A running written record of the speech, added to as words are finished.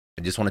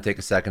I just want to take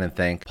a second and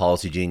thank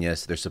Policy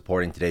Genius. They're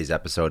supporting today's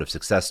episode of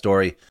Success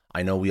Story.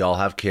 I know we all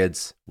have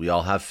kids, we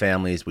all have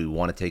families we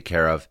want to take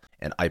care of,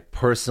 and I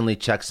personally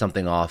checked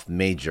something off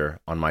major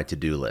on my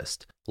to-do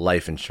list: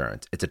 life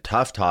insurance. It's a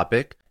tough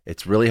topic.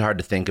 It's really hard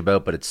to think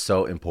about, but it's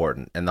so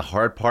important. And the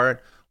hard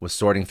part was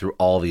sorting through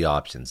all the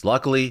options.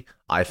 Luckily,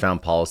 I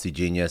found Policy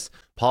Genius.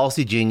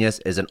 Policy Genius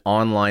is an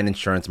online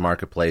insurance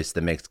marketplace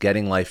that makes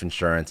getting life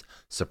insurance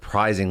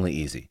surprisingly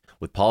easy.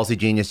 With Policy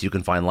Genius, you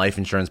can find life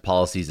insurance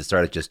policies that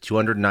start at just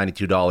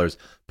 $292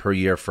 per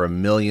year for $1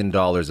 million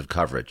of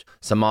coverage.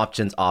 Some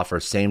options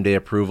offer same-day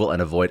approval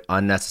and avoid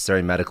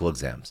unnecessary medical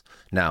exams.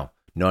 Now,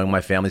 knowing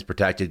my family's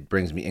protected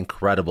brings me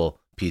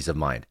incredible peace of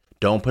mind.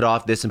 Don't put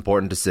off this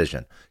important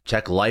decision.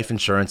 Check life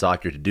insurance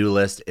off your to-do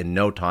list in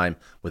no time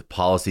with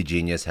Policy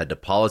Genius. Head to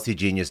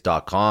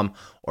policygenius.com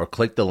or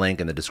click the link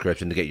in the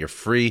description to get your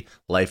free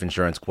life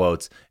insurance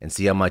quotes and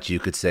see how much you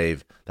could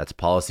save. That's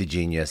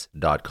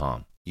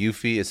policygenius.com.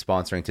 Eufy is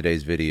sponsoring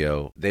today's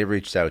video. They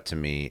reached out to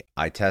me.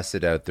 I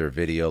tested out their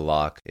video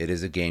lock. It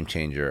is a game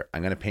changer.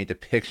 I'm going to paint a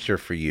picture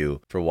for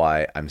you for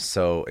why I'm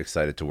so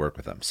excited to work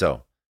with them.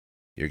 So,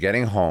 you're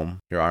getting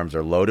home, your arms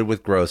are loaded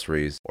with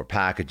groceries or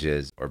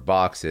packages or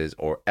boxes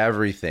or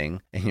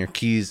everything, and your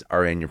keys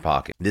are in your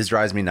pocket. This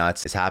drives me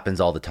nuts. This happens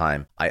all the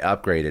time. I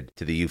upgraded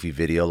to the Eufy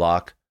video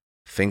lock,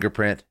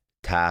 fingerprint,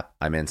 tap,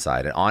 I'm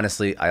inside. And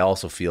honestly, I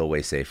also feel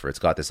way safer. It's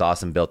got this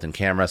awesome built-in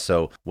camera,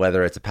 so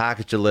whether it's a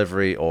package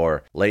delivery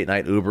or late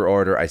night Uber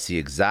order, I see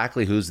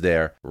exactly who's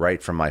there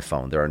right from my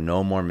phone. There are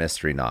no more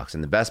mystery knocks.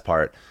 And the best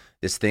part,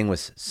 this thing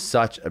was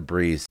such a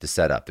breeze to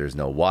set up. There's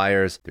no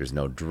wires, there's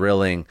no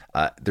drilling.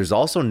 There's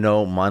also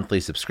no monthly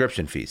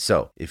subscription fees.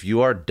 So if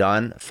you are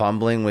done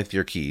fumbling with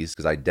your keys,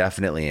 because I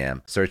definitely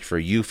am, search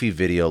for Eufy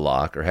Video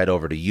Lock or head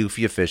over to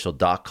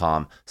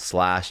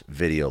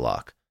eufyofficial.com/video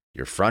lock.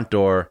 Your front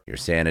door, your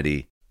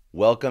sanity.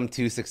 Welcome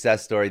to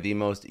Success Story, the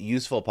most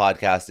useful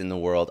podcast in the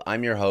world.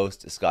 I'm your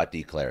host, Scott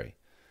D. Clary.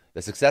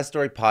 The Success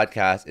Story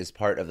podcast is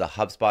part of the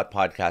HubSpot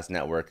Podcast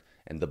Network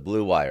and the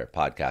Blue Wire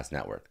Podcast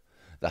Network.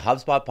 The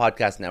HubSpot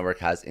Podcast Network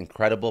has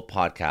incredible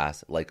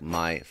podcasts like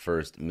My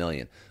First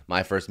Million.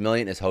 My First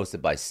Million is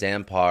hosted by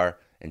Sam Parr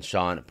and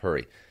Sean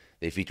Puri.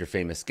 They feature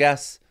famous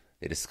guests.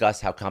 They discuss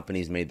how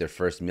companies made their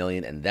first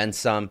million and then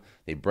some.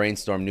 They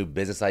brainstorm new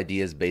business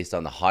ideas based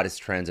on the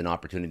hottest trends and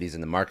opportunities in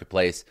the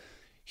marketplace.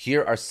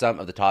 Here are some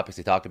of the topics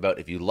they talk about.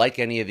 If you like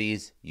any of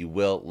these, you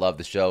will love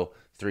the show.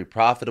 3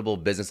 profitable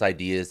business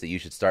ideas that you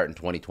should start in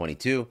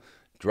 2022.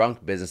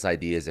 Drunk business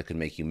ideas that could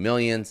make you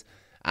millions.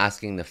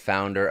 Asking the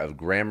founder of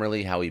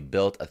Grammarly how he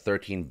built a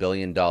 $13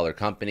 billion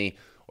company,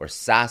 or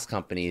SaaS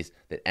companies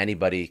that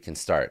anybody can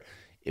start.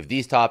 If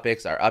these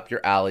topics are up your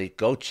alley,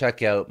 go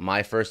check out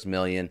My First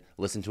Million.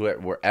 Listen to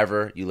it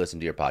wherever you listen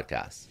to your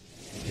podcasts.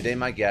 Today,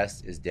 my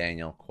guest is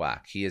Daniel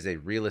Kwak. He is a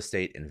real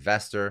estate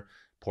investor,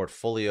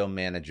 portfolio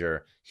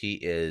manager. He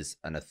is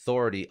an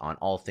authority on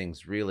all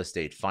things real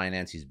estate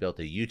finance. He's built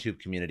a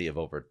YouTube community of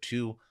over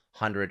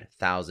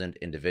 200,000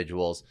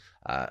 individuals.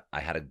 I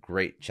had a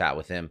great chat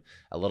with him.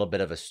 A little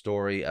bit of a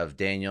story of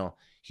Daniel.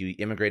 He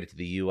immigrated to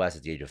the U.S.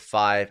 at the age of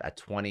 5. At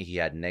 20, he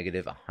had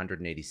negative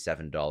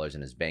 $187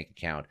 in his bank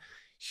account.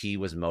 He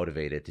was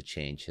motivated to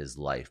change his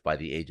life. By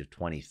the age of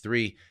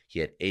 23, he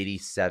had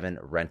 87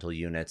 rental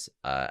units,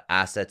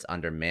 assets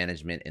under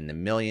management in the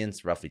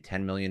millions, roughly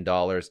 $10 million.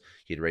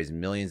 He had raised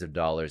millions of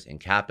dollars in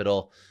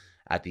capital.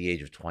 At the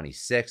age of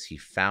 26, he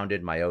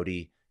founded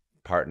Miotti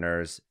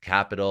Partners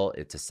Capital.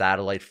 It's a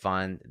satellite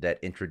fund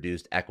that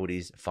introduced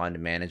equities fund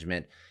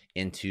management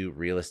into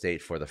real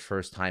estate for the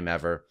first time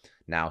ever.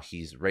 Now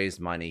he's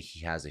raised money.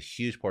 He has a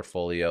huge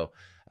portfolio.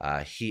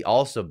 He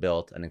also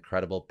built an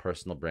incredible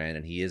personal brand,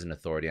 and he is an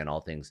authority on all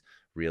things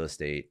real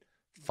estate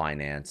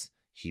finance.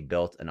 He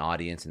built an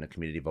audience and a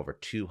community of over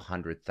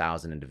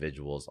 200,000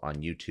 individuals on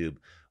YouTube.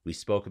 We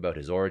spoke about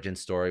his origin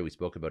story. We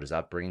spoke about his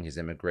upbringing, his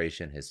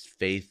immigration, his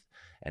faith,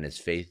 and his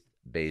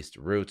faith-based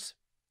roots.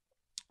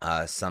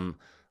 Some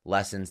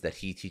lessons that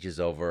he teaches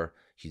over.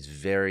 He's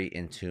very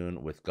in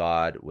tune with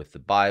God, with the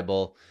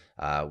Bible,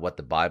 what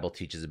the Bible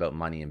teaches about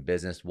money and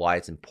business, why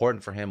it's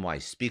important for him, why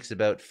he speaks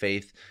about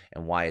faith,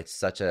 and why it's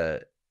such an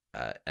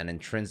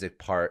intrinsic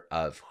part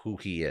of who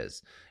he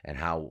is, and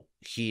how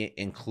he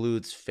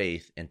includes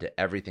faith into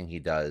everything he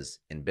does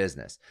in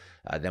business.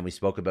 Then we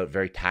spoke about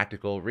very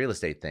tactical real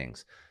estate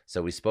things.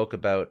 So we spoke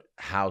about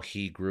how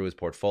he grew his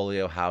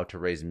portfolio, how to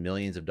raise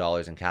millions of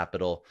dollars in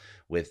capital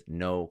with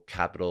no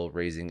capital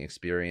raising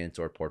experience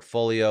or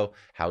portfolio,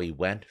 how he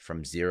went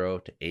from 0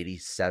 to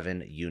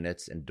 87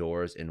 units and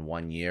doors in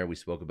 1 year. We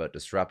spoke about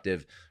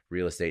disruptive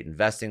real estate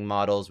investing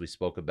models. We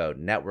spoke about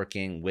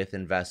networking with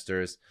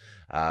investors.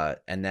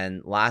 And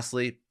then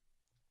lastly,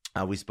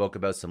 we spoke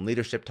about some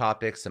leadership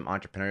topics, some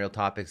entrepreneurial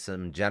topics,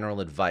 some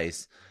general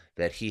advice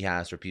that he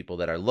has for people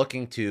that are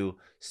looking to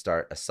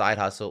start a side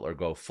hustle or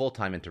go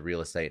full-time into real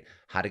estate,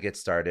 how to get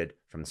started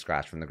from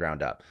scratch, from the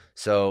ground up.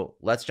 So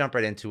let's jump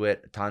right into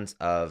it. Tons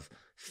of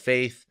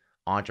faith,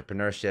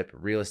 entrepreneurship,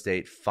 real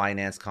estate,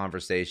 finance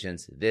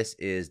conversations. This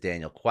is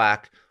Daniel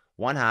Kwak,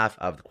 one half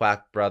of the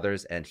Kwak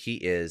brothers, and he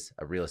is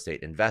a real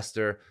estate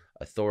investor,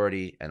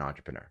 authority, and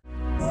entrepreneur.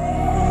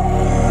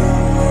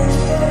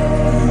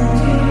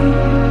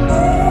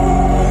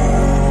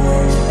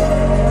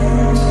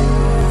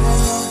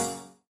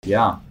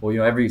 Yeah,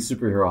 well, every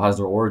superhero has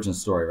their origin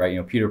story,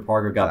 right? Peter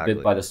Parker got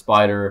bit by the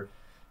spider.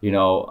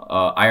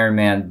 Iron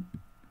Man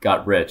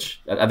got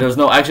rich. There's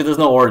no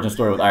origin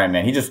story with Iron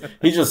Man.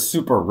 He's just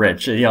super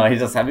rich. He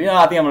just I think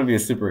I'm gonna be a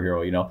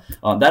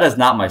superhero. That is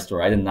not my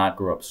story. I did not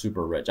grow up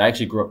super rich. I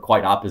actually grew up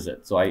quite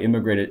opposite. So I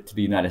immigrated to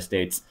the United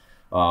States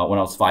when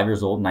I was 5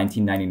 years old,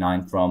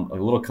 1999, from a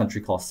little country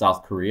called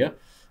South Korea.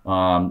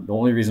 The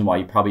only reason why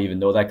you probably even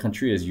know that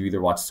country is you either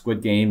watch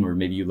Squid Game or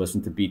maybe you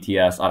listen to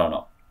BTS. I don't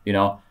know.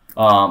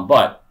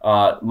 But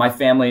my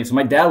family, so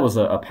my dad was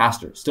a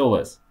pastor, still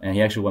is, and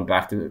he actually went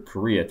back to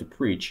Korea to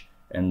preach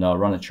and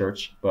run a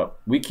church. But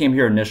we came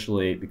here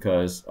initially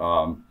because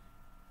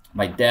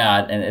my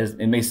dad, and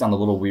it may sound a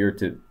little weird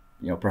to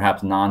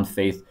perhaps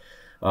non-faith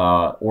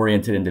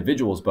oriented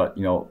individuals, but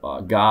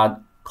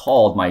God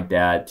called my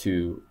dad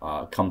to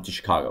come to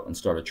Chicago and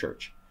start a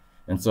church.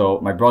 And so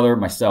my brother,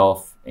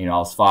 myself, I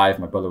was 5,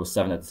 my brother was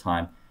 7 at the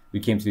time. We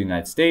came to the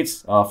United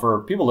States.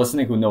 For people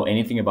listening who know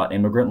anything about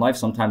immigrant life,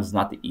 sometimes it's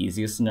not the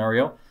easiest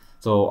scenario.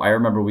 So I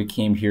remember we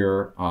came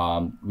here.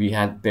 We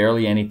had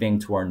barely anything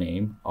to our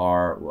name.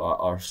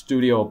 Our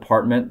studio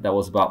apartment that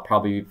was about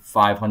probably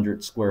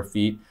 500 square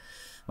feet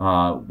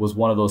was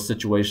one of those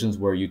situations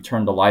where you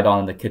turned the light on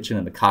in the kitchen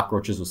and the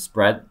cockroaches would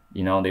spread.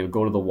 They would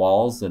go to the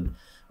walls. And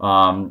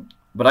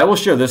but I will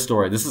share this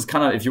story. This is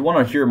kind of, if you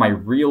want to hear my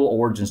real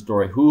origin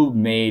story, who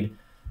made,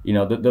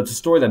 the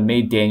story that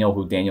made Daniel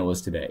who Daniel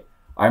is today.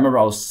 I remember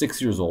I was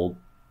 6 years old,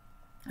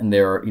 and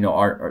there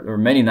were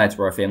many nights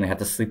where our family had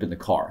to sleep in the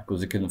car because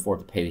we couldn't afford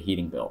to pay the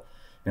heating bill.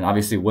 And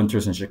obviously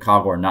winters in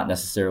Chicago are not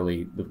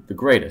necessarily the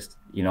greatest.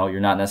 You're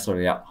not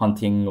necessarily out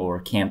hunting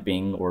or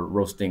camping or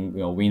roasting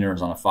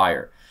wieners on a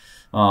fire.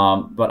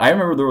 But I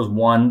remember there was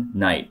one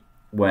night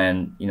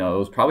when it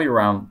was probably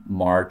around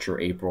March or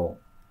April.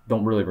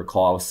 Don't really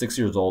recall. I was 6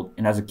 years old,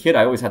 and as a kid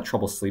I always had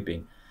trouble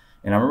sleeping.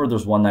 And I remember there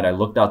was one night I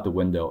looked out the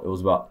window. It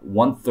was about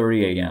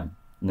 1:30 a.m.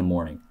 in the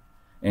morning.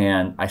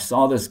 And I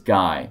saw this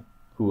guy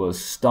who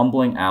was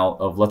stumbling out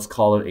of, let's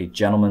call it, a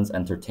gentleman's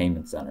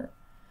entertainment center.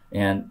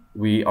 And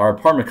our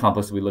apartment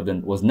complex we lived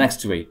in was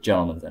next to a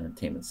gentleman's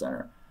entertainment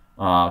center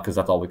because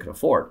that's all we could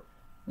afford.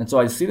 And so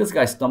I see this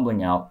guy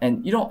stumbling out,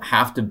 and you don't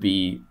have to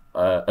be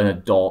an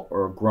adult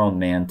or a grown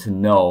man to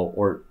know,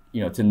 or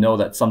to know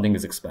that something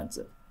is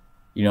expensive.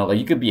 Like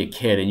you could be a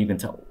kid and you can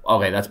tell,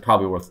 okay, that's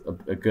probably worth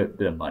a good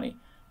bit of money.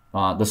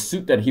 The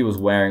suit that he was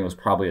wearing was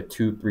probably a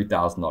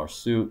 $2,000-$3,000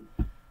 suit.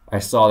 I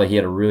saw that he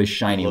had a really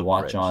shiny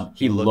watch rich. On.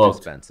 He looked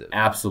expensive.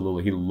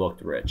 Absolutely, he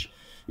looked rich.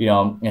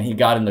 And he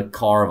got in the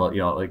car of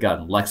he got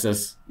in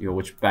Lexus,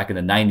 which back in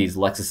the 90s,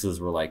 Lexuses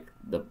were like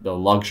the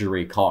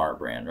luxury car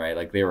brand, right?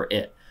 Like they were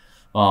it.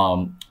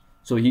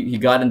 So he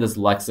got in this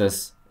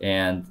Lexus,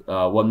 and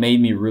what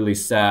made me really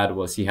sad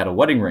was he had a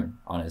wedding ring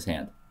on his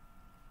hand.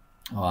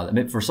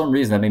 For some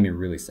reason, that made me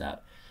really sad.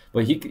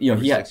 But he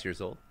had 6 years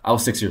old. I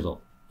was 6 years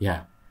old.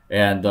 Yeah,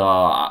 and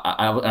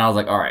I was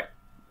like, all right.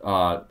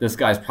 This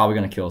guy's probably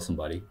going to kill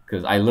somebody,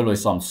 because I literally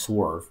saw him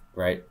swerve,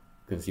 right?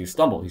 Because he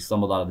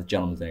stumbled out of the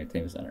gentleman's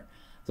entertainment center.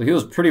 So he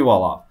was pretty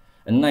well off.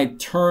 And then I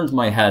turned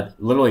my head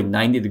literally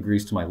 90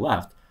 degrees to my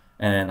left,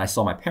 and I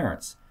saw my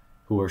parents,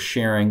 who were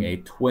sharing a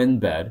twin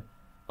bed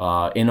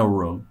in a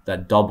room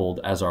that doubled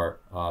as our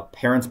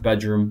parents'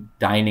 bedroom,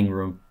 dining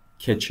room,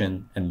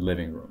 kitchen, and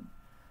living room.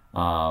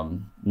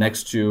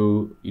 Next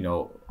to,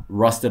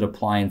 rusted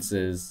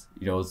appliances,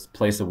 this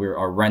place that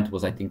our rent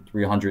was, I think,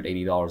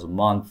 $380 a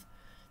month.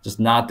 Just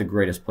not the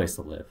greatest place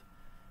to live.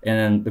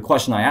 And the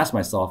question I asked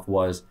myself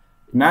was,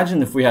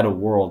 imagine if we had a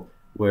world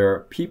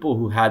where people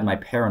who had my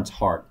parents'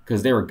 heart,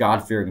 because they were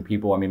God-fearing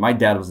people. I mean, my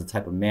dad was the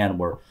type of man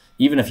where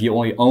even if he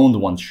only owned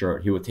one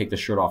shirt, he would take the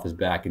shirt off his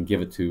back and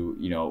give it to,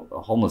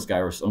 a homeless guy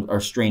or a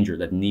stranger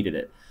that needed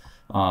it.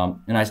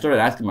 And I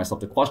started asking myself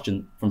the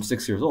question from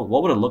 6 years old,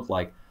 what would it look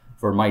like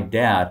for my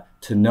dad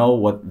to know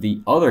what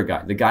the other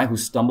guy, the guy who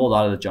stumbled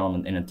out of the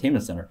gentleman's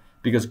entertainment center?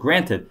 Because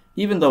granted,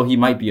 even though he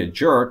might be a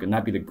jerk and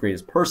not be the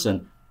greatest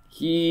person,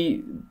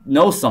 he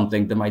knows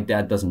something that my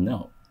dad doesn't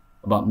know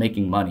about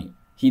making money.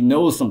 He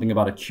knows something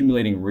about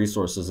accumulating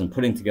resources and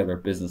putting together a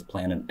business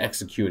plan and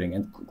executing.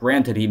 And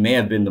granted, he may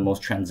have been the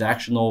most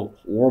transactional,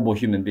 horrible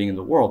human being in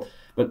the world,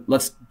 but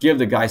let's give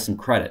the guy some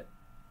credit,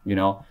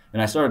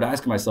 And I started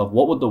asking myself,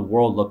 what would the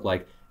world look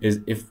like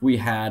if we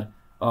had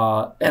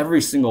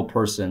every single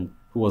person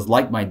who was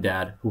like my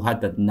dad, who had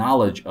the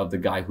knowledge of the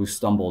guy who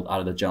stumbled out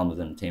of the gentleman's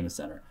entertainment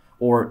center?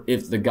 Or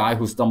if the guy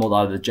who stumbled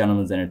out of the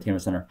gentleman's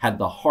entertainment center had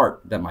the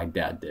heart that my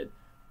dad did,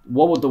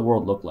 what would the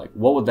world look like?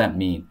 What would that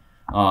mean?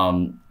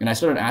 And I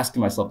started asking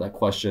myself that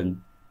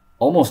question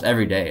almost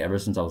every day ever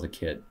since I was a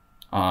kid.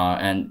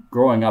 And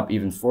growing up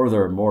even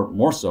further,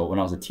 more so when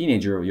I was a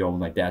teenager, with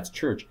my dad's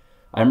church,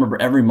 I remember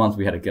every month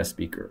we had a guest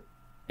speaker.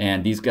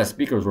 And these guest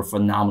speakers were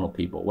phenomenal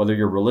people, whether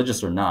you're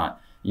religious or not.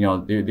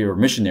 They were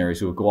missionaries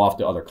who would go off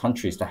to other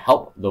countries to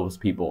help those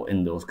people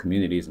in those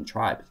communities and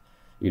tribes,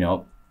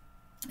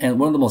 And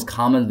one of the most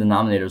common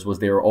denominators was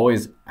they were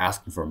always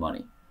asking for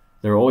money.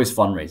 They were always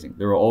fundraising.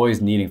 They were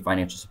always needing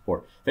financial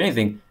support. If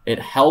anything, it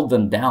held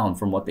them down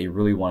from what they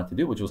really wanted to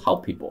do, which was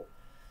help people.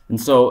 And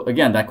so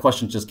again, that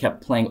question just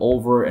kept playing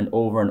over and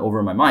over and over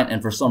in my mind.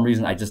 And for some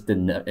reason, it just did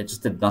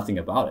nothing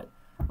about it.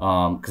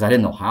 Because I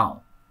didn't know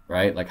how,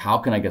 right? Like, how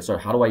can I get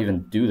started? How do I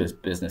even do this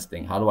business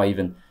thing? How do I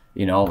even,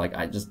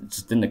 it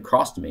just didn't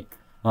cross to me.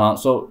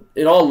 So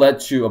it all led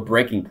to a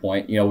breaking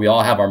point. We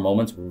all have our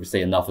moments where we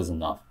say enough is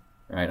enough,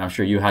 right? I'm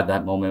sure you had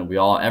that moment.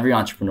 Every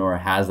entrepreneur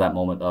has that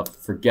moment of,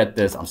 forget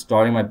this. I'm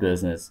starting my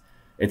business.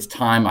 It's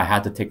time. I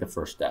had to take the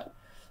first step.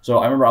 So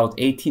I remember I was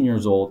 18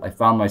 years old. I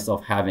found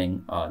myself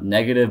having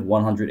negative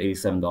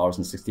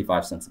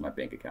 $187.65 in my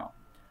bank account.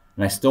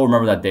 And I still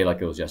remember that day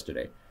like it was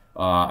yesterday.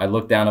 I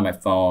looked down at my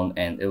phone,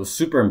 and it was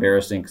super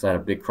embarrassing because I had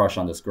a big crush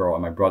on this girl.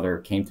 And my brother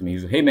came to me. He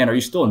was like, "Hey, man, are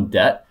you still in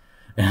debt?"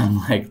 And I'm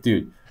like,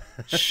 "Dude,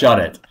 shut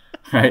it."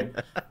 Right?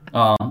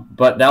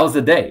 But that was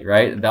the day,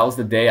 right? That was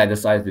the day I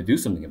decided to do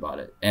something about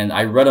it. And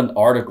I read an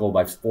article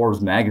by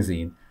Forbes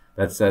magazine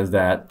that says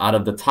that out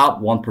of the top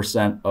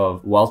 1%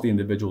 of wealthy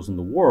individuals in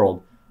the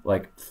world,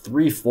 like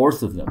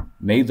 3/4 of them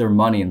made their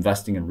money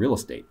investing in real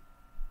estate.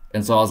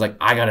 And so I was like,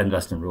 I got to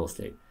invest in real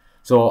estate.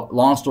 So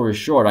long story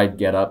short, I'd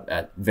get up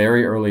at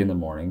very early in the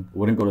morning,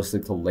 wouldn't go to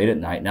sleep till late at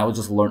night, and I would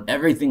just learn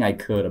everything I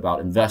could about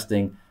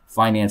investing,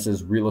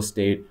 finances, real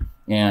estate,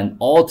 and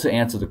all to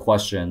answer the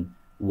question,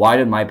 why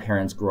did my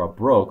parents grow up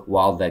broke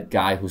while that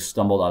guy who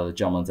stumbled out of the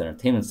Gentleman's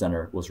Entertainment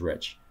Center was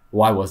rich?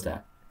 Why was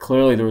that?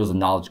 Clearly there was a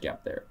knowledge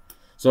gap there.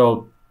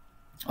 So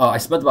I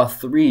spent about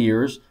 3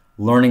 years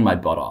learning my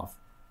butt off.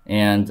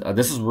 And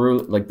this is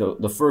really like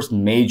the first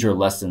major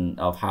lesson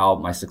of how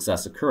my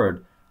success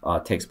occurred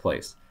takes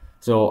place.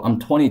 So I'm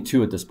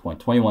 22 at this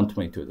point, 21,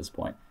 22 at this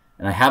point,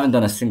 and I haven't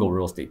done a single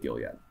real estate deal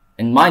yet.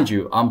 And mind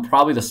you, I'm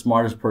probably the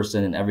smartest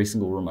person in every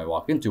single room I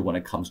walk into when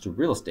it comes to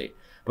real estate.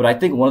 But I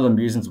think one of the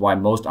reasons why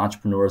most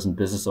entrepreneurs and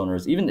business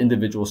owners, even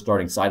individuals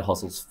starting side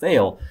hustles,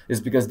 fail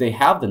is because they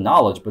have the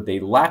knowledge, but they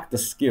lack the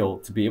skill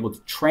to be able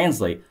to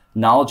translate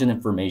knowledge and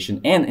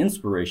information and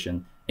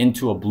inspiration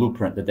into a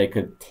blueprint that they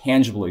could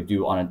tangibly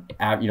do on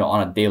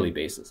a daily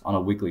basis, on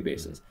a weekly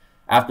basis.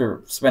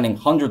 After spending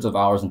hundreds of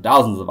hours and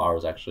thousands of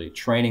hours actually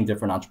training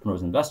different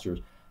entrepreneurs and investors,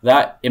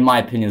 that, in my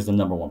opinion, is the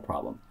number one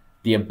problem.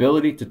 The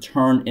ability to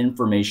turn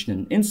information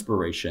and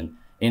inspiration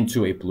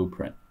into a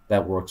blueprint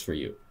that works for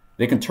you.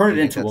 They can turn it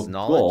into a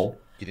goal.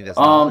 Do you think that's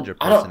knowledge or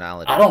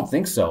personality? I don't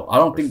think so. I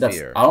don't think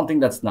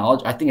that's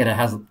knowledge. I think it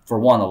has, for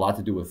one, a lot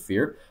to do with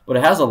fear, but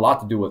it has a lot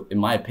to do with, in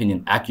my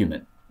opinion,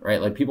 acumen,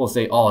 right? Like people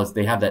say,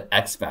 they have that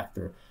X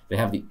factor. They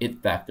have the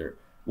it factor.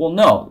 Well,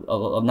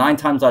 no, 9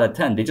 times out of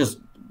 10, they just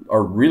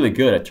are really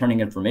good at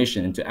turning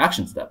information into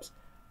action steps.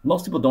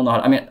 Most people don't know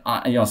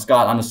how.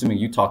 Scott, I'm assuming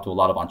you talk to a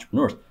lot of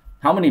entrepreneurs.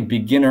 How many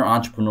beginner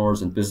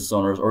entrepreneurs and business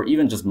owners, or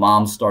even just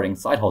moms starting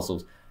side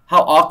hustles,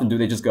 how often do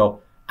they just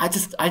go, I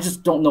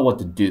just don't know what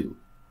to do.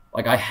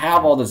 Like, I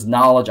have all this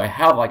knowledge.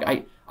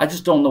 I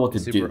just don't know what to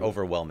do. Super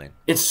overwhelming.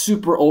 It's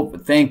super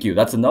thank you.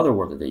 That's another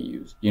word that they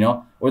use,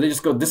 or they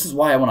just go, this is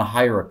why I want to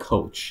hire a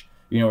coach,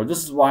 or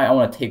this is why I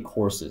want to take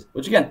courses,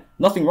 which again,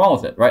 nothing wrong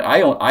with it, right?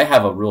 I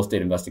have a real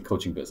estate investing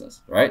coaching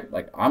business, right?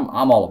 Like I'm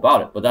all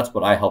about it, but that's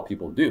what I help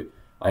people do.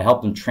 I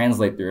help them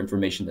translate their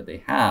information that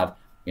they have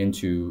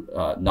into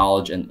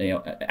knowledge and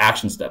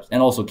action steps,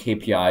 and also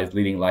KPIs,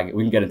 leading lag.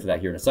 We can get into that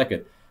here in a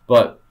second.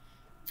 But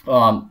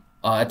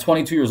at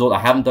 22 years old, I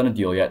haven't done a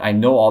deal yet. I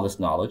know all this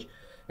knowledge.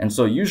 And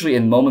so usually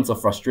in moments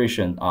of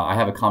frustration, I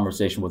have a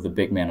conversation with the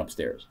big man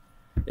upstairs.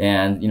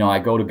 And, I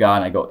go to God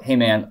and I go, hey,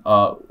 man,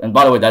 and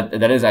by the way,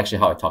 that is actually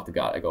how I talk to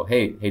God. I go,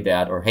 hey,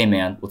 Dad, or hey,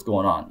 man, what's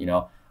going on?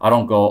 I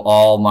don't go,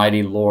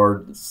 Almighty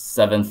Lord,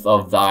 seventh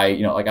of thy,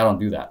 I don't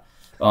do that.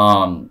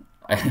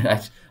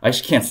 I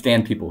just can't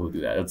stand people who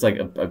do that. It's like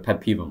a pet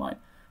peeve of mine.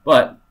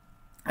 But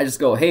I just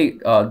go, hey,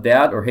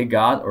 Dad, or hey,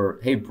 God, or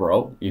hey,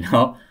 bro,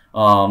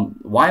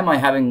 why am I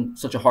having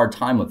such a hard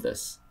time with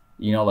this?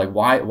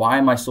 Why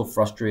am I so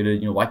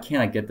frustrated? Why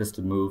can't I get this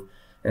to move?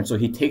 And so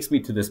he takes me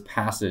to this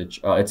passage.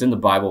 It's in the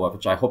Bible,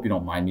 which I hope you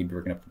don't mind me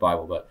bringing up the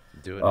Bible, but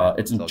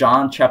it's in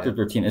John chapter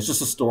 13. It's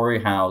just a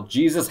story how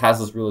Jesus has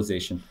this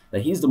realization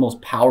that he's the most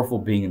powerful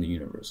being in the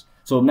universe.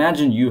 So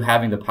imagine you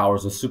having the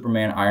powers of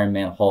Superman, Iron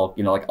Man, Hulk,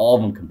 like all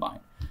of them combined.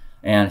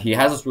 And he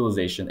has this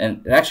realization,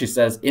 and it actually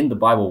says in the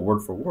Bible,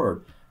 word for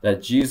word,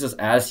 that Jesus,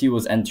 as he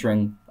was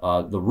entering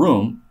the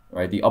room,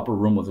 right, the upper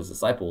room with his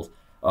disciples,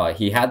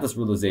 he had this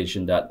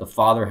realization that the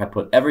Father had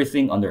put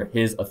everything under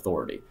his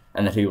authority,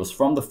 and that he was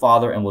from the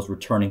Father and was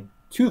returning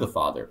to the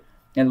Father.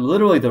 And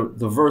literally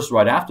the verse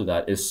right after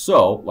that is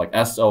so, like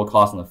S-O,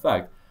 cause and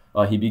effect,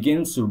 he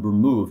begins to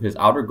remove his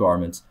outer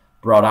garments,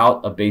 brought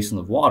out a basin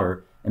of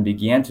water, and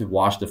began to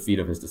wash the feet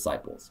of his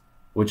disciples,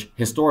 which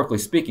historically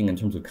speaking, in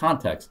terms of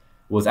context,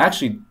 was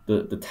actually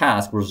the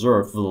task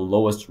reserved for the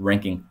lowest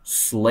ranking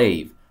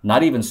slave,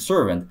 not even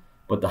servant,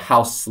 but the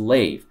house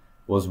slave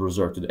was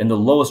reserved to, and the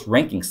lowest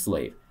ranking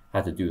slave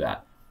had to do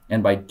that.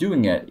 And by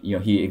doing it,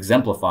 he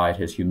exemplified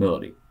his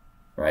humility,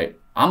 right?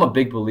 I'm a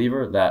big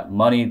believer that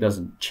money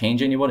doesn't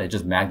change anyone. It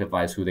just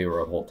magnifies who they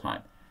were the whole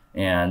time.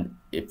 And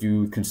if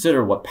you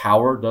consider what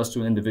power does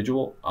to an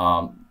individual,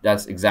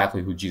 that's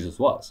exactly who Jesus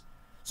was.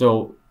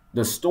 So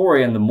the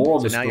story and the moral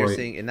of the story. So now you're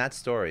saying in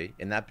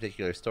that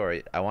particular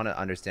story, I want to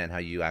understand how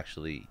you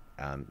actually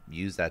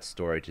use that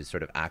story to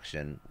sort of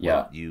action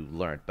what you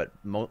learned. But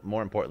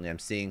more importantly, I'm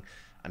seeing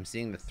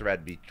the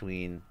thread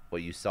between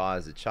what you saw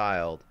as a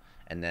child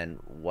and then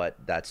what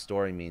that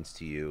story means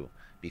to you,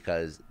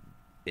 because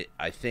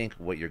I think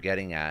what you're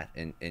getting at,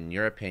 in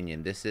your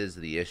opinion, this is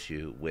the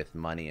issue with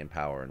money and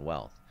power and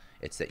wealth.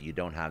 It's that you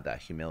don't have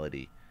that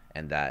humility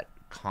and that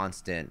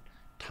constant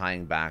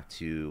tying back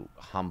to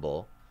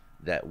humble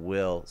that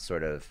will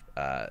sort of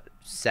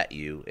set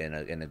you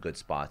in a good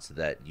spot so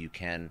that you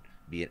can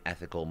be an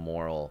ethical,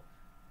 moral,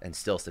 and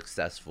still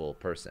successful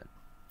person.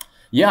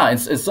 Yeah, in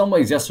some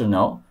ways, yes or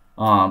no.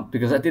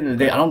 Because at the end of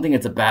the day, I don't think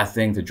it's a bad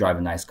thing to drive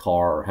a nice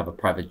car or have a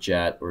private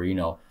jet, or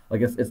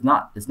like it's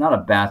not a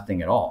bad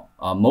thing at all.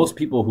 Most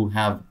people who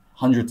have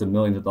hundreds of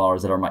millions of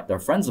dollars they're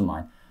friends of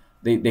mine,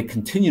 they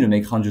continue to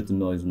make hundreds of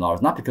millions of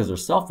dollars, not because they're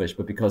selfish,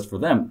 but because for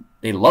them,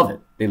 they love it.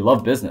 They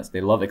love business.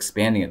 They love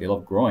expanding it. They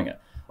love growing it.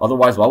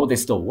 Otherwise, why would they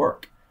still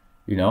work?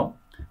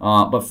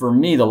 But for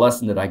me, the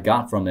lesson that I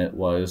got from it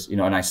was,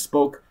 and I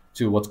spoke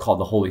to what's called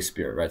the Holy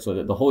Spirit, right?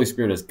 So the Holy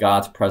Spirit is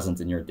God's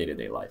presence in your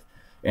day-to-day life.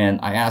 And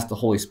I asked the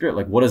Holy Spirit,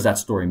 like, what does that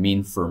story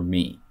mean for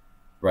me,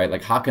 right?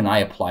 Like, how can I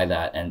apply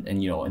that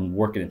and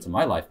work it into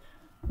my life?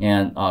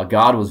 And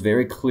God was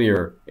very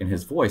clear in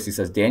his voice. He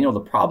says, Daniel,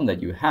 the problem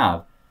that you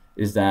have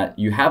is that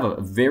you have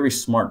a very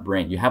smart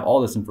brain. You have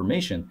all this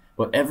information,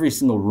 but every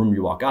single room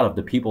you walk out of,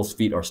 the people's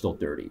feet are still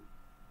dirty,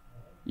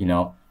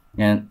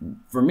 And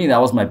for me,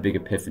 that was my big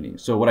epiphany.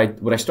 So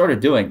what I started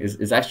doing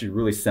is actually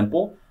really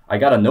simple. I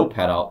got a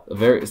notepad out,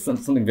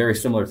 something very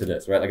similar to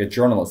this, right? Like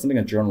something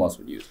a journalist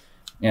would use.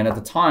 And at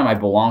the time, I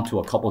belonged to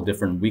a couple of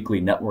different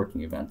weekly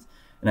networking events.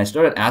 And I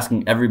started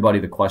asking everybody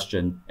the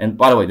question, and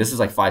by the way, this is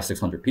like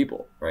 500-600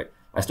 people, right?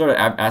 I started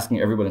asking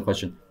everybody the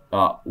question,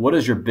 what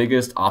is your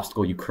biggest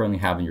obstacle you currently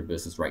have in your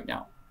business right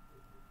now,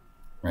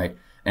 right?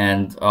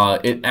 And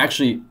it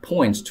actually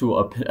points to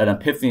an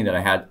epiphany that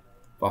I had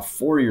about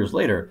 4 years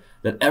later,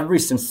 that every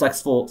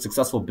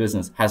successful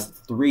business has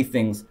three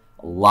things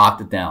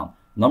locked down.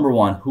 Number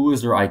one, who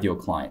is their ideal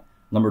client?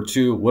 Number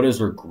two, what is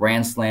their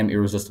grand slam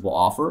irresistible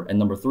offer? And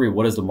number three,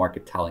 what is the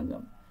market telling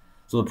them?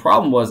 So the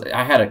problem was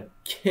I had a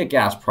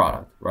kick-ass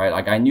product, right?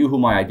 Like I knew who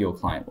my ideal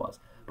client was,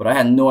 but I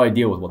had no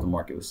idea what the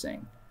market was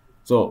saying.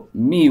 So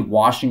me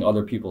washing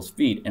other people's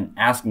feet and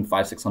asking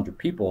 500-600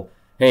 people,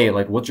 hey,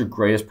 like what's your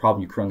greatest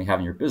problem you currently have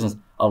in your business,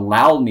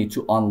 allowed me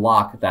to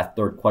unlock that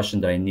third question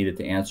that I needed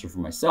to answer for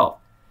myself.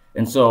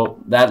 And so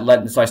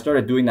so I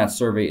started doing that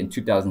survey in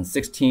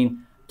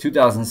 2016,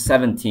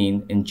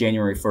 2017, in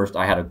January 1st,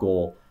 I had a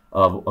goal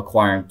of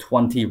acquiring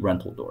 20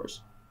 rental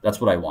doors. That's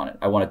what I wanted.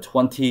 I wanted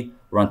 20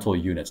 rental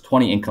units,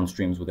 20 income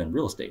streams within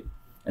real estate.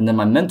 And then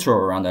my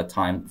mentor around that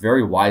time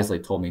very wisely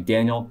told me,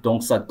 Daniel,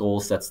 don't set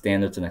goals, set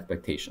standards and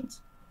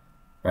expectations,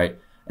 right?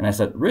 And I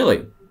said,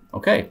 really?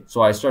 Okay.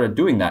 So I started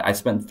doing that. I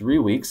spent 3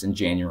 weeks in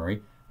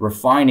January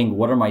refining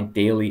what are my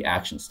daily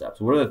action steps.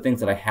 What are the things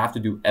that I have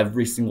to do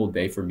every single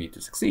day for me to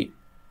succeed?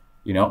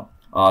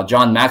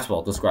 John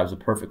Maxwell describes it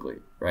perfectly,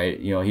 right?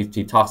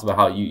 He talks about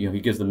how he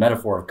gives the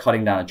metaphor of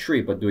cutting down a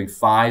tree, but doing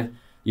 5,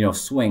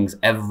 swings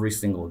every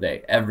single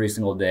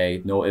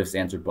day, no ifs,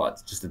 ands, or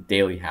buts, just a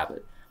daily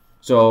habit.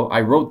 So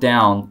I wrote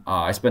down,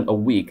 I spent a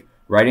week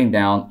writing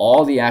down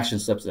all the action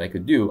steps that I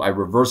could do. I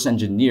reverse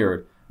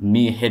engineered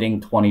me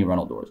hitting 20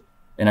 rental doors.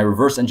 And I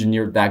reverse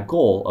engineered that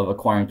goal of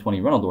acquiring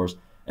 20 rental doors.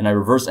 And I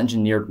reverse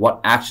engineered what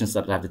action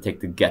steps I have to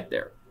take to get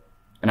there.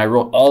 And I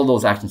wrote all of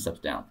those action steps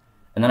down.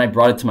 And then I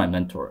brought it to my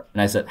mentor.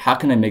 And I said, how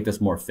can I make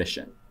this more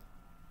efficient?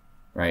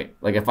 Right?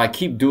 Like if I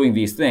keep doing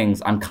these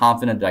things, I'm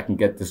confident that I can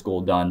get this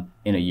goal done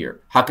in a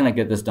year. How can I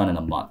get this done in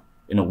a month,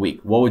 in a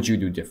week? What would you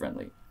do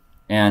differently?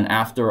 And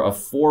after a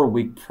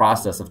 4-week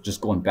process of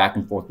just going back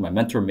and forth with my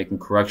mentor, making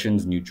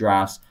corrections, new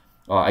drafts,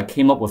 I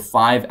came up with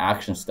 5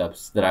 action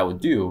steps that I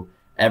would do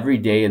every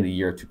day in the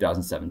year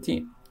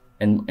 2017.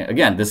 And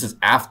again, this is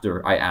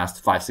after I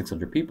asked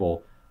 500-600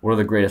 people, what are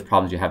the greatest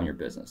problems you have in your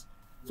business?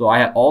 So I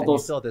had all those.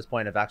 You still at this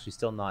point have actually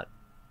still not.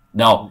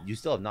 No. You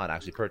still have not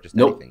actually purchased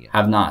anything yet.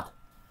 Have not.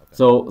 Okay.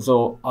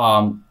 So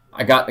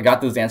I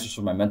got those answers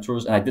from my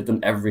mentors, and I did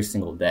them every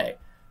single day.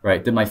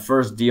 Right. Did my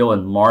first deal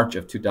in March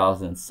of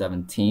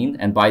 2017,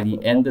 and by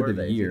the end of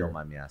the year. If you don't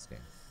mind me asking,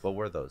 what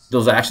were those?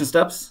 Those action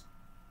steps?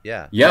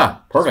 Yeah. Yeah.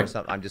 Perfect.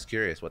 I'm just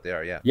curious what they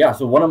are. Yeah. Yeah.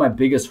 So one of my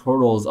biggest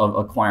hurdles of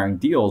acquiring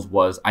deals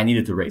was I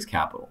needed to raise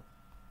capital.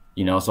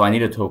 So I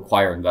needed to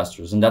acquire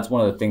investors. And that's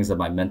one of the things that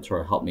my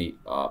mentor helped me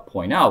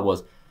point out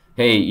was,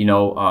 hey,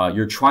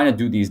 you're trying to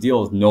do these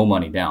deals, no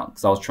money down.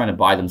 Because I was trying to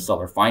buy them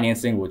seller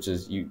financing, which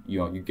is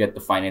you get the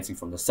financing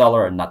from the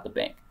seller and not the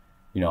bank.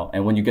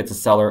 And when you get the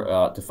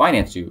seller to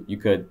finance you, you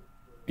could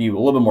be a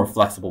little bit more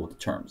flexible with the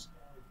terms.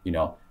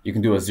 You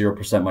can do a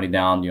 0% money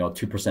down,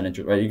 2%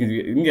 interest, right? You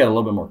can get a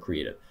little bit more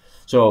creative.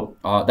 So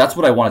that's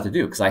what I wanted to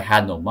do because I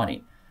had no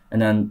money.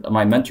 And then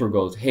my mentor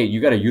goes, hey,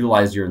 you got to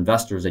utilize your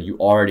investors that you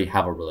already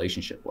have a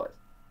relationship with.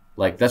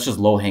 Like, that's just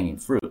low-hanging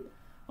fruit.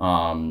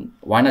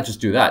 Why not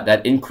just do that?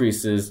 That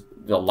increases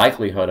the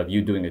likelihood of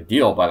you doing a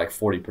deal by like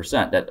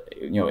 40%. That,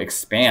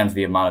 expands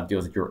the amount of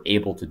deals that you're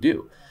able to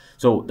do.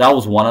 So that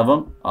was one of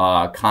them.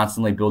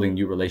 Constantly building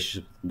new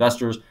relationships with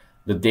investors.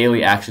 The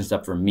daily action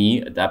step for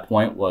me at that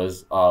point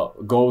was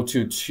go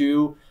to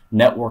 2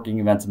 networking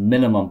events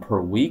minimum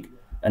per week,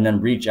 and then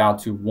reach out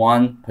to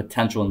 1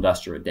 potential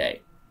investor a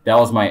day. That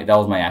was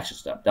my action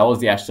step. That was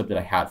the action step that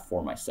I had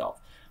for myself.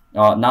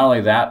 Not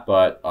only that,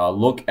 but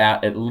look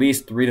at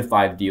least 3 to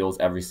 5 deals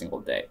every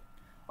single day.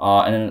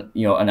 And then,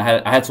 and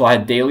I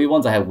had daily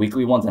ones, I had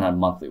weekly ones, and I had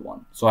monthly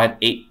ones. So I had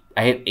 8.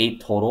 I had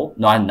 8 total.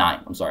 No, I had 9.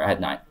 I'm sorry, I had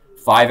 9.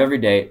 5 every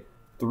day,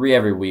 3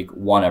 every week,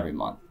 1 every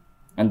month.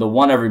 And the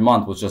 1 every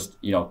month was just,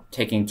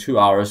 taking 2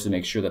 hours to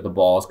make sure that the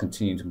ball is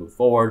continuing to move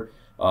forward,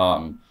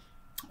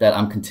 that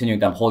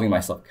I'm holding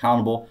myself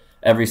accountable.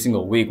 Every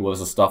single week was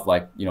the stuff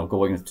like,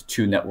 going to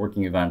 2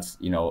 networking events,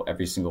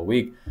 every single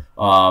week.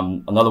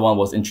 Another one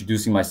was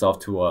introducing myself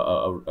to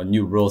a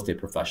new real estate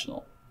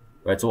professional,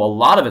 right? So a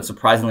lot of it,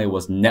 surprisingly,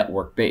 was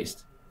network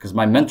based, because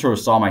my mentor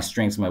saw my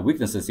strengths and my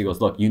weaknesses. He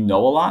goes, look, you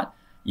know a lot,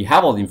 you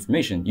have all the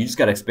information, you just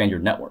got to expand your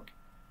network.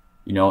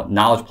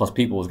 Knowledge plus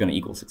people is going to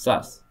equal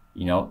success.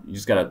 You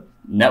just got to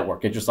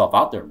network, get yourself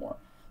out there more.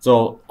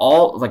 So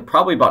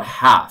probably about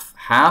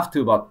half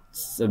to about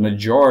the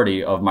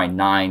majority of my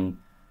 9,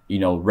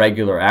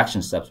 regular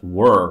action steps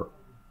were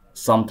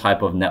some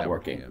type of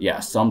networking. Yeah,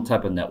 some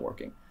type of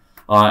networking.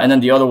 And then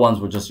the other ones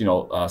were just,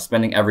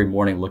 spending every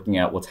morning looking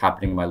at what's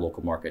happening in my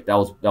local market. That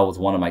was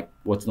one of my,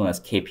 what's known as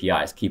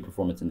KPIs, key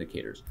performance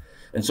indicators.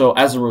 And so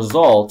as a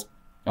result,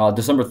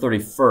 December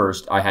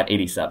 31st, I had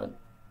 87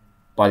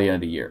 by the end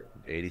of the year.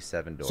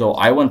 87 doors. So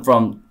I went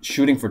from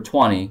shooting for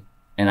 20,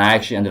 and I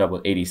actually ended up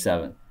with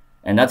 87.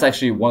 And that's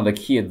actually one of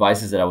the key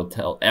advices that I would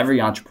tell every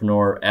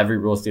entrepreneur, every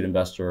real estate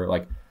investor.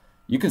 Like,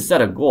 you can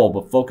set a goal,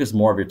 but focus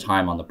more of your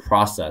time on the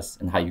process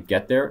and how you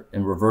get there,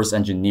 and reverse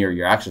engineer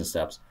your action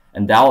steps.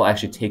 And that will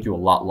actually take you a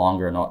lot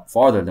longer and a lot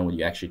farther than what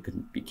you actually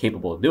could be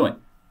capable of doing.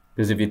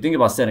 Because if you think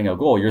about setting a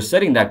goal, you're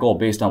setting that goal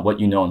based on what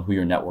you know and who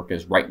your network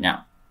is right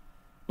now.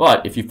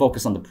 But if you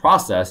focus on the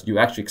process, you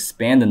actually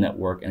expand the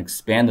network and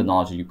expand the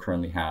knowledge that you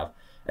currently have.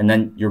 And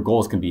then your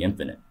goals can be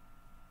infinite,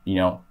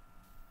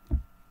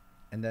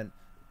 And then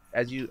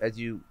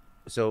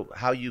so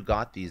how you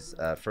got these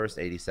first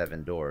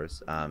 87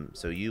 doors,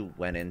 so you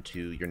went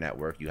into your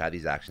network, you had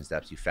these action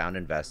steps, you found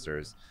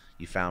investors,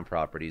 you found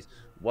properties.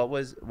 What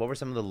were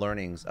some of the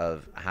learnings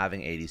of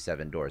having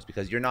 87 doors?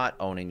 Because you're not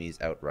owning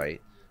these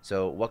outright.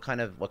 So what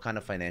kind of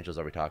financials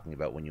are we talking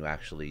about when you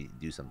actually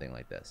do something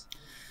like this?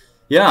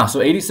 Yeah,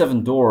 so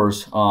 87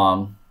 doors,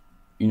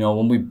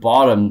 when we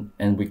bought them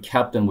and we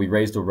kept them, we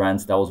raised the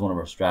rents. That was one of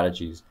our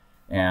strategies.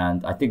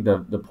 And I think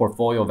the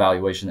portfolio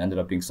valuation ended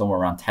up being somewhere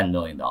around $10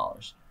 million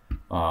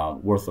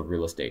worth of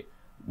real estate.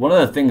 One of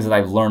the things that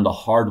I've learned the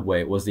hard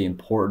way was the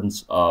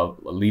importance of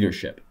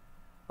leadership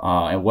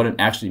and what it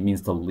actually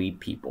means to lead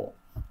people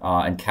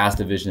and cast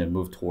a vision and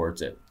move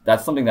towards it.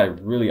 That's something that I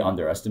really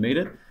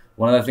underestimated.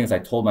 One of the things I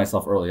told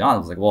myself early on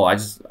was like, well,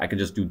 I could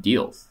just do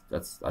deals.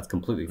 That's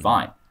completely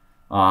fine.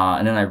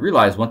 And then I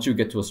realized once you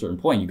get to a certain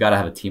point, you got to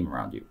have a team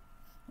around you.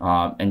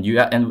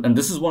 And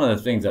this is one of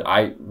the things that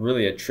I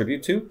really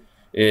attribute to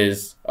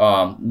is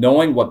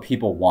knowing what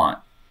people want.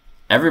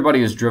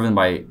 Everybody is driven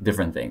by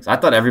different things. I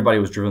thought everybody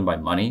was driven by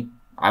money.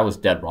 I was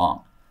dead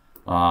wrong.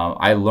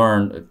 I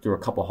learned through a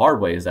couple hard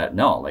ways that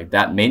no, like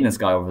that maintenance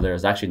guy over there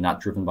is actually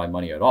not driven by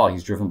money at all.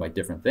 He's driven by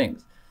different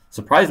things.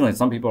 Surprisingly,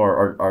 some people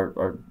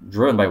are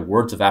driven by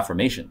words of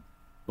affirmation,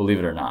 believe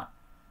it or not.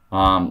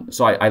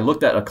 So I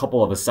looked at a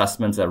couple of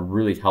assessments that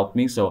really helped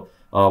me. So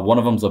one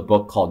of them is a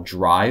book called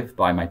Drive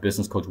by my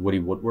business coach, Woody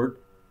Woodward.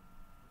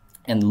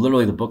 And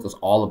literally the book is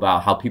all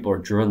about how people are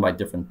driven by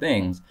different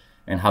things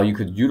and how you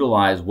could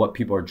utilize what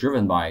people are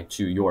driven by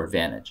to your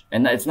advantage.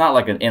 And it's not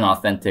like an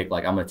inauthentic,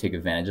 like I'm going to take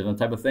advantage of them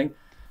type of thing,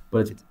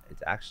 but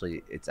it's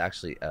actually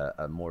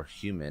a more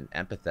human,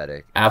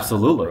 empathetic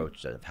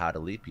approach of how to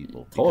lead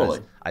people. Totally.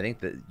 Because I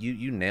think that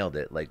you nailed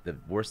it. Like the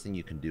worst thing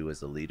you can do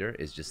as a leader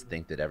is just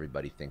think that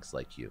everybody thinks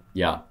like you.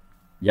 Yeah,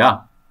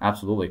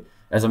 absolutely.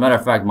 As a matter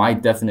of fact, my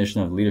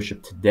definition of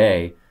leadership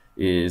today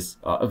is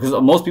because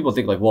most people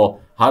think like, well,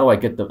 how do I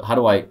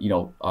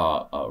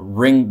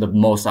wring the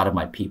most out of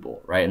my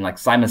people, right? And like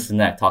Simon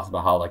Sinek talks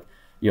about how like,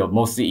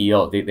 most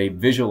CEOs, they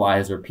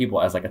visualize their people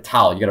as like a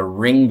towel. You got to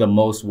wring the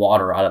most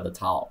water out of the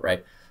towel,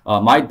 right?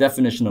 My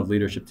definition of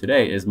leadership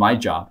today is my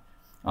job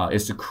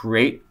is to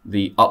create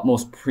the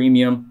utmost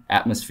premium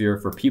atmosphere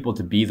for people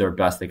to be their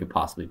best they could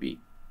possibly be,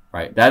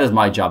 right? That is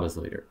my job as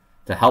a leader,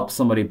 to help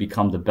somebody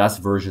become the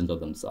best versions of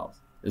themselves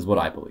is what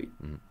I believe,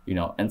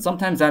 and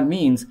sometimes that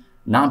means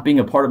not being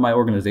a part of my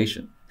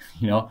organization,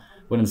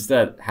 but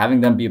instead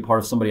having them be a part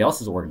of somebody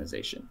else's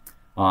organization.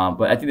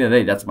 But at the end of the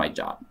day, that's my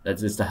job.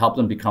 That's is to help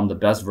them become the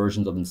best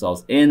versions of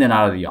themselves in and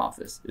out of the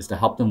office, is to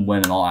help them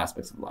win in all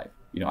aspects of life.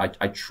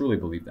 I truly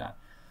believe that.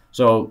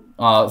 So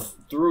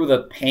through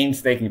the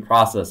painstaking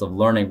process of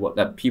learning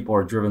that people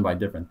are driven by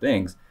different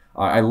things,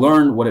 I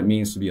learned what it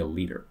means to be a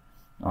leader.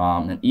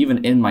 And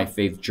even in my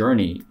faith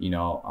journey,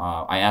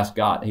 I asked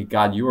God, hey,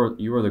 God, you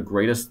are the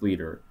greatest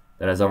leader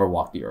that has ever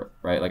walked the earth,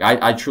 right? Like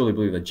I truly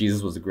believe that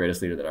Jesus was the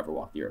greatest leader that ever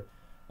walked the earth.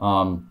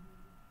 I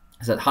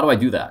said, how do I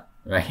do that,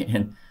 right?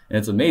 And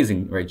it's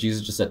amazing, right?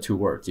 Jesus just said 2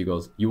 words. He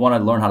goes, you want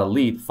to learn how to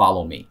lead,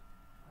 follow me,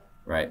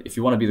 right? If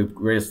you want to be the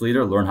greatest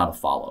leader, learn how to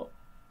follow.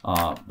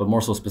 But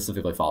more so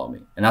specifically, follow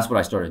me. And that's what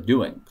I started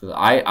doing. Because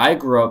I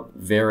grew up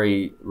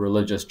very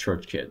religious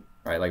church kid,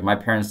 right? Like my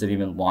parents didn't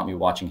even want me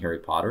watching Harry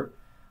Potter.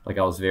 Like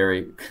I was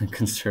very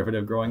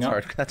conservative growing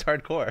up. That's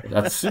hardcore.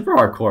 That's super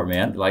hardcore,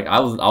 man. Like I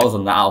was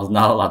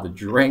not allowed to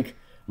drink.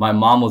 My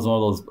mom was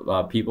one of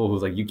those people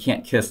who's like, you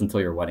can't kiss until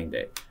your wedding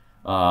day.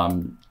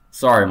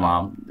 Sorry,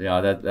 Mom.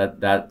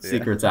 That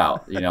secret's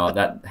out.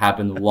 That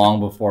happened long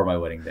before my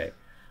wedding day.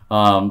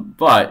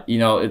 But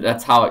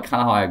that's how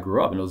I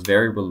grew up, and it was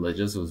very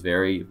religious. It was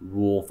very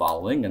rule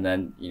following. And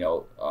then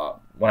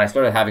when I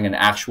started having an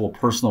actual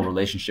personal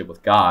relationship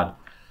with God,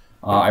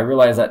 I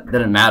realized that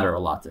didn't matter a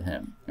lot to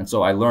him. And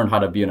so I learned how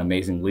to be an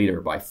amazing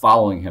leader by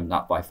following him,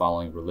 not by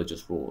following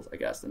religious rules. I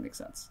guess that makes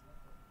sense.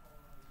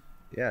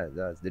 Yeah, it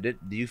does. Do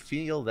you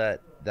feel that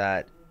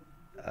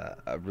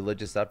a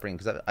religious upbringing,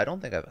 because I don't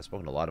think I've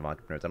spoken to a lot of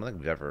entrepreneurs. I don't think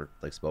we've ever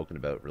spoken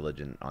about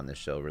religion on this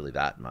show really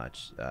that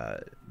much.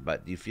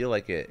 But do you feel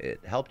like it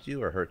helped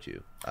you or hurt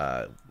you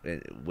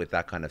with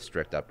that kind of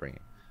strict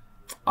upbringing?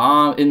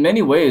 In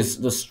many ways,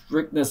 the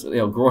strictness,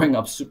 growing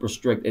up super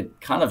strict,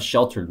 it kind of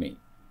sheltered me.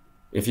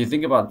 If you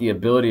think about the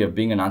ability of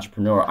being an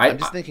entrepreneur, I'm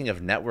just thinking of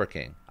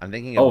networking. I'm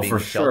thinking of being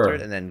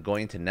sheltered and then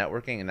going to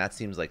networking, and that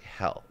seems like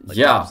hell.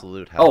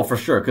 Absolute hell. Oh, for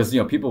sure. Because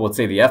people would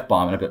say the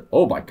F-bomb, and I'd be like,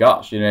 oh my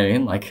gosh, you know what I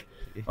mean? Like.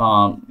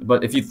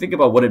 But if you think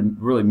about what it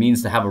really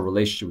means to have a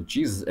relationship with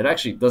Jesus, it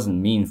actually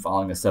doesn't mean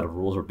following a set of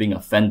rules or being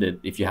offended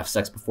if you have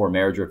sex before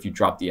marriage or if you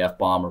drop the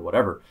F-bomb or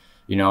whatever,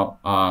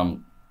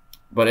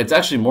 but it's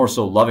actually more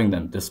so loving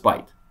them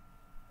despite,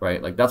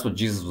 right? Like that's what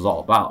Jesus was all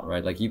about,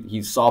 right? Like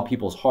he saw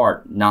people's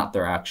heart, not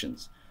their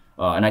actions.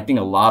 And I think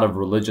a lot of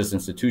religious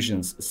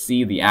institutions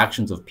see the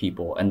actions of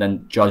people and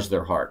then judge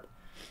their heart.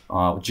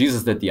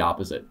 Jesus did the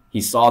opposite.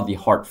 He saw the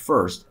heart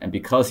first, and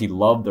because he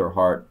loved their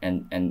heart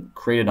and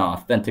created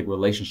authentic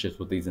relationships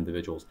with these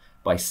individuals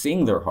by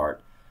seeing their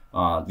heart,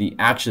 the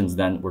actions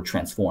then were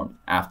transformed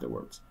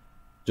afterwards,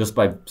 just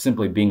by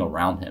simply being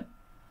around him.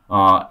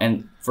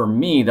 And for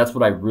me, that's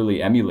what I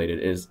really emulated,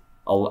 is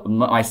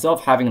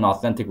myself having an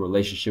authentic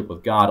relationship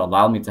with God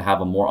allowed me to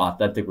have a more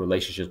authentic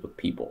relationship with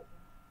people.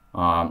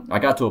 I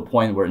got to a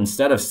point where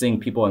instead of seeing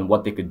people and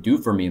what they could do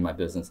for me in my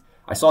business,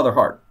 I saw their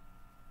heart.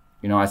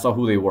 I saw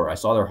who they were. I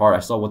saw their heart.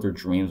 I saw what their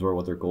dreams were,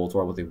 what their goals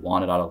were, what they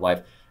wanted out of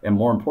life. And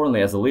more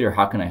importantly, as a leader,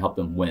 how can I help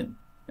them win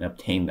and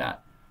obtain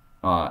that?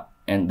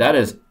 And that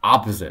is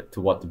opposite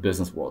to what the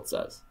business world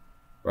says,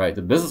 right?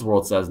 The business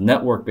world says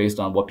network based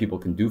on what people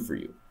can do for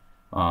you.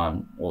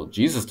 Well,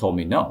 Jesus told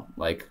me no,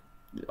 like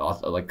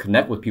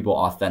connect with people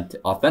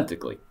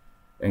authentically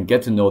and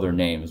get to know their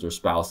names, their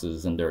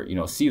spouses, and their,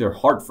 see their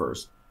heart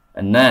first.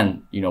 And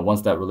then,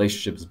 once that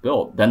relationship is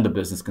built, then the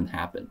business can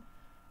happen.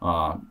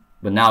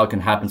 But now it can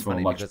happen from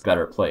a much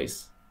better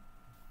place.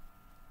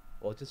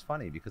 Well, it's just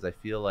funny because I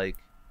feel like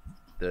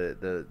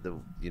the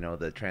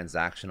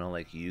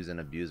transactional, use and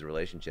abuse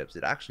relationships,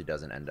 it actually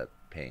doesn't end up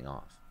paying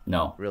off.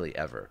 No. Really,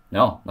 ever.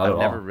 No, not at all.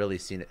 I've never really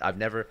seen it.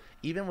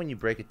 Even when you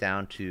break it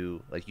down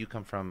to, you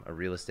come from a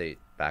real estate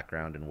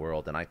background and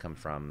world, and I come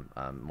from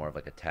more of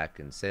a tech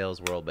and sales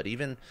world, but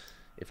even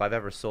if I've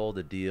ever sold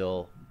a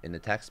deal in the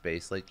tech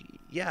space,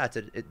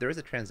 there is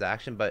a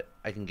transaction, but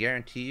I can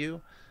guarantee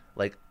you,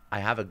 I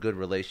have a good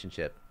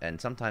relationship,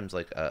 and sometimes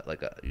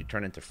you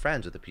turn into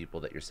friends with the people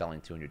that you're selling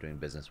to and you're doing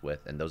business with,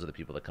 and those are the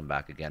people that come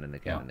back again and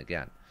again and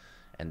again.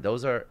 And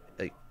those are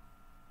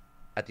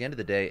at the end of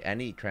the day,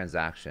 any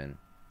transaction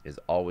is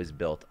always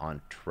built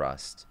on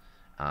trust,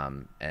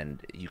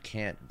 and you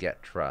can't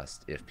get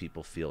trust if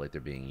people feel like they're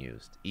being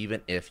used,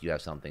 even if you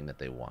have something that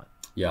they want.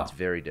 Yeah, it's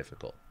very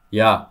difficult.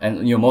 Yeah,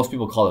 and most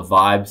people call it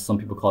vibes, some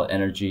people call it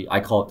energy.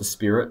 I call it the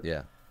spirit.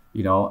 Yeah.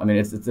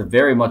 It's a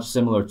very much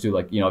similar to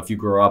if you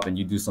grow up and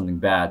you do something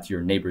bad to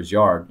your neighbor's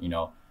yard,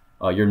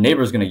 your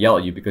neighbor's going to yell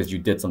at you because you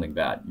did something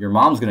bad. Your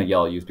mom's going to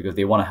yell at you because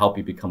they want to help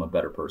you become a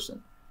better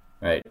person,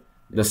 right?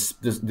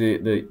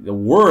 The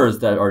words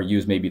that are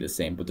used may be the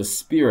same, but the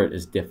spirit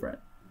is different.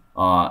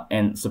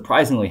 And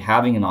surprisingly,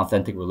 having an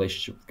authentic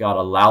relationship with God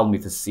allowed me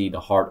to see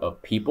the heart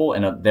of people,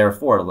 and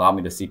therefore it allowed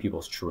me to see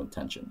people's true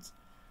intentions.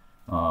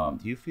 Do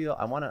you feel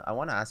I want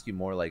to ask you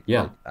more like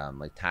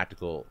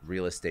tactical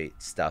real estate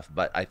stuff,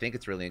 but I think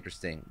it's really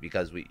interesting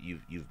because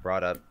you've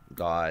brought up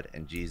God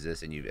and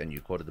Jesus and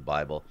you quoted the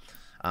Bible.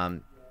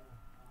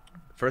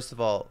 First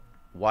of all,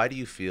 why do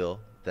you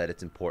feel that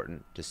it's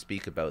important to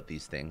speak about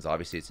these things?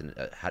 Obviously, it's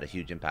had a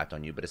huge impact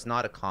on you, but it's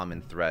not a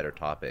common thread or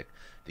topic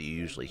that you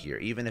usually hear,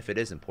 even if it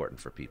is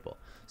important for people.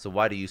 So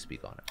why do you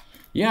speak on it?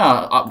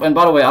 Yeah, and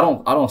by the way, I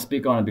don't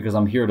speak on it because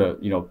I'm here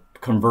to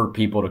convert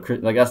people to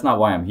that's not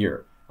why I'm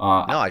here.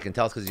 No, I can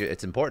tell because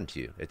it's important to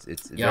you.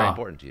 It's very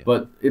important to you.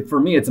 But for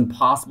me, it's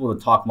impossible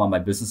to talk about my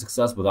business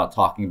success without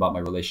talking about my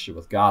relationship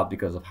with God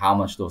because of how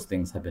much those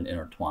things have been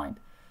intertwined.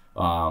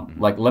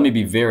 Like, let me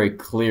be very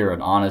clear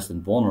and honest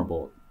and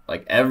vulnerable.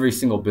 Like every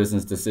single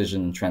business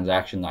decision and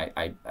transaction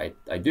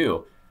I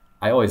do,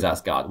 I always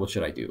ask God, what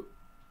should I do?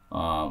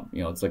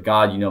 It's like,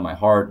 God, you know my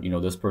heart, you know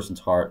this person's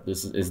heart.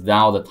 This is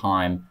now the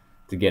time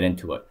to get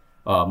into it.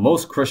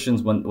 Most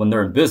Christians, when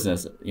they're in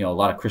business, a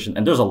lot of Christian,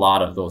 and there's a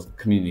lot of those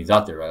communities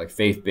out there, right? Like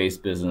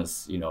faith-based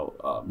business,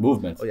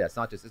 movements. Oh yeah, it's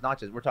not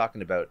just we're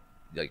talking about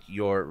like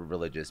your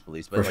religious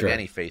beliefs, but like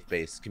any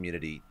faith-based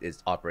community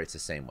operates the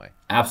same way.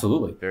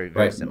 Absolutely, very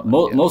right.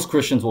 Similar. Most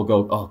Christians will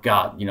go, oh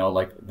God,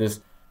 like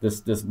this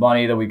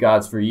money that we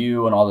got is for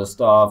you and all this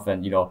stuff,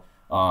 and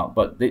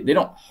but they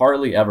don't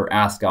hardly ever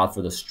ask God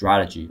for the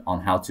strategy on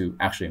how to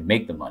actually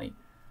make the money.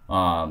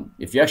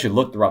 If you actually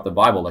look throughout the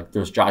Bible, like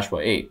there's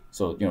Joshua 8.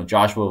 So,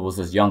 Joshua was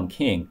this young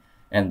king,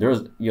 and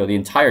there's, the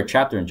entire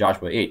chapter in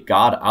Joshua 8,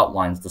 God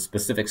outlines the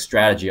specific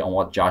strategy on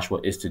what Joshua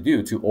is to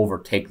do to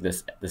overtake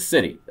the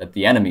city that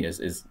the enemy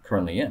is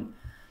currently in.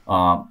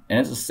 And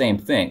it's the same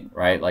thing,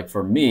 right? Like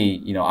for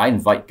me, I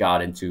invite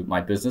God into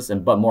my business,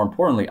 but more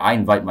importantly, I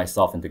invite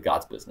myself into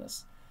God's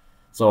business.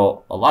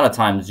 So a lot of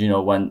times,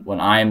 when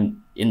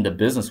I'm in the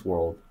business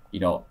world,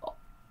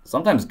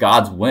 sometimes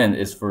God's win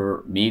is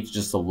for me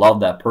to love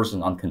that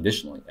person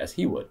unconditionally as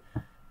he would.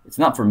 It's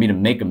not for me to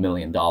make $1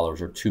 million or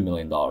 $2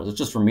 million. It's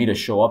just for me to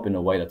show up in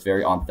a way that's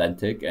very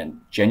authentic and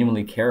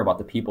genuinely care about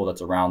the people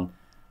that's around,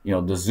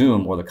 the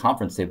Zoom or the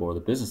conference table or the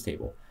business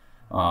table.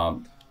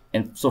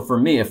 And so for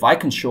me, if I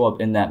can show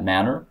up in that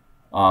manner,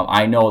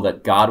 I know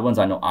that God wins,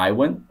 I know I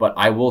win, but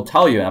I will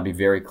tell you, and I'll be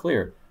very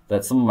clear,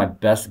 that some of my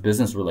best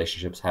business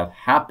relationships have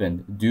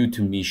happened due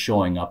to me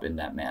showing up in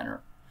that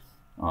manner.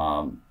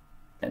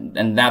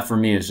 And that for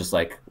me is just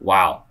like,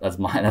 wow, that's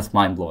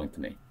mind blowing to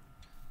me.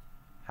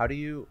 How do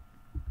you,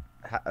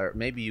 or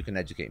maybe you can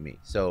educate me.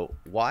 So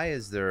why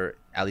is there,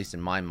 at least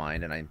in my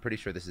mind, and I'm pretty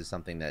sure this is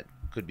something that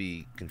could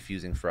be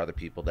confusing for other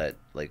people that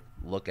like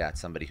look at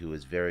somebody who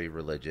is very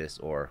religious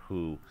or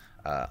who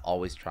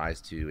always tries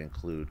to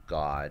include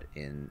God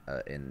in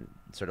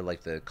sort of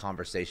like the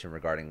conversation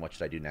regarding what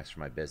should I do next for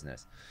my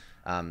business.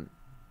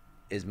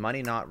 Is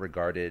money not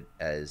regarded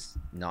as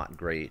not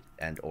great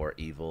and or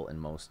evil in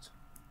most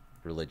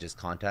religious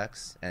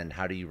contexts, and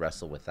how do you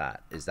wrestle with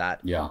that? Is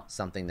that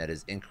something that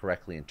is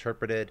incorrectly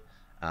interpreted?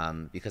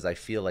 Because I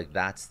feel like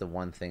that's the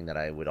one thing that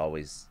I would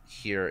always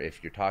hear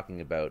if you're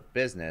talking about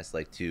business,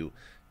 like to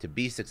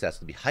be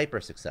successful, to be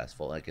hyper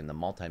successful, like in the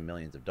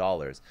multi-millions of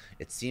dollars,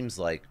 it seems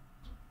like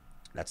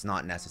that's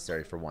not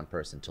necessary for one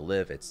person to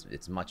live.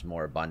 It's much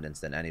more abundance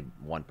than any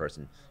one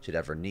person should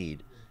ever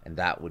need, and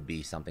that would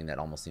be something that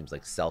almost seems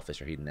like selfish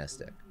or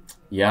hedonistic.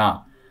 Yeah,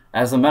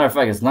 as a matter of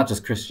fact, it's not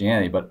just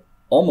Christianity, but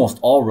almost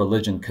all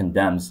religion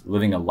condemns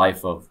living a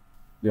life of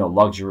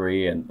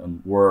luxury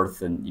and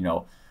worth and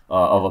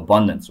of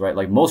abundance, right?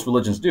 Like most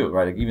religions do,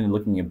 right? Like even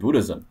looking at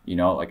Buddhism,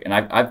 and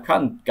I've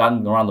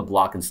gotten around the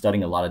block and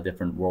studying a lot of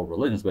different world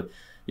religions, but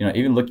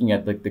even looking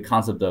at the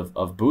concept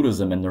of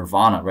Buddhism and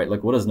nirvana, right?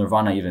 Like what does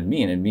nirvana even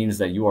mean? It means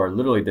that you are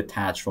literally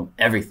detached from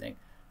everything,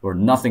 where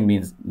nothing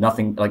means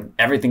nothing, like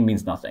everything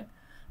means nothing.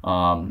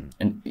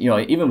 And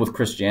even with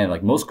Christianity,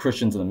 like most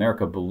Christians in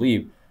America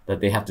believe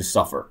that they have to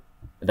suffer,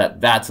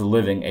 that's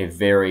living a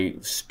very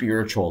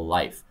spiritual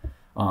life.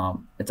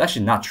 It's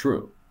actually not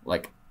true.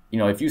 Like,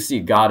 if you see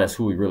God as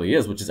who he really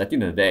is, which is at the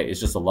end of the day, is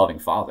just a loving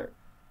father,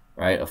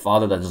 right? A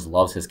father that just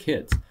loves his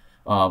kids.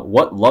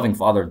 What loving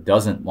father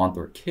doesn't want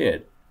their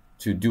kid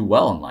to do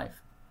well in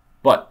life?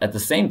 But at the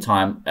same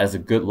time, as a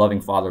good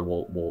loving father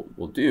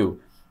will do,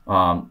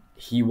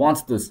 he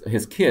wants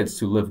his kids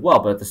to live well,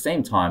 but at the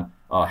same time,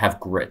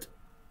 have grit,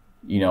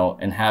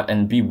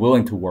 and be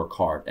willing to work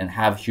hard and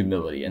have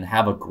humility and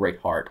have a great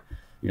heart.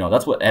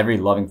 That's what every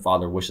loving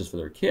father wishes for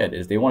their kid,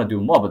 is they want to do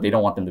them well, but they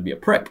don't want them to be a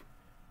prick,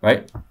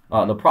 right?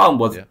 The problem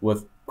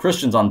with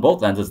Christians on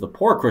both ends is the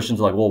poor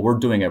Christians are like, well, we're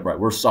doing it right.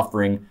 We're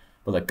suffering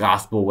for the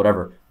gospel,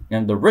 whatever.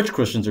 And the rich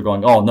Christians are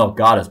going, oh, no,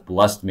 God has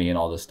blessed me and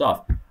all this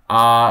stuff.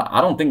 I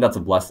don't think that's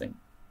a blessing,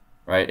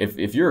 right?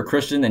 If you're a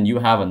Christian and you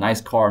have a nice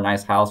car, a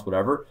nice house,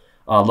 whatever,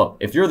 look,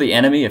 if you're the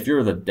enemy, if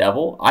you're the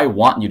devil, I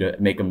want you to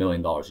make $1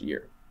 million a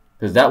year,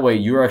 because that way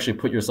you actually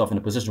put yourself in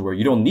a position where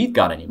you don't need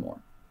God anymore.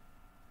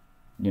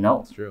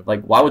 It's true.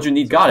 Like, why would you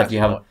need God if you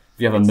have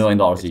 $1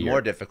 million a year? It's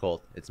more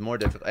difficult. It's more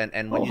difficult.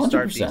 And when you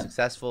start being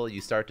successful,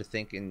 you start to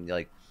think in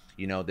like,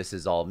 this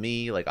is all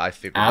me. Like I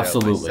figured it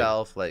out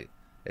myself. Like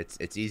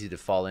it's easy to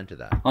fall into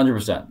that.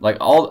 100%. Like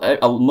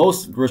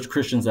most rich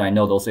Christians that I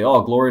know, they'll say,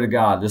 "Oh, glory to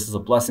God. This is a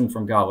blessing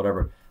from God,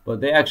 whatever."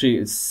 But they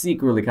actually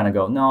secretly kind of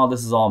go, "No,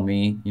 this is all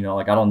me.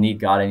 Like I don't need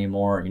God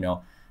anymore."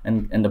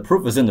 And the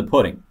proof is in the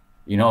pudding.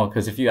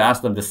 Because if you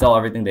ask them to sell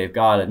everything they've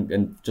got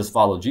and just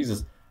follow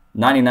Jesus,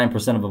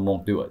 99% of them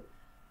won't do it.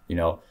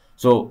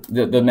 So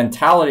the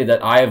mentality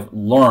that I've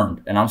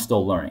learned, and I'm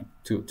still learning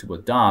to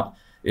adopt,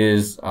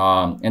 is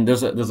and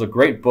there's a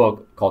great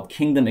book called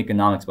Kingdom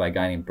Economics by a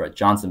guy named Brett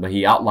Johnson, but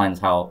he outlines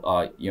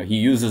how he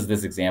uses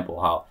this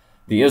example, how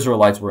the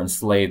Israelites were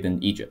enslaved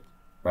in Egypt,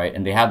 right?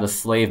 And they have the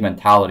slave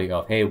mentality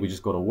of, hey, we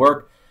just go to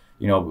work,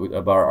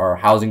 about our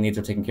housing needs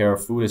are taken care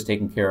of, food is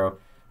taken care of,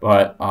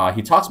 But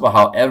he talks about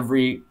how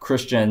every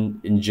Christian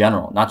in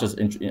general, not just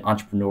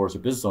entrepreneurs or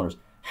business owners,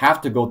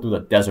 have to go through the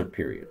desert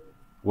period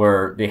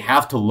where they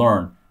have to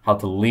learn how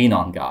to lean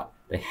on God.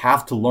 They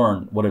have to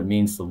learn what it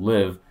means to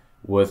live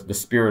with the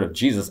Spirit of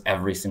Jesus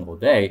every single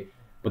day.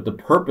 But the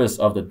purpose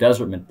of the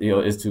desert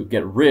is to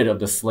get rid of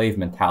the slave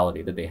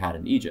mentality that they had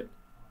in Egypt.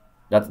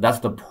 That's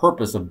the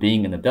purpose of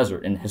being in the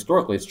desert. And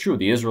historically, it's true.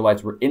 The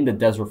Israelites were in the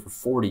desert for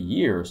 40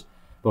 years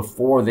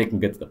before they can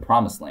get to the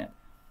promised land.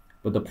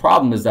 But the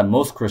problem is that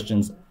most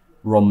Christians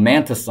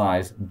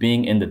romanticize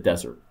being in the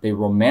desert. They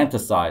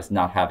romanticize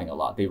not having a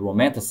lot. They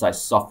romanticize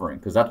suffering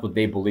because that's what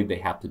they believe they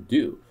have to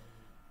do,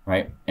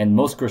 right? And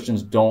most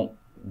Christians don't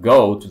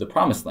go to the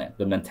promised land,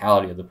 the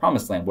mentality of the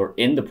promised land. Where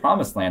in the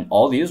promised land,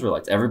 all the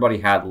Israelites, everybody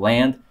had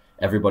land,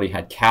 everybody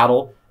had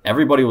cattle,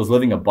 everybody was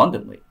living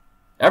abundantly.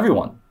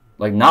 Everyone.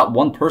 Like not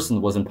one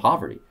person was in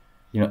poverty.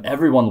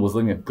 Everyone was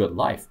living a good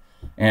life.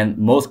 And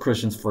most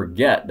Christians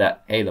forget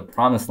that, hey, the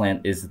promised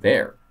land is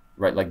there,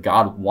 right? Like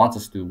God wants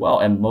us to do well.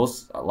 And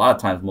a lot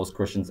of times most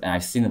Christians, and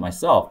I've seen it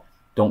myself,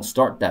 don't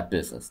start that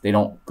business. They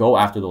don't go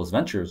after those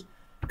ventures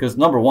because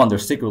number one, they're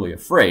secretly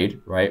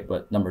afraid, right?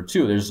 But number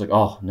two, they're just like,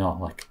 oh no,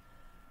 like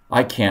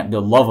I can't, the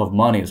love of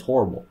money is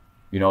horrible.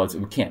 We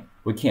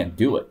can't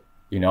do it,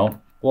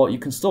 Well, you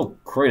can still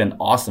create an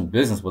awesome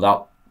business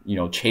without,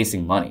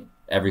 chasing money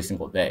every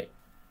single day.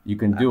 You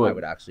can do it. I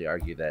would actually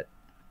argue that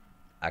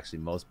actually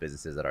most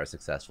businesses that are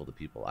successful, the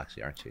people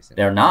actually aren't chasing.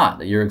 They're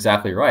not. You're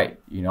exactly right.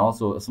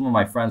 So some of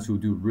my friends who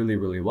do really,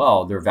 really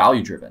well, they're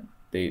value driven.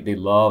 They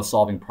love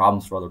solving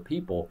problems for other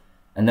people,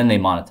 and then they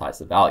monetize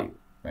the value,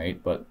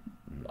 right? But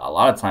a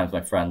lot of times,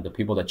 my friend, the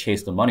people that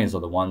chase the monies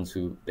are the ones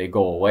who they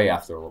go away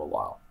after a little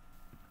while.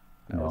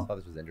 I always thought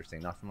this was interesting,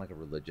 not from like a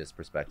religious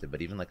perspective,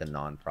 but even like a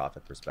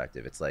non-profit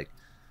perspective. It's like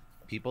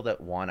people that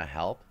want to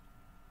help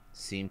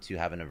seem to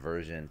have an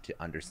aversion to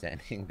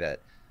understanding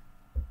that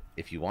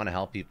if you want to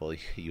help people,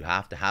 you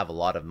have to have a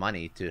lot of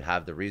money to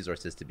have the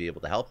resources to be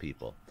able to help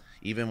people.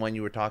 Even when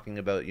you were talking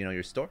about,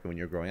 your story when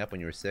you were growing up,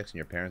 when you were 6 and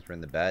your parents were in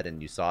the bed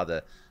and you saw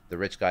the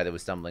rich guy that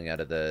was stumbling out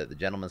of the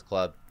gentleman's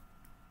club,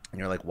 and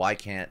you're like, why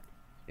can't,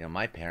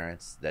 my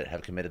parents that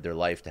have committed their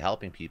life to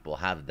helping people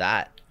have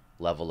that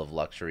level of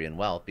luxury and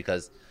wealth?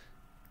 Because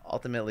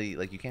ultimately,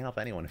 like, you can't help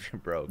anyone if you're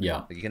broke.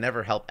 Yeah. Like, you can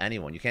never help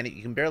anyone. You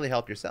can barely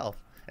help yourself.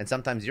 And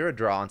sometimes you're a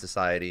draw on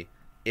society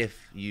if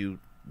you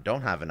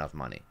don't have enough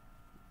money.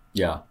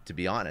 Yeah. To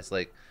be honest.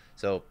 Like,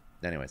 so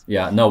anyways.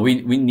 Yeah. No,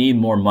 we need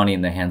more money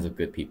in the hands of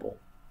good people.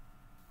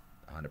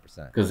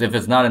 100%. Because if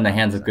it's not in the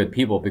hands of good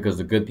people, because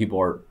the good people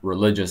are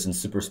religious and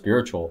super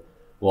spiritual,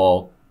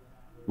 well,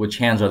 which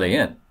hands are they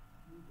in?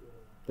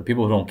 The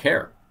people who don't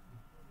care.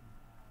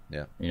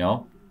 Yeah.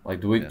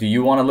 Like, do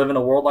you want to live in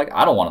a world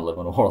I don't want to live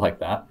in a world like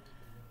that.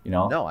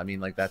 No,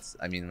 it's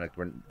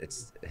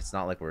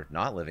not like we're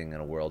not living in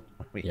a world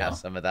where we have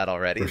some of that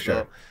already. For sure.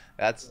 So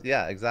that's,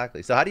 yeah,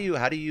 exactly. So how do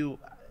you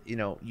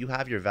you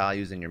have your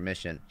values and your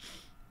mission.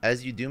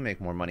 As you do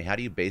make more money, how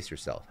do you base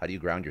yourself? How do you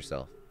ground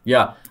yourself?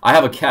 Yeah, I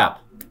have a cap.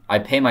 I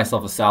pay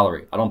myself a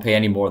salary. I don't pay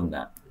any more than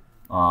that.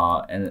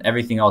 And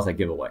everything else I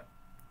give away.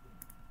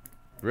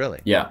 Really?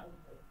 Yeah.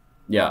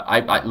 Yeah,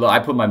 I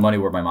put my money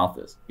where my mouth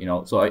is,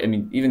 So,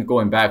 even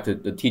going back to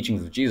the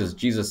teachings of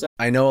Jesus said,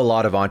 I know a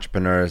lot of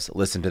entrepreneurs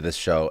listen to this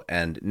show,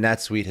 and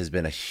NetSuite has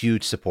been a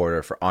huge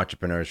supporter for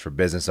entrepreneurs, for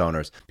business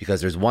owners,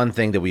 because there's one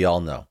thing that we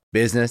all know.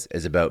 Business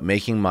is about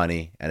making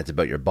money, and it's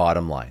about your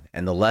bottom line.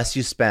 And the less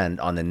you spend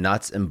on the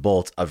nuts and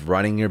bolts of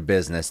running your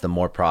business, the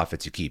more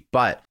profits you keep.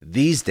 But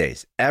these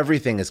days,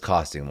 everything is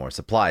costing more.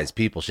 Supplies,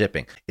 people,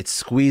 shipping. It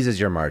squeezes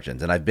your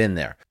margins, and I've been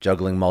there,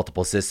 juggling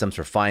multiple systems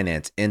for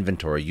finance,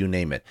 inventory, you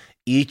name it,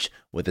 each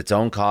with its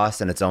own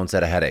costs and its own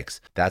set of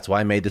headaches. That's why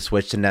I made the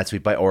switch to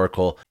NetSuite by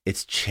Oracle.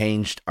 It's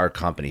changed our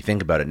company.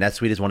 Think about it.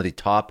 NetSuite is one of the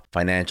top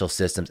financial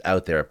systems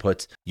out there. It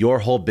puts your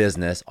whole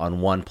business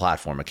on one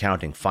platform,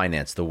 accounting,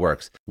 finance, the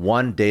works.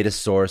 One data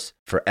source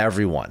for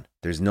everyone.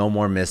 There's no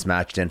more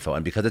mismatched info.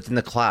 And because it's in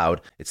the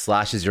cloud, it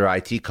slashes your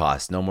IT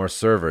costs. No more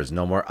servers,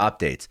 no more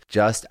updates.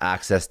 Just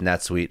access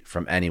NetSuite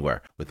from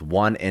anywhere. With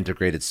one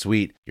integrated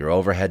suite, your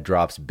overhead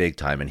drops big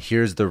time. And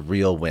here's the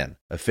real win.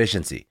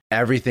 Efficiency.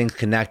 Everything's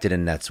connected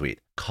in NetSuite.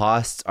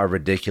 Costs are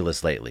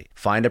ridiculous lately.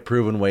 Find a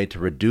proven way to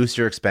reduce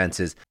your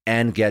expenses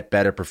and get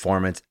better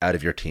performance out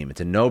of your team.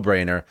 It's a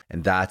no-brainer,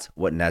 and that's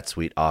what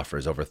NetSuite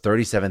offers. Over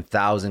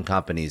 37,000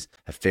 companies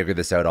have figured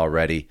this out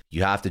already.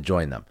 You have to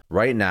join them.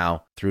 Right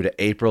now, through to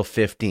April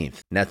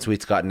 15th,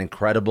 NetSuite's got an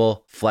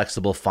incredible,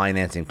 flexible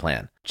financing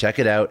plan. Check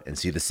it out and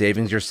see the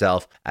savings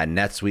yourself at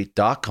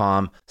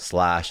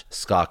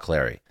netsuite.com/Scott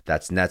Clary.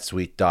 That's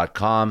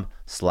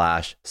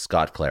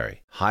netsuite.com/Scott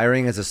Clary.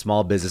 Hiring as a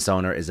small business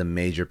owner is a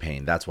major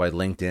pain. That's why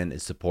LinkedIn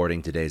is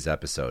supporting today's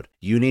episode.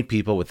 You need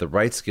people with the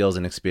right skills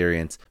and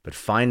experience, but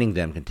finding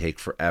them can take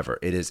forever.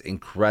 It is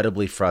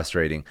incredibly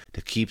frustrating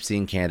to keep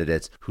seeing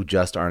candidates who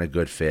just aren't a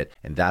good fit,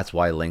 and that's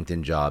why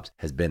LinkedIn Jobs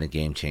has been a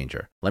game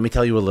changer. Let me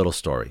tell you a little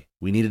story.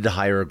 We needed to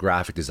hire a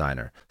graphic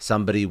designer,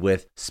 somebody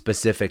with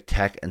specific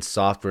tech and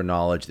software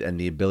knowledge and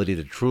the ability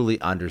to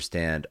truly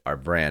understand our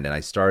brand. And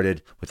I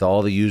started with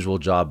all the usual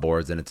job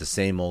boards, and it's the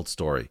same old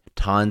story.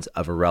 Tons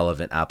of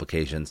irrelevant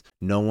applications.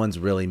 No one's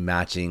really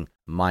matching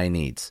my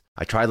needs.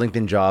 I tried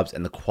LinkedIn Jobs,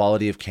 and the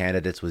quality of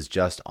candidates was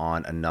just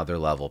on another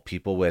level.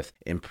 People with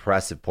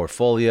impressive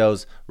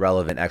portfolios,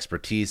 relevant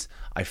expertise.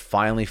 I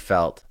finally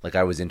felt like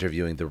I was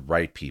interviewing the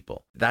right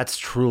people. That's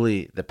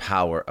truly the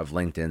power of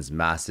LinkedIn's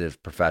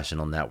massive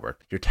professional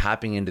network. You're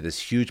tapping into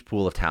this huge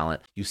pool of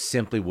talent you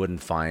simply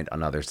wouldn't find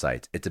on other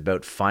sites. It's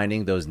about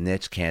finding those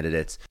niche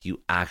candidates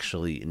you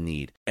actually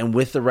need. And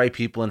with the right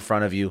people in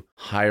front of you,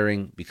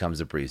 hiring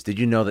becomes a breeze. Did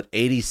you know that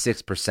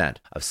 86%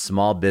 of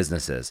small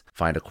businesses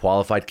find a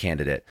qualified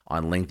candidate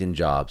on LinkedIn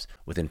Jobs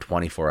within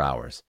 24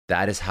 hours?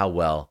 That is how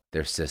well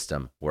their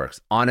system works.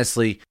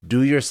 Honestly,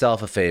 do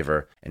yourself a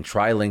favor and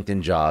try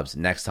LinkedIn Jobs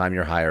next time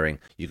you're hiring.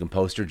 You can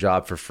post your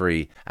job for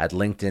free at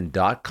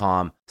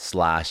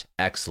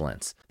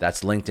linkedin.com/excellence.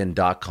 That's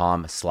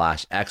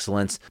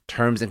linkedin.com/excellence.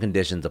 Terms and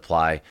conditions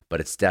apply, but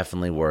it's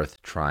definitely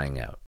worth trying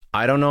out.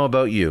 I don't know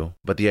about you,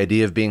 but the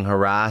idea of being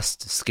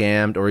harassed,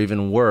 scammed, or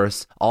even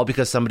worse, all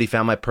because somebody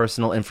found my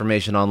personal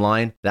information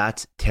online,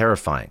 that's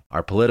terrifying.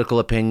 Our political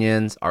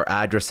opinions, our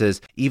addresses,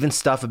 even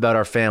stuff about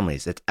our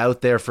families, it's out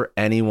there for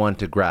anyone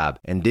to grab.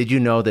 And did you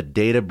know that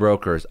data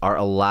brokers are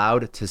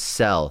allowed to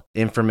sell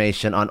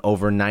information on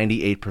over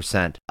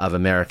 98% of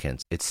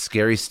Americans? It's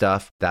scary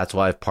stuff. That's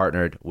why I've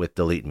partnered with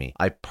Delete Me.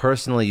 I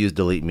personally use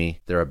Delete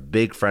Me. They're a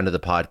big friend of the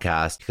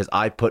podcast because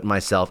I put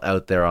myself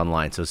out there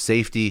online. So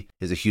safety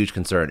is a huge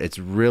concern. It's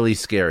really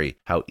scary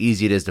how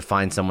easy it is to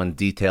find someone's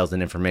details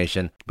and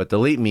information, but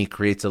Delete Me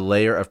creates a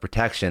layer of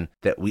protection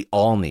that we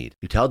all need.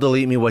 You tell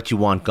Delete Me what you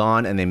want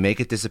gone, and they make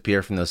it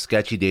disappear from those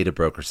sketchy data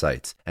broker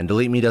sites. And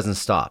Delete Me doesn't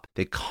stop.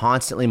 They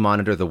constantly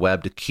monitor the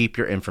web to keep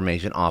your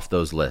information off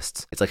those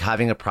lists. It's like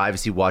having a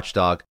privacy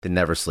watchdog that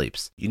never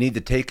sleeps. You need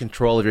to take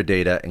control of your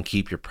data and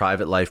keep your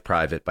private life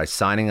private by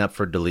signing up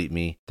for Delete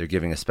Me. They're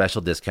giving a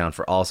special discount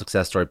for all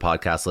Success Story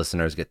podcast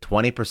listeners. Get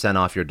 20%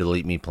 off your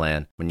Delete Me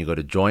plan when you go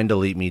to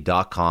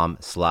joindeleteme.com/success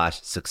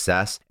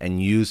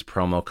and use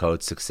promo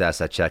code success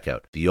at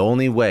checkout. The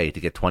only way to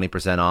get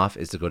 20% off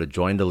is to go to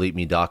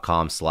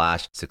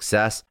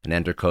joindeleteme.com/success and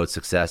enter code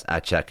success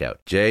at checkout.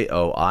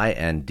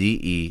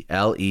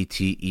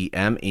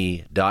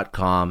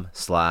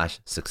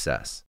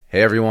 joindeleteme.com/success.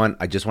 Hey everyone,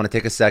 I just want to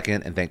take a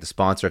second and thank the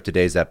sponsor of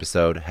today's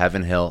episode,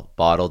 Heaven Hill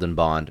Bottled and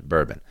Bond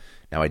Bourbon.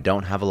 Now, I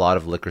don't have a lot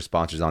of liquor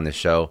sponsors on this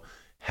show.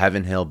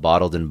 Heaven Hill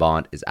Bottled and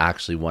Bond is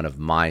actually one of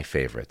my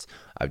favorites.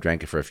 I've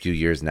drank it for a few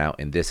years now,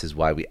 and this is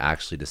why we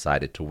actually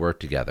decided to work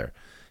together.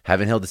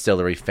 Heaven Hill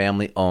Distillery,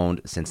 family owned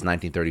since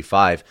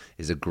 1935,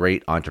 is a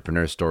great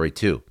entrepreneur story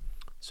too.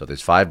 So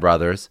there's 5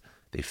 brothers.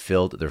 They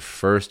filled their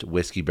first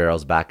whiskey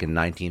barrels back in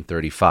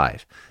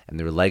 1935, and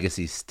their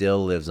legacy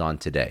still lives on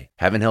today.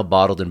 Heaven Hill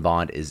Bottled and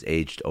Bond is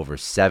aged over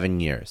 7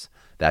 years.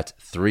 That's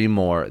 3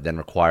 more than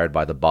required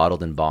by the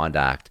Bottled and Bond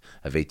Act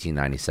of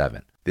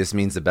 1897. This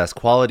means the best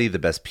quality, the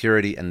best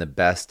purity, and the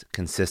best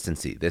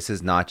consistency. This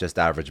is not just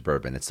average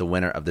bourbon. It's the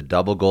winner of the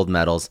double gold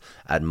medals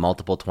at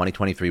multiple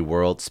 2023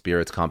 World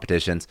Spirits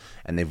competitions,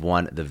 and they've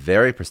won the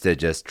very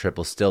prestigious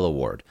Triple Still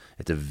Award.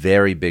 It's a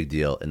very big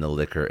deal in the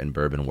liquor and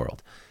bourbon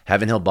world.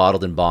 Heaven Hill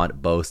Bottled and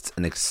Bond boasts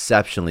an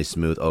exceptionally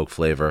smooth oak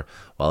flavor,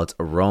 while its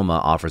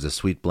aroma offers a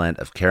sweet blend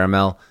of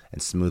caramel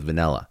and smooth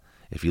vanilla.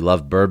 If you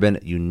love bourbon,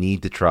 you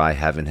need to try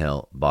Heaven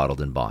Hill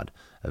Bottled and Bond.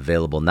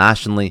 Available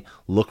nationally,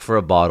 look for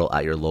a bottle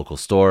at your local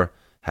store.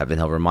 Heaven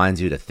Hill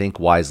reminds you to think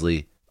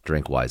wisely,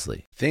 drink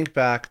wisely. Think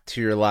back to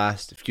your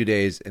last few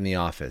days in the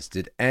office.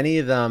 Did any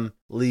of them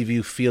leave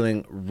you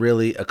feeling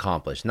really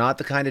accomplished? Not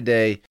the kind of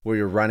day where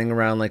you're running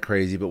around like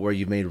crazy, but where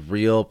you've made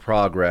real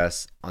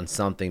progress on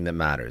something that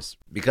matters.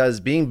 Because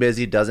being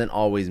busy doesn't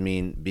always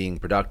mean being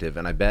productive,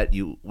 and I bet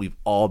we've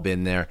all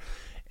been there.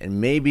 And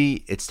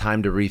maybe it's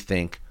time to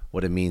rethink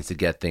what it means to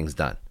get things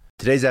done.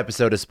 Today's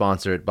episode is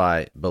sponsored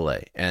by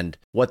Belay, and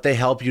what they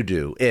help you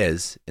do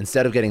is,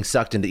 instead of getting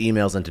sucked into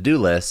emails and to-do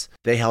lists,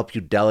 they help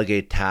you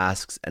delegate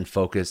tasks and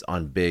focus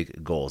on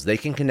big goals. They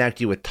can connect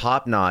you with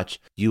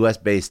top-notch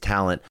US-based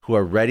talent who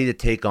are ready to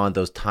take on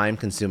those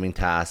time-consuming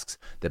tasks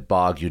that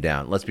bog you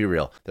down. Let's be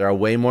real. There are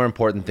way more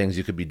important things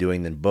you could be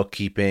doing than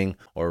bookkeeping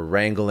or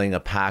wrangling a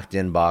packed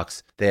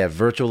inbox. They have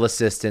virtual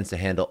assistants to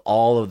handle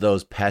all of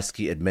those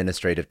pesky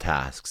administrative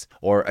tasks,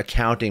 or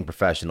accounting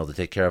professionals to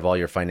take care of all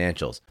your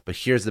financials. But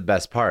here's the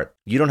best part.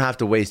 You don't have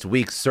to waste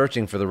weeks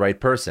searching for the right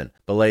person.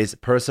 Belay's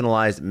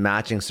personalized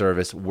matching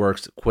service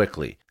works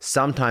quickly,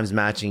 sometimes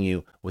matching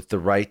you with the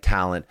right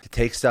talent to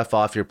take stuff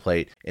off your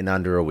plate in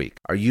under a week.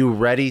 Are you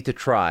ready to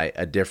try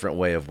a different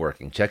way of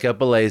working? Check out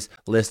Belay's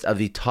list of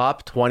the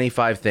top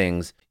 25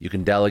 things you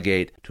can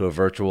delegate to a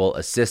virtual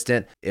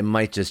assistant. It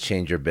might just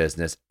change your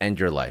business and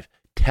your life.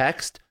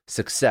 Text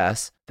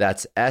SUCCESS,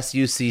 that's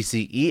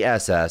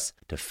SUCCESS,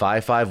 to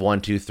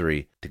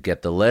 55123 to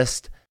get the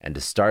list and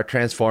to start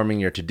transforming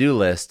your to-do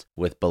list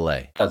with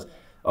Belay. Because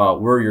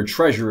where your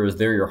treasure is,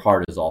 there your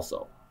heart is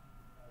also.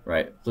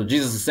 right? So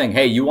Jesus is saying,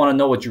 hey, you want to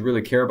know what you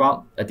really care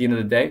about at the end of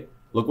the day?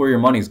 Look where your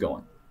money's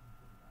going.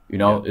 You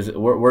know, is it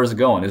where is it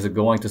going? Is it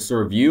going to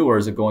serve you, or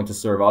is it going to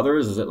serve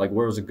others? Is it like,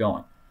 where is it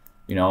going?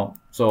 You know,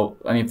 so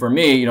I mean, for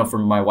me, you know, for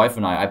my wife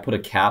and I put a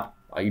cap.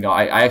 You know,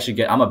 I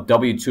actually I'm a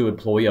W-2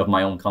 employee of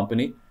my own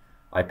company.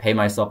 I pay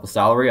myself a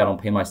salary. I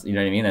don't pay you know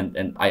what I mean?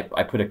 And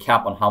I put a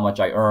cap on how much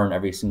I earn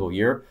every single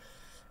year,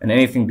 and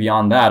anything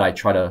beyond that, I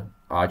try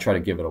to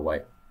give it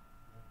away.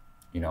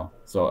 You know,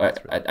 so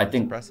I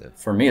think impressive.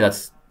 For me,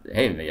 that's,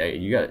 hey,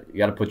 you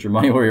got to put your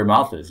money where your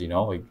mouth is. You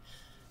know, like.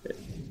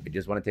 I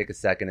just want to take a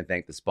second and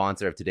thank the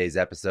sponsor of today's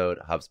episode,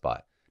 HubSpot.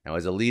 Now,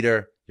 as a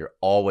leader, you're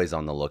always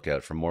on the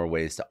lookout for more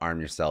ways to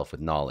arm yourself with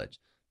knowledge.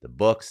 The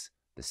books,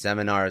 the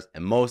seminars,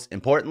 and most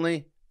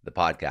importantly, the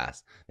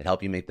podcasts that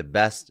help you make the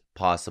best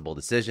possible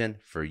decision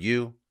for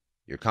you,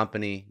 your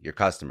company, your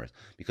customers.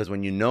 Because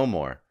when you know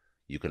more,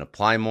 you can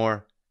apply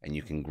more and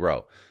you can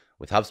grow.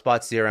 With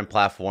HubSpot's CRM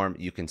platform,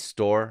 you can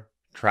store,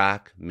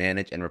 track,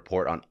 manage, and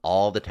report on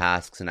all the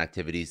tasks and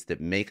activities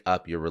that make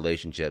up your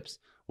relationships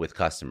with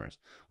customers.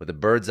 With a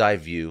bird's eye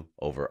view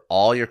over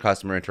all your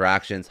customer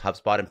interactions,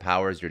 HubSpot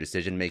empowers your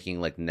decision making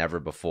like never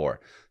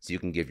before, so you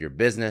can give your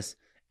business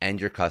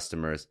and your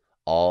customers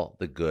all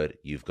the good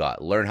you've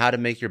got. Learn how to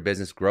make your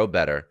business grow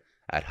better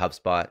at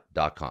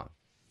HubSpot.com.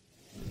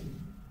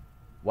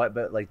 What,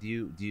 but like, do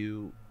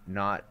you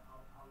not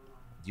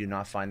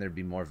find there'd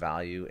be more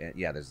value? And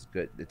yeah, it's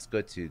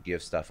good to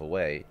give stuff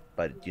away,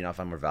 but do you not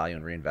find more value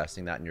in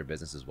reinvesting that in your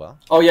business as well?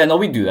 Oh yeah, no,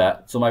 we do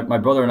that. So my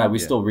brother and I, we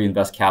still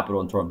reinvest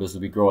capital into our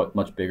business. We grow it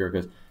much bigger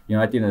because, you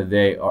know, at the end of the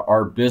day,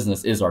 our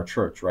business is our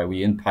church, right?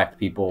 We impact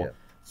people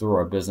through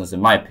our business. In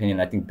my opinion,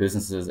 I think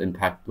businesses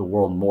impact the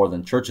world more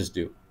than churches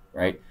do,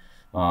 right?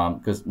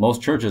 Because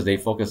most churches, they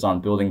focus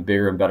on building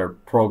bigger and better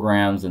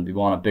programs, and we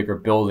want a bigger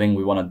building,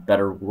 we want a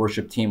better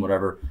worship team,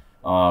 whatever.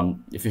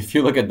 If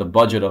you look at the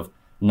budget of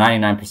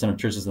 99% of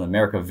churches in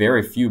America,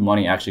 very few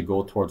money actually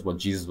go towards what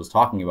Jesus was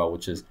talking about,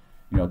 which is,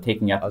 you know,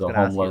 taking after the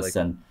homeless,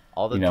 and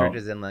all the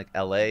churches in like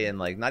LA, and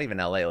like not even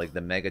LA, like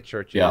the mega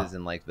churches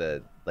and like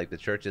the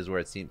churches where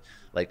it seems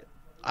like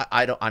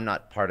I'm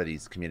not part of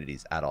these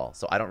communities at all,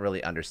 so I don't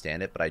really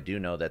understand it, but I do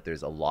know that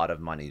there's a lot of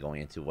money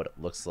going into what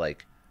looks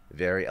like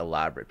very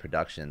elaborate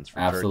productions for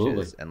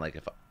churches. And like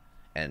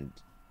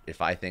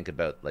if I think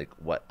about like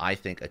what I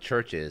think a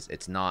church is,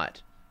 it's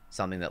not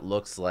something that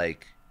looks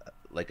like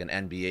an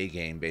NBA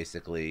game,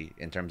 basically,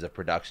 in terms of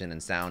production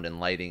and sound and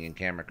lighting and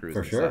camera crews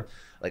and stuff.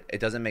 Like, it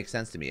doesn't make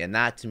sense to me, and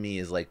that to me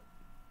is like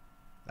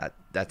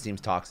that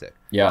seems toxic.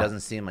 It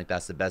doesn't seem like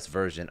that's the best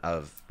version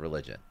of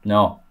religion.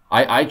 No,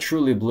 I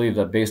truly believe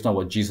that based on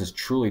what Jesus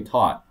truly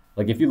taught,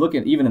 like if you look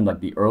at even in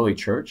like the early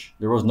church,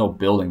 there was no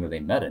building that they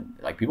met in.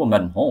 Like, people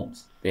met in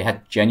homes. They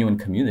had genuine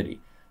community.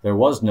 There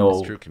was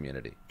no true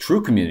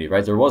community,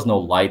 right? There was no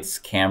lights,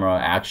 camera,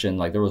 action.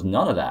 Like, there was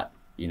none of that,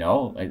 you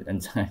know.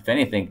 And if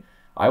anything,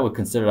 I would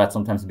consider that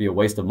sometimes to be a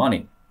waste of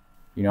money.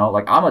 You know,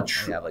 like I'm a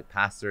like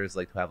pastors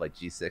like who have like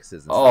G6s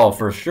and stuff.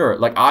 For sure.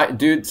 Like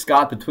dude,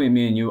 Scott, between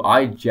me and you,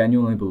 I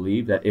genuinely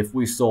believe that if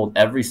we sold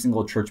every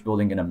single church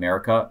building in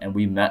America and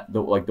we met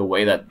the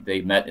way that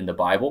they met in the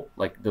Bible,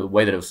 like the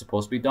way that it was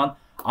supposed to be done,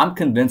 I'm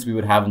convinced we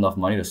would have enough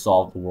money to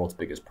solve the world's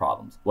biggest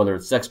problems, whether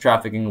it's sex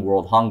trafficking,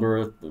 world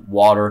hunger,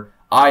 water.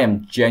 I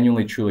am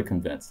genuinely, truly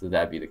convinced that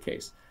that'd be the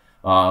case.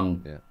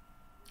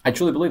 I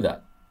truly believe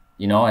that.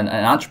 You know, and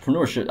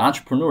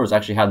entrepreneurs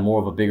actually had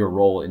more of a bigger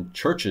role in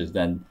churches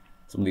than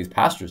some of these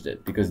pastors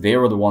did, because they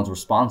were the ones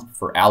responsible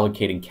for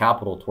allocating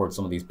capital towards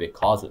some of these big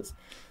causes.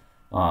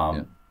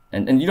 And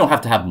you don't have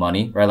to have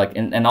money, right? Like,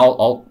 and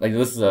I'll like,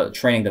 this is a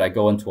training that I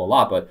go into a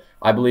lot, but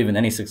I believe in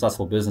any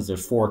successful business,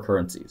 there's 4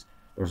 currencies.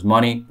 There's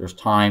money, there's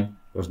time,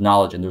 there's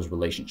knowledge, and there's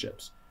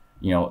relationships.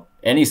 You know,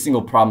 any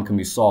single problem can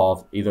be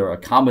solved, either a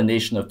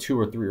combination of 2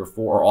 or 3 or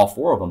 4, or all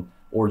 4 of them,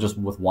 or just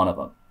with one of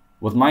them.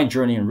 With my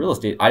journey in real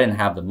estate, I didn't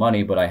have the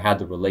money, but I had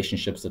the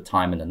relationships, the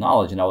time, and the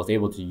knowledge. And I was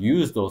able to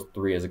use those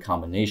 3 as a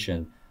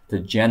combination to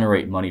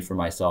generate money for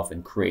myself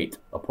and create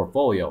a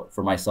portfolio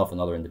for myself and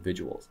other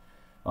individuals.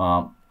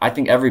 I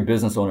think every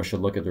business owner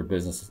should look at their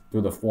business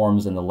through the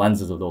forms and the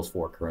lenses of those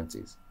 4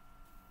 currencies.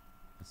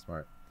 That's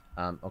smart.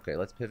 Okay,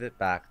 let's pivot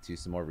back to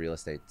some more real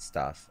estate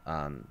stuff.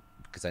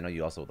 Because I know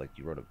you also, like,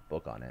 you wrote a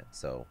book on it,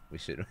 so we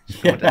should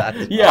go into that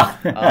as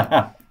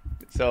well.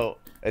 So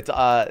it's,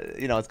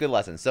 you know, it's a good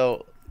lesson.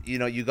 So, you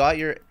know, you got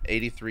your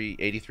 83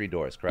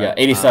 doors, correct?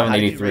 Yeah, 87,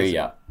 83,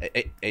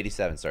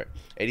 87, sorry.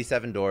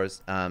 87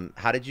 doors.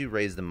 How did you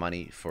raise the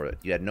money for it?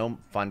 You had no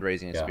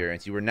fundraising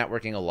experience. You were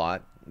networking a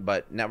lot,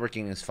 but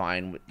networking is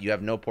fine. You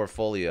have no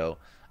portfolio.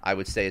 I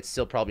would say it's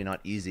still probably not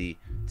easy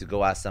to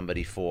go ask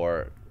somebody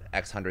for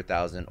X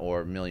 100,000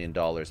 or $1 million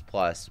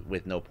plus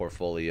with no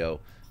portfolio,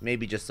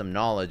 maybe just some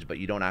knowledge, but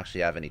you don't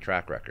actually have any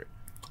track record.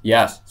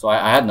 Yes, so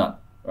I had none,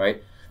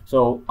 right?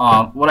 So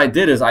what I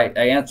did is I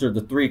answered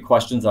the 3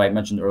 questions that I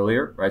mentioned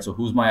earlier, right? So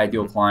who's my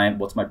ideal client,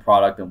 what's my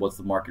product, and what's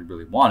the market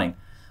really wanting?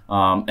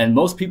 And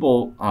most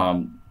people,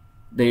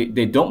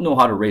 they don't know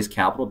how to raise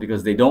capital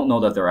because they don't know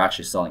that they're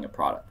actually selling a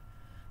product.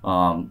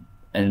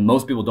 And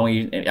most people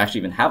don't actually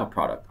even have a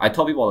product. I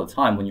tell people all the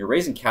time, when you're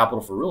raising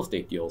capital for real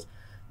estate deals,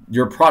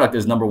 your product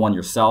is number one,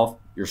 yourself,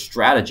 your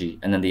strategy,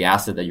 and then the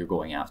asset that you're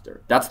going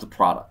after. That's the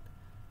product,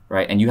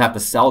 right? And you have to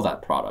sell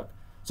that product.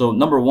 So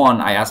number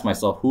one, I asked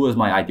myself, who is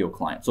my ideal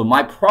client? So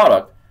my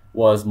product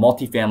was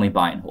multifamily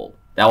buy and hold.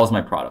 That was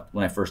my product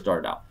when I first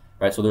started out,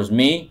 right? So there's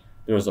me,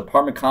 there's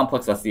apartment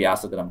complex, that's the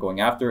asset that I'm going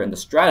after, and the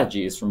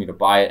strategy is for me to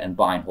buy it and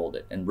buy and hold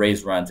it and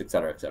raise rents, et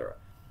cetera, et cetera.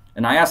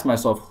 And I asked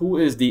myself, who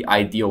is the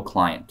ideal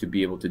client to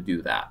be able to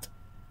do that,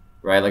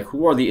 right? Like,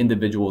 who are the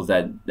individuals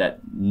that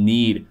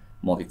need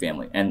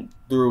multifamily? And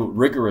through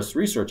rigorous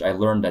research, I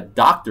learned that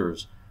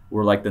doctors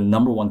were like the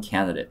number one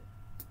candidate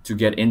to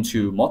get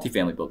into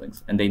multifamily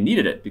buildings. And they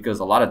needed it because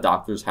a lot of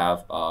doctors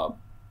have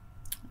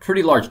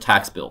pretty large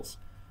tax bills,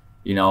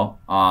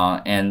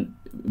 and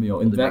they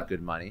make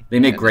good money. They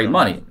make great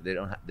money.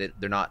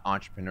 They're not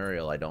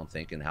entrepreneurial, I don't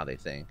think, in how they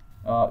think.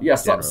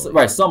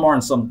 Some are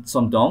and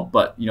some don't,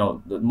 but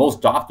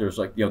most doctors,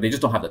 they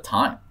just don't have the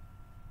time.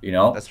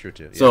 That's true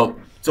too. Yeah.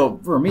 So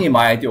for me,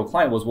 my ideal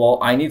client was, well,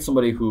 I need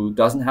somebody who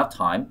doesn't have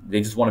time.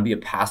 They just want to be a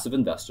passive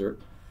investor.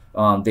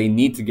 They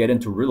need to get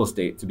into real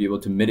estate to be able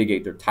to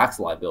mitigate their tax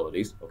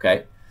liabilities.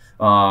 Okay,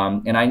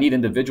 and I need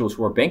individuals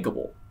who are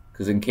bankable,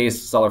 because in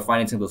case seller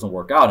financing doesn't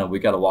work out and we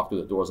got to walk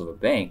through the doors of a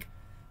bank,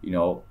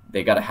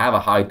 they got to have a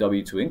high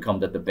W-2 income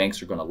that the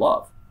banks are going to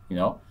love.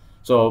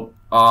 So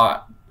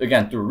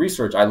again, through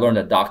research, I learned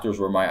that doctors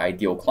were my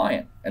ideal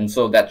client. And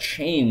so that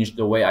changed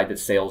the way I did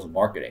sales and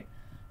marketing,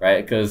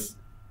 right? Because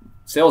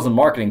sales and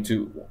marketing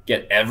to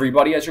get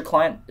everybody as your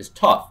client is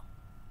tough.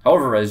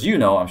 However, as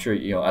I'm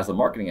sure, as a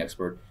marketing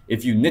expert,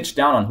 if you niche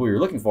down on who you're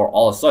looking for,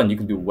 all of a sudden you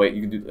can do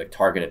like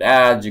targeted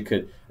ads.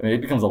 It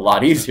becomes a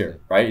lot easier,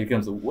 right? It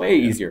becomes way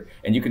easier.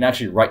 And you can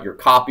actually write your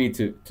copy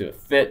to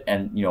fit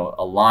and,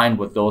 align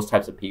with those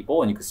types of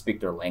people, and you can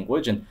speak their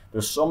language. And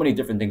there's so many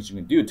different things you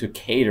can do to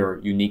cater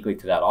uniquely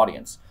to that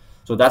audience.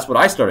 So that's what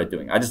I started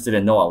doing. I just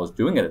didn't know I was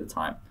doing it at the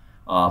time.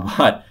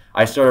 But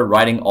I started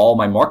writing all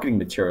my marketing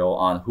material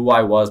on who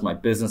I was, my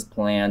business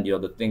plan,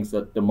 the things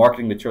that the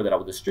marketing material that I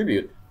would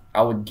distribute,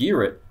 I would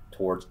gear it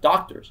towards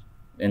doctors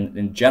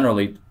and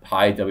generally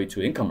high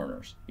W-2 income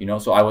earners,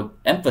 so I would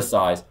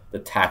emphasize the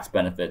tax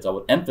benefits. I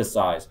would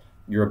emphasize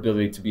your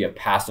ability to be a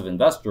passive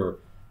investor,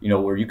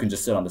 where you can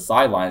just sit on the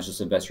sidelines,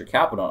 just invest your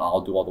capital and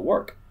I'll do all the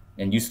work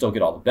and you still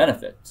get all the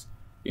benefits,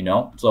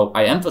 So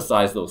I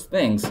emphasize those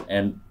things,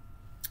 and,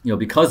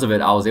 because of it,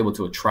 I was able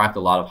to attract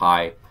a lot of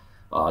high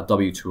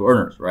W-2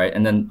 earners, right?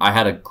 And then I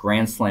had a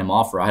grand slam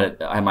offer. I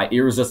had my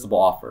irresistible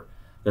offer.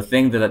 The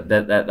thing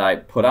that I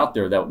put out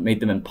there that made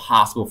them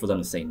impossible for them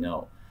to say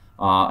no.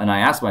 And I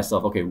asked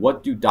myself, okay,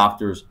 what do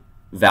doctors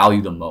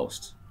value the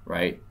most,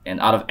 right? And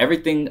out of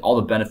everything, all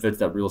the benefits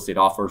that real estate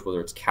offers, whether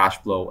it's cash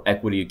flow,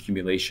 equity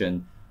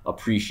accumulation,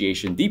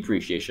 appreciation,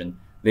 depreciation,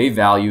 they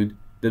valued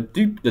the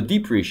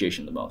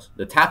depreciation the most,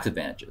 the tax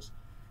advantages.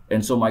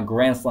 And so my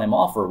grand slam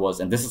offer was,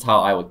 and this is how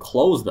I would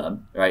close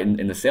them, right,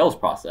 in the sales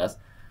process,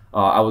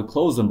 I would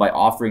close them by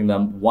offering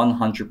them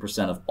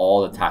 100% of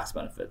all the tax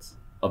benefits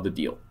of the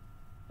deal.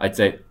 I'd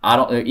say,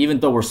 even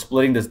though we're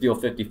splitting this deal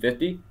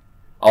 50-50,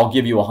 I'll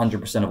give you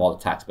 100% of all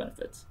the tax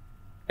benefits.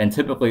 And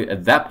typically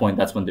at that point,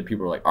 that's when the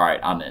people are like, all right,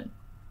 I'm in.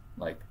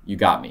 Like, you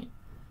got me.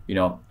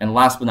 And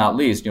last but not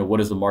least,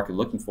 what is the market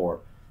looking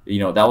for?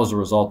 That was a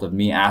result of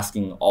me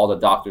asking all the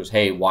doctors,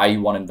 hey, why do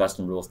you want to invest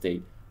in real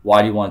estate?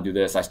 Why do you want to do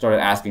this? I started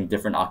asking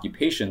different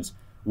occupations,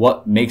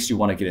 what makes you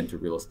want to get into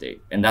real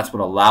estate? And that's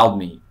what allowed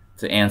me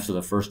to answer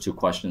the first two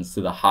questions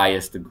to the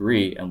highest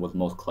degree and with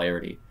most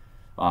clarity.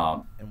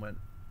 I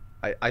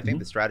think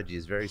the strategy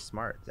is very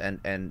smart.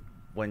 And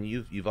when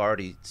you've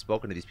already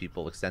spoken to these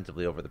people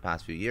extensively over the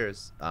past few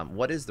years,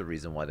 what is the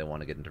reason why they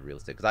want to get into real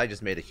estate? Because I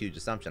just made a huge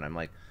assumption. I'm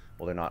like,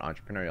 well, they're not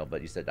entrepreneurial,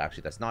 but you said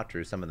actually that's not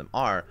true. Some of them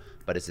are,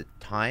 but is it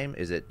time?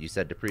 Is it, you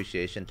said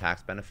depreciation,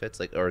 tax benefits,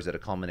 or is it a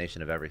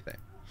culmination of everything?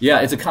 Yeah,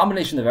 it's a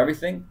combination of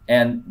everything.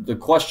 And the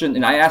question,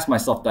 and I ask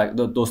myself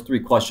those three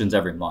questions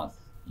every month,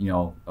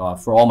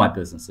 for all my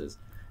businesses.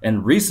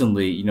 And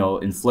recently,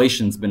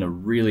 inflation's been a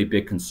really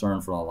big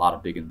concern for a lot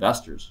of big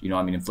investors.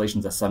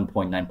 Inflation's at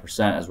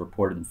 7.9% as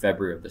reported in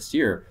February of this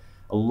year.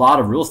 A lot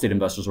of real estate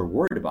investors are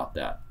worried about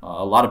that.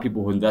 A lot of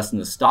people who invest in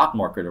the stock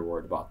market are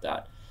worried about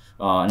that.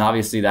 And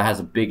obviously that has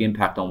a big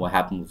impact on what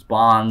happens with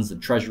bonds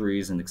and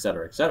treasuries and et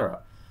cetera, et cetera.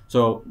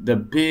 So the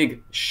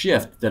big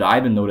shift that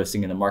I've been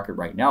noticing in the market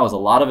right now is a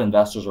lot of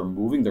investors are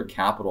moving their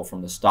capital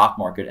from the stock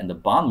market and the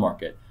bond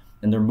market,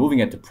 and they're moving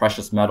it to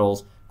precious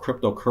metals,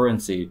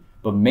 cryptocurrency,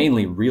 but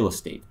mainly real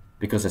estate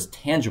because it's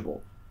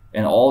tangible.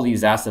 And all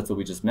these assets that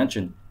we just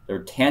mentioned,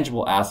 they're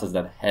tangible assets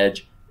that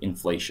hedge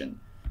inflation.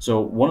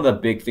 So one of the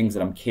big things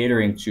that I'm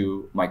catering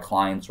to my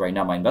clients right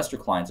now, my investor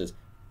clients, is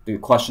the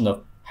question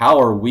of how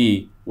are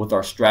we, with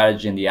our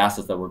strategy and the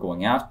assets that we're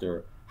going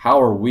after,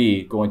 how are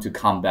we going to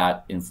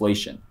combat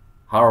inflation?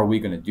 How are we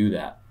going to do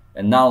that?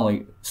 And not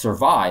only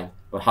survive,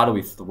 but how do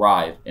we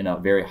thrive in a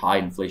very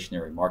high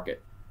inflationary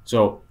market?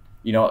 So,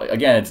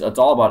 again, it's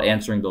all about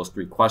answering those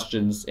three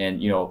questions.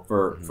 And,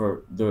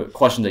 for the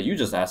question that you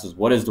just asked is,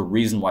 what is the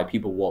reason why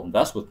people will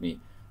invest with me?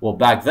 Well,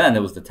 back then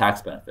it was the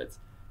tax benefits.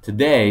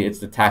 Today it's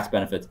the tax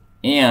benefits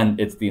and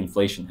it's the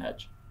inflation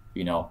hedge.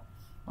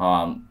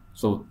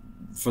 So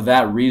for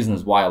that reason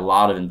is why a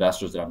lot of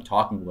investors that I'm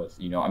talking with,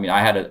 I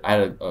had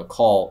a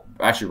call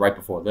actually right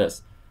before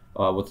this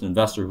with an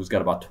investor who's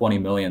got about 20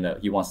 million that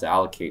he wants to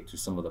allocate to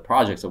some of the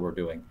projects that we're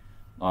doing.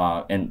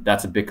 And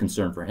that's a big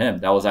concern for him.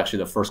 That was actually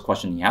the first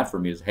question he had for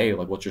me is, hey,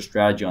 like, what's your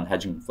strategy on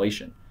hedging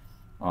inflation?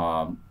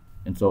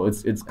 And so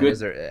it's good. And, is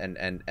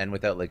there, and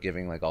without like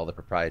giving like all the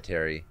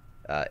proprietary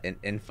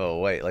info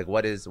away, like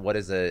what is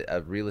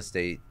a real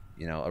estate,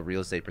 a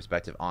real estate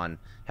perspective on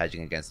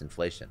hedging against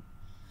inflation?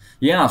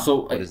 Yeah.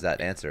 So what is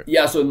that answer?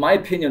 Yeah. So in my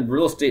opinion,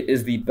 real estate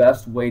is the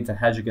best way to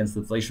hedge against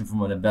inflation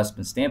from an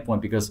investment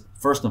standpoint, because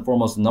first and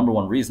foremost, the number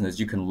one reason is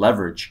you can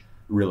leverage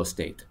real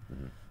estate.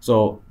 Mm-hmm.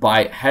 So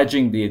by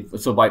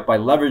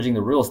leveraging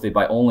the real estate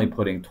by only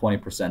putting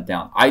 20%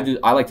 down, I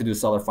like to do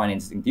seller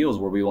financing deals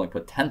where we only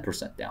put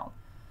 10% down.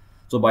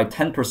 So by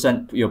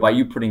 10%, by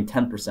you putting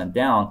 10%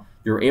 down,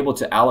 you're able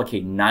to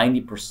allocate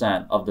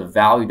 90% of the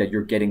value that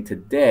you're getting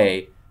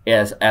today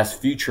as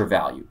future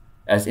value,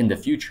 as in the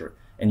future.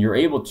 And you're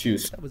able to.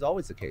 That was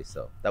always the case,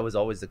 though. That was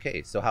always the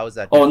case. So how is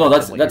that? Oh no,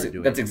 that's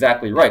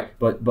exactly right.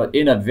 But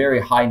in a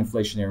very high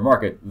inflationary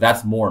market,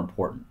 that's more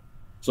important.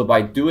 So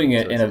by doing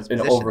it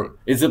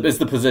it's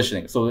the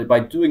positioning. So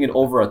by doing it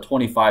over a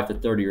 25 to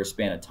 30 year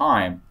span of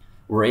time,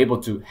 we're able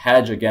to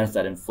hedge against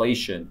that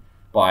inflation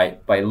by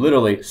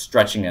literally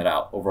stretching it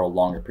out over a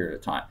longer period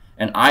of time.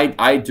 And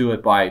I do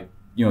it by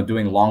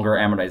doing longer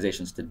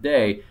amortizations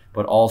today,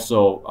 but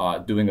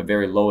also doing a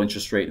very low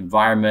interest rate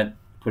environment,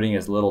 putting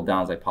as little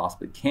down as I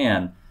possibly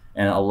can,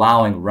 and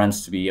allowing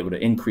rents to be able to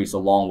increase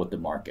along with the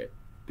market.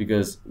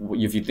 Because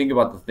if you think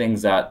about the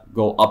things that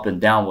go up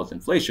and down with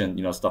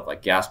inflation, stuff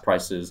like gas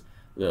prices,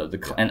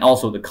 and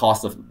also the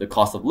cost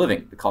of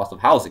living, the cost of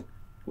housing,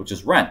 which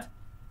is rent.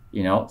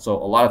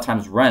 So a lot of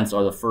times rents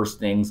are the first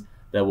things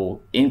that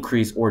will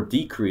increase or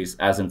decrease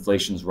as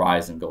inflations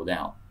rise and go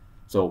down.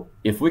 So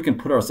if we can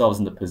put ourselves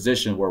in the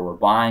position where we're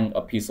buying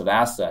a piece of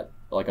asset,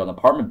 like an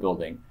apartment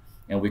building,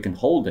 and we can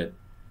hold it,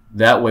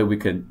 that way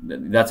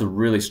that's a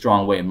really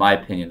strong way, in my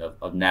opinion,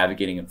 of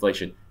navigating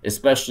inflation,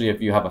 especially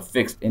if you have a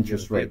fixed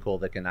interest rate. Vehicle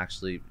that can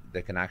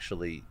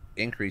actually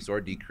increase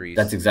or decrease.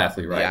 That's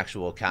exactly right. The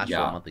actual cash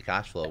flow, monthly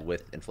cash flow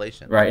with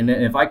inflation. Right, and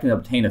if I can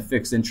obtain a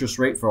fixed interest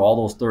rate for all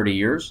those 30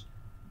 years,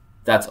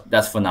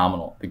 that's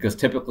phenomenal, because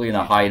typically in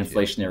a high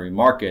inflationary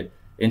market,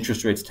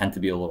 interest rates tend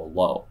to be a little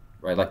low,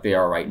 right, like they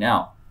are right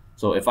now.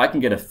 So if I can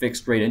get a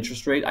fixed rate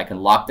interest rate, I can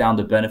lock down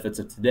the benefits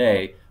of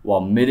today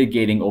while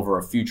mitigating over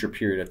a future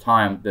period of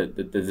time the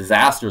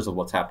disasters of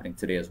what's happening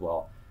today as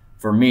well.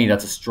 For me,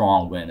 that's a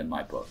strong win in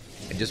my book.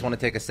 I just want to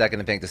take a second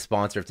to thank the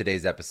sponsor of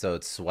today's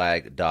episode,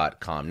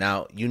 swag.com.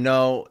 Now,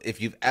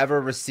 if you've ever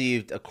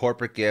received a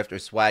corporate gift or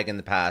swag in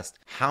the past,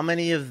 how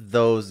many of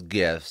those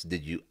gifts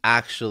did you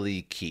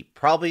actually keep?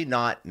 Probably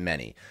not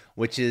many,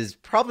 which is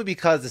probably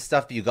because the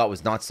stuff that you got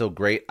was not so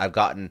great. I've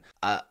gotten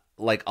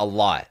like a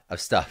lot of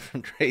stuff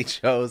from trade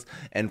shows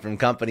and from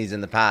companies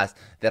in the past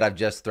that I've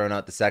just thrown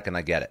out the second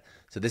I get it.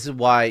 So this is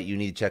why you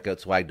need to check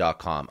out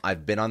swag.com.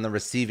 I've been on the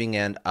receiving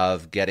end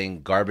of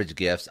getting garbage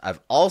gifts.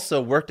 I've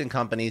also worked in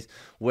companies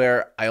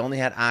where I only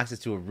had access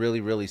to a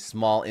really, really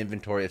small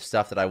inventory of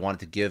stuff that I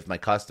wanted to give my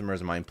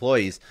customers and my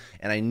employees,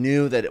 and I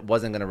knew that it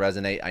wasn't going to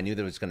resonate. I knew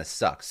that it was going to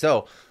suck.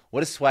 So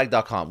what is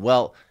swag.com?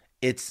 Well,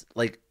 it's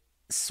like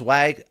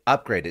swag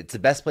upgraded. It's the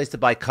best place to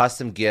buy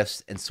custom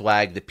gifts and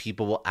swag that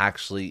people will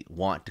actually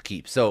want to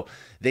keep. So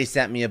they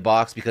sent me a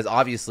box because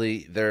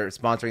obviously they're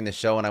sponsoring the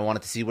show and I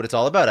wanted to see what it's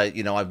all about.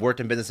 I've worked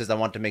in businesses. I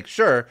want to make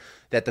sure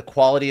that the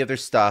quality of their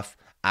stuff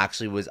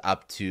actually was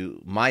up to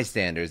my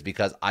standards,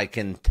 because I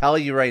can tell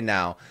you right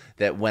now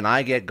that when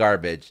I get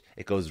garbage,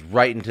 it goes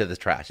right into the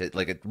trash.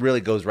 It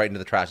really goes right into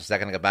the trash the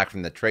second I get back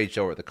from the trade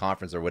show or the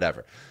conference or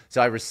whatever.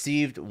 So I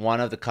received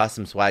one of the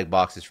custom swag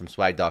boxes from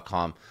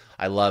swag.com.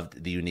 I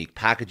loved the unique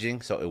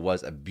packaging, so it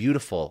was a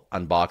beautiful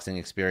unboxing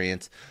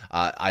experience.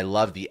 I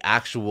love the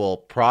actual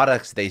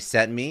products they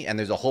sent me, and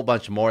there's a whole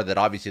bunch more that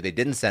obviously they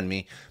didn't send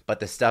me, but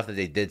the stuff that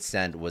they did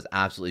send was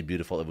absolutely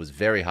beautiful. It was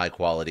very high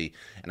quality,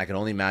 and I can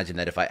only imagine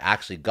that if I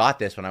actually got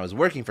this when I was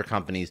working for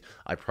companies,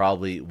 I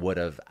probably would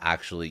have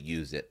actually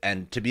used it.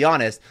 And to be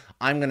honest,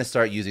 I'm going to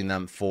start using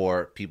them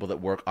for people that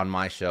work on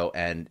my show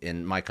and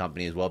in my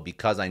company as well,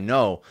 because I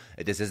know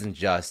that this isn't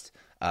just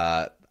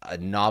a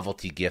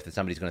novelty gift that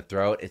somebody's going to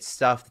throw out. It's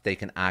stuff that they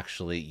can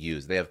actually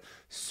use. They have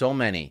so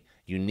many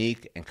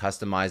unique and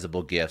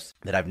customizable gifts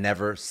that I've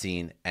never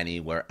seen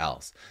anywhere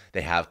else.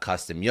 They have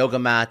custom yoga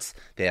mats.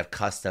 They have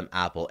custom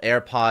Apple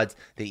AirPods.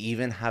 They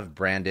even have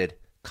branded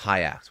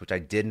kayaks, which I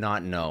did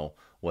not know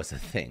was a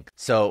thing.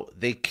 So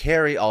they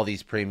carry all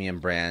these premium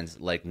brands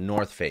like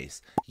North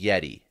Face,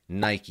 Yeti,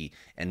 Nike,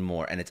 and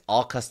more. And it's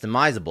all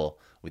customizable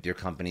with your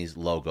company's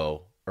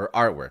logo or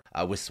artwork.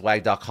 With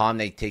swag.com,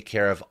 they take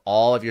care of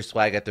all of your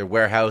swag at their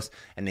warehouse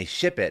and they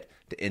ship it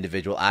to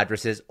individual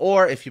addresses.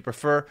 Or if you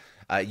prefer,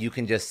 you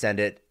can just send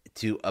it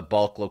to a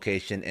bulk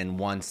location in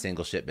one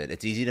single shipment.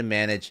 It's easy to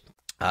manage.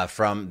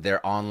 from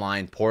their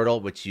online portal,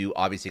 which you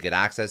obviously get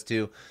access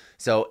to.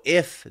 So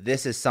if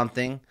this is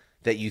something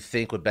that you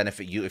think would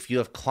benefit you, if you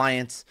have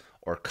clients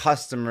or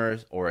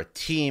customers or a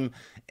team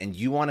and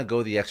you want to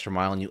go the extra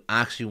mile and you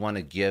actually want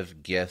to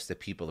give gifts that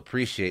people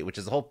appreciate, which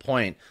is the whole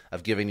point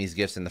of giving these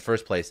gifts in the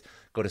first place,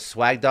 go to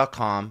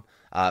swag.com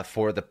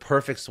for the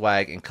perfect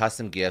swag and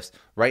custom gifts.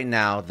 Right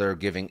now, they're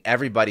giving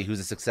everybody who's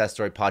a Success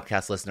Story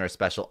podcast listener a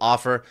special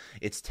offer.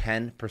 It's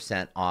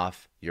 10%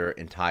 off your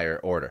entire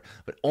order,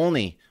 but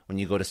only when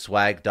you go to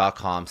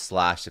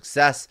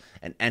swag.com/success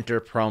and enter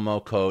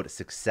promo code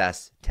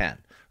success10.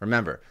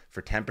 Remember,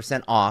 for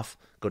 10% off,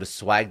 go to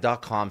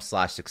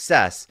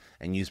swag.com/success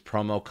and use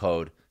promo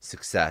code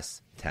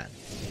success10.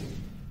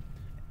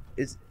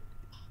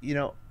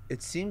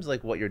 It seems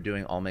like what you're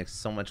doing all makes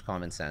so much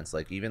common sense.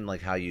 Like even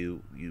like how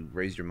you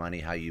raise your money,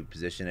 how you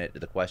position it,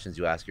 the questions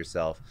you ask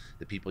yourself,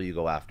 the people you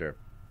go after.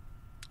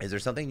 Is there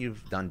something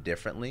you've done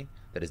differently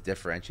that has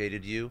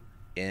differentiated you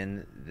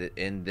in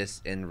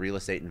real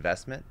estate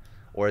investment?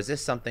 Or is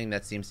this something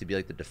that seems to be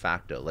like the de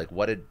facto? Like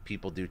what did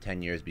people do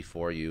 10 years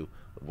before you?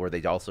 Were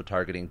they also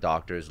targeting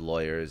doctors,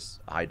 lawyers,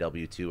 high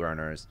W-2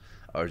 earners?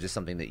 Or is this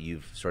something that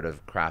you've sort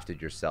of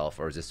crafted yourself?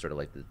 Or is this sort of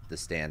like the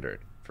standard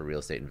for real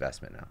estate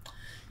investment now?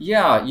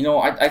 Yeah,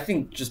 I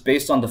think just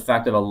based on the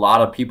fact that a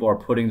lot of people are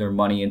putting their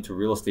money into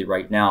real estate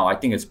right now, I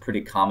think it's pretty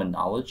common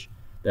knowledge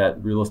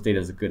that real estate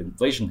is a good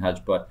inflation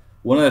hedge. But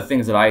one of the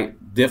things that I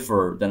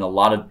differ than a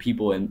lot of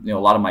people and a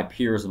lot of my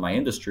peers in my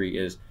industry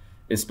is,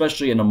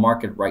 especially in a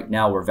market right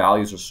now where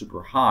values are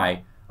super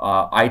high,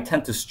 I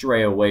tend to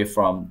stray away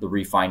from the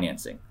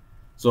refinancing.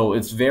 So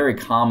it's very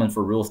common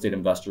for real estate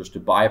investors to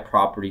buy a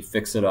property,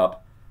 fix it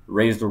up,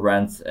 raise the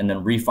rents, and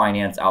then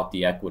refinance out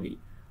the equity.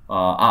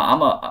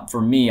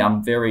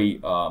 I'm very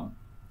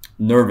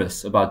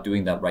nervous about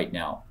doing that right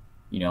now,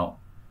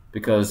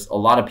 because a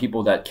lot of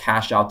people that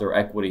cash out their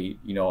equity,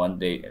 and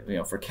they,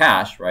 for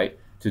cash, right,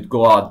 to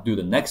go out and do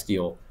the next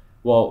deal.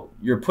 Well,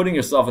 you're putting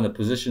yourself in a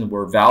position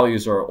where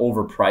values are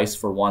overpriced.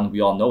 For one,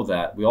 we all know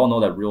that. We all know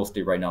that real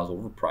estate right now is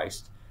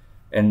overpriced.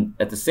 And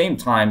at the same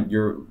time,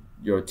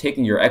 you're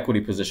taking your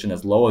equity position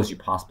as low as you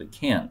possibly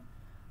can.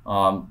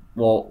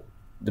 Well,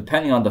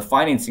 depending on the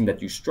financing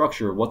that you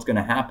structure, what's going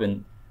to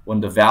happen when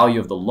the value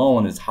of the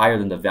loan is higher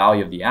than the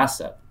value of the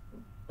asset?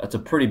 That's a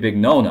pretty big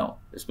no-no,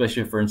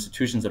 especially for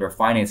institutions that are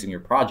financing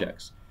your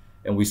projects.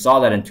 And we saw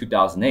that in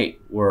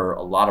 2008, where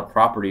a lot of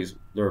properties,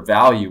 their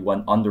value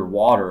went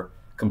underwater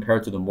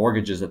compared to the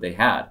mortgages that they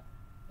had.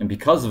 And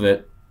because of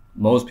it,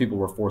 most people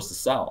were forced to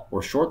sell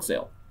or short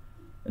sale.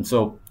 And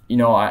so,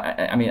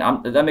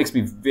 that makes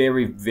me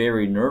very,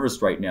 very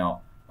nervous right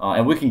now.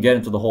 And we can get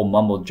into the whole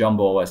mumbo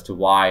jumbo as to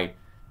why,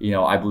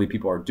 I believe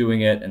people are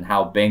doing it and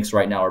how banks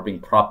right now are being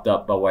propped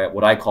up by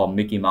what I call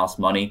Mickey Mouse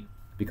money,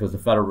 because the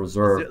Federal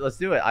Reserve. Let's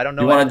do it. I don't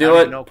know. You want to do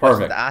it? No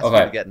Perfect. To ask you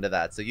to get into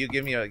that. So you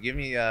give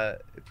me a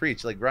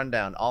preach, like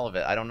rundown, all of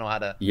it. I don't know how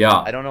to. Yeah.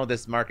 I don't know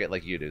this market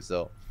like you do.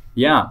 So.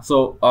 Yeah.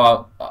 So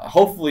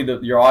hopefully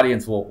your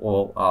audience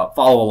will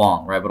follow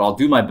along, right? But I'll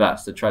do my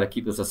best to try to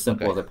keep this as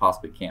simple as I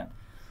possibly can.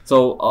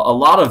 So a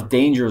lot of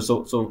dangers.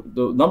 So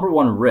the number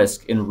one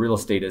risk in real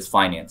estate is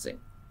financing.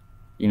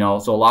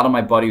 So a lot of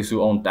my buddies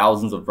who own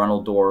thousands of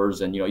rental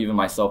doors and, even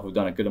myself who've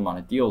done a good amount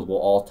of deals will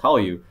all tell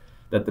you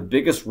that the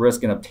biggest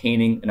risk in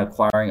obtaining and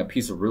acquiring a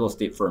piece of real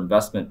estate for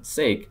investment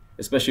sake,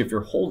 especially if you're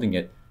holding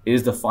it,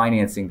 is the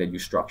financing that you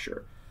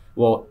structure.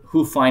 Well,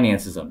 who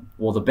finances them?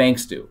 Well, the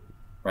banks do,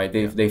 right?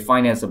 They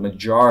finance a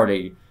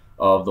majority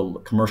of the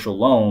commercial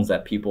loans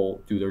that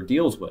people do their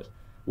deals with.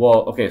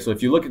 Well, okay, so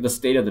if you look at the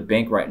state of the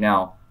bank right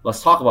now,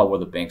 let's talk about where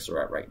the banks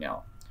are at right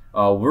now.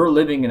 We're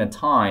living in a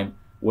time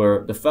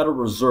where the Federal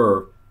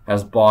Reserve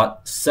has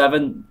bought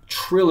 $7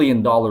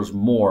 trillion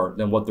more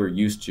than what they're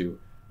used to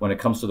when it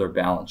comes to their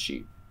balance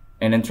sheet.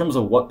 And in terms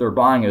of what they're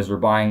buying,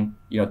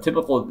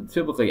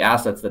 typically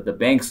assets that the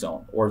banks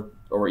own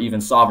or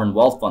even sovereign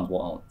wealth funds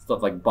will own,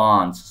 stuff like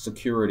bonds,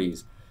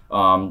 securities.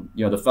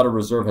 The Federal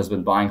Reserve has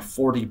been buying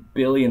 $40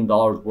 billion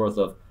worth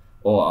of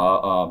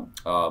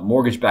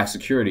mortgage-backed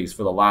securities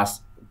for the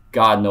last,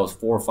 God knows,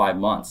 4 or 5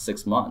 months,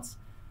 6 months.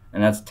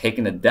 And that's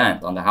taken a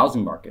dent on the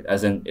housing market,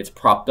 as in it's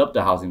propped up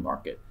the housing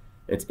market.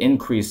 It's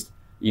increased,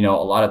 a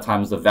lot of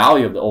times the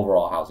value of the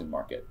overall housing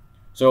market.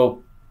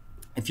 So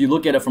if you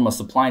look at it from a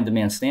supply and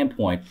demand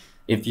standpoint,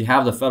 if you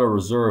have the Federal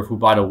Reserve, who,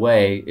 by the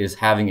way, is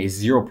having a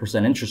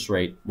 0% interest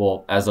rate,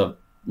 well, as of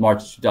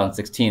March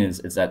 2016,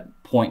 it's at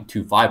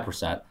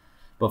 0.25%.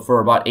 But for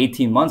about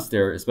 18 months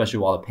there, especially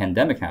while the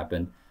pandemic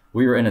happened,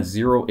 we were in a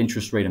zero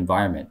interest rate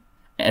environment.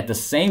 At the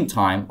same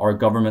time, our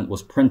government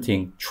was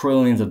printing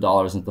trillions of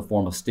dollars in the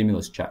form of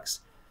stimulus checks.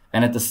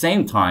 And at the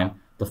same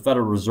time, the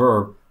Federal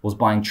Reserve was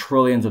buying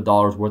trillions of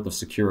dollars worth of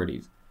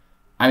securities.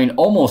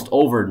 Almost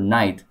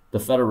overnight,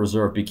 the Federal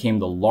Reserve became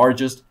the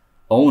largest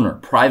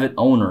private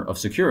owner of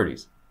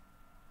securities.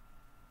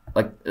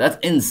 Like, that's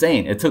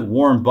insane. It took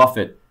Warren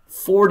Buffett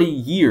 40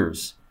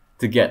 years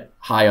to get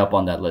high up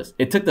on that list.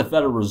 It took the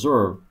Federal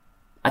Reserve,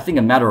 I think,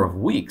 a matter of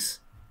weeks,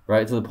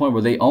 right, to the point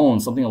where they own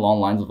something along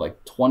the lines of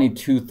like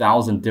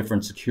 22,000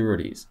 different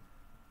securities.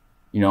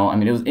 I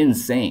mean, it was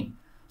insane.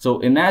 So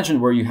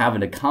imagine where you have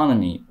an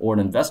economy or an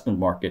investment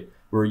market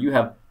where you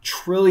have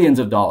trillions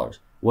of dollars,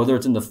 whether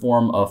it's in the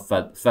form of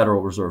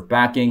Federal Reserve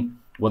backing,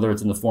 whether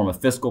it's in the form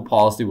of fiscal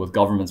policy with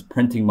governments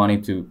printing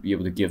money to be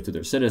able to give to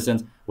their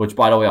citizens, which,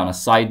 by the way, on a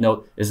side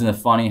note, isn't it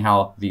funny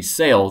how the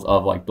sales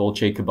of like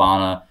Dolce &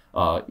 Gabbana,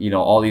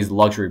 all these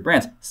luxury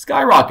brands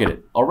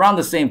skyrocketed around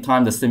the same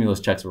time the stimulus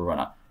checks were run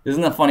out?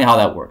 Isn't it funny how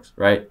that works,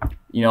 right?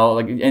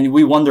 And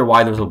we wonder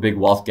why there's a big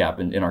wealth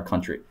gap in our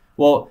country.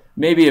 Well,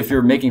 maybe if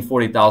you're making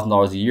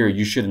 $40,000 a year,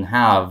 you shouldn't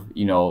have,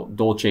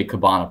 Dolce &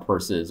 Gabbana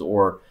purses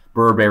or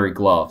Burberry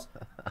gloves.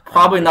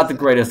 Probably not the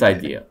greatest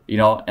idea,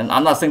 and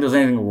I'm not saying there's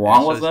anything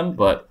wrong with them,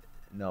 but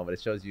no, but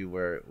it shows you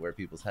where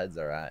people's heads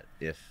are at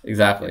if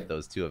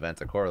those two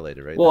events are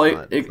correlated, right?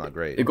 Well, it's not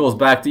great. It goes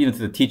back to even to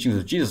the teachings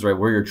of Jesus, right?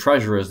 Where your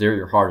treasure is, there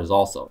your heart is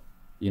also,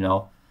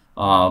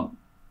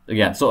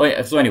 again. So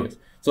anyways,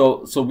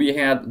 so we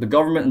had the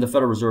government and the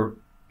Federal Reserve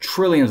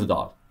trillions of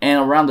dollars, and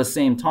around the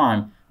same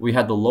time we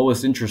had the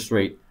lowest interest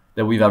rate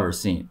that we've ever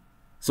seen.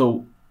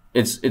 So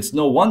it's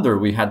no wonder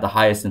we had the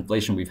highest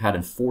inflation we've had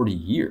in 40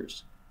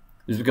 years.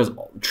 It's because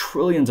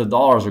trillions of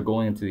dollars are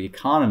going into the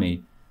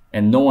economy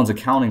and no one's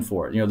accounting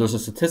for it. There's a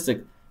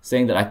statistic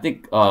saying that I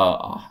think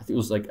it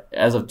was like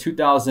as of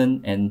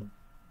 2000 and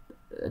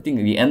I think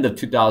the end of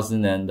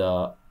 2000 and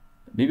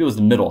maybe it was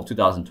the middle of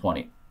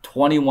 2020,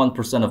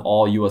 21% of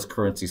all U.S.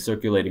 currency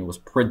circulating was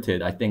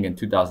printed, I think, in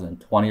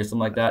 2020 or something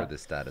like that. I heard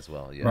this stat as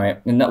well, yeah.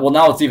 Right, and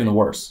now it's even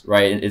worse,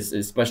 right? It's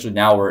especially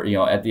now we're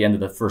at the end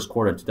of the first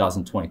quarter of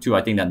 2022.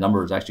 I think that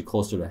number is actually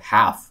closer to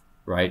half,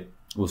 right?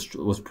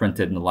 Was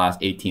printed in the last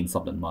 18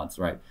 something months,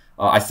 right?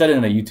 I said it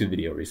in a YouTube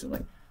video recently,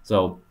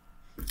 so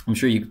I'm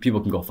sure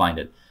people can go find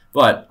it.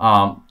 But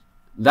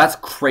that's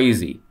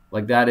crazy.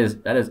 Like that is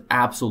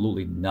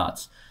absolutely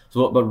nuts.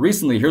 But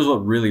recently, here's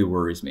what really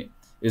worries me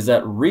is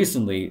that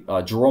recently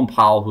Jerome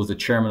Powell, who's the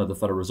chairman of the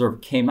Federal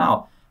Reserve, came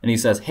out and he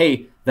says,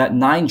 "Hey, that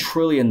 $9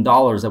 trillion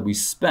that we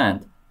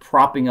spent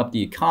propping up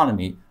the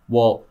economy,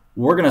 well,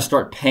 we're going to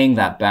start paying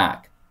that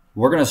back.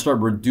 We're going to start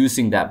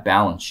reducing that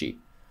balance sheet."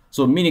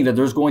 So meaning that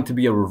there's going to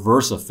be a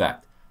reverse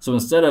effect. So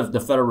instead of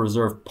the Federal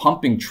Reserve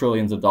pumping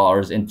trillions of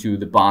dollars into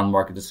the bond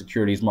market, the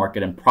securities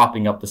market, and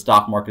propping up the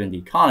stock market and the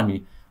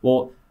economy,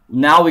 well,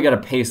 now we got to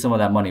pay some of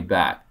that money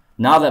back.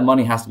 Now that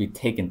money has to be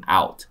taken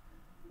out,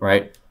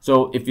 right?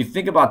 So if you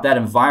think about that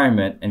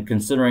environment and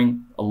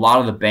considering a lot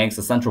of the banks,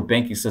 the central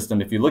banking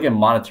system, if you look at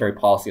monetary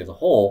policy as a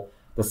whole,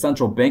 the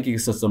central banking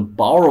system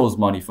borrows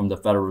money from the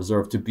Federal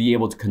Reserve to be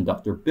able to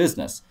conduct their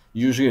business.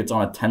 Usually it's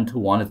on a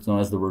 10-to-1. It's known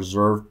as the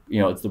reserve,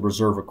 it's the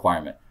reserve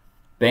requirement.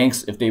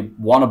 Banks, if they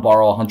want to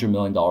borrow $100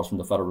 million from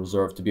the Federal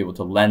Reserve to be able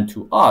to lend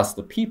to us,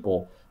 the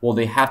people, well,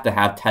 they have to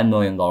have $10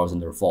 million in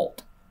their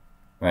vault,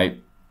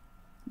 right?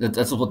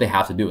 That's what they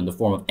have to do in the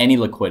form of any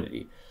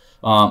liquidity.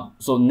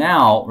 So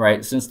now,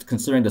 right, since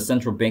considering the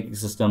central banking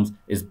systems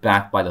is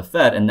backed by the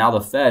Fed, and now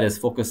the Fed is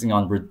focusing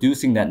on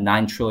reducing that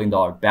 $9 trillion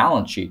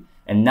balance sheet,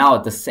 and now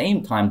at the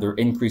same time, they're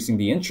increasing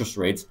the interest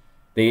rates.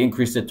 They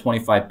increased it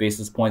 25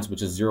 basis points,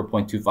 which is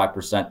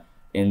 0.25%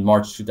 in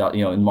March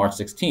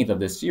 16th of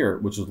this year,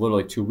 which was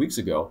literally 2 weeks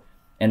ago.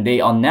 And they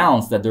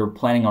announced that they're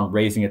planning on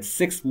raising it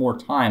 6 more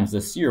times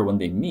this year when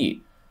they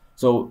meet.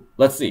 So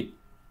let's see.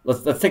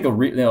 Let's take a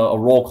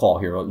roll call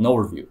here, an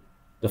overview.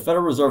 The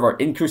Federal Reserve are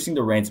increasing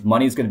the rates.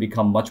 Money is going to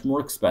become much more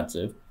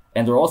expensive.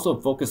 And they're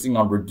also focusing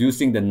on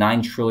reducing the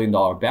 $9 trillion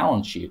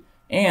balance sheet.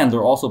 And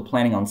they're also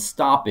planning on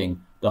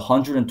stopping the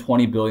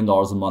 $120 billion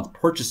a month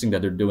purchasing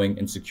that they're doing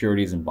in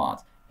securities and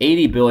bonds.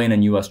 $80 billion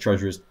in U.S.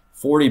 Treasuries,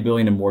 $40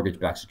 billion in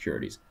mortgage-backed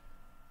securities.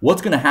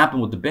 What's going to happen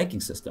with the banking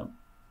system?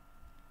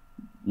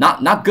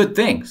 Not good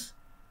things,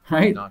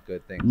 right? Not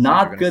good things.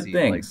 Not good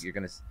things.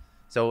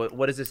 So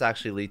what does this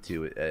actually lead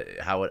to?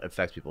 How it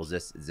affects people?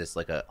 Is this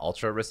like an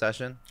ultra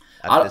recession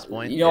at this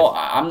point?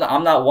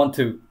 I'm not one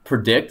to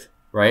predict,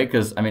 right?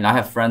 Because I mean, I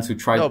have friends who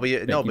try. But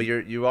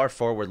you are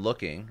forward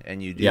looking,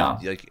 and you do. Yeah.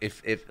 Like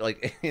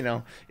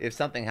if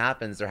something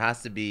happens, there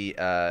has to be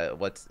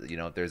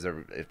if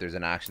there's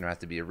an action, there has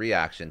to be a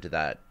reaction to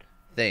that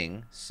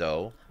thing.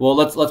 So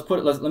let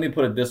me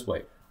put it this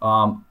way.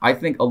 I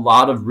think a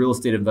lot of real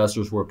estate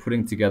investors who are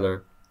putting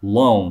together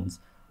loans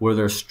where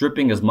they're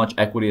stripping as much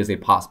equity as they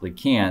possibly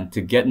can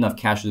to get enough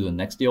cash to do the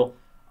next deal,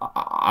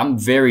 I'm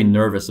very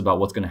nervous about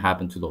what's going to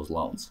happen to those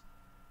loans,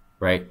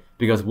 right?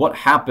 Because what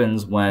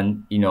happens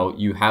when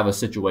you have a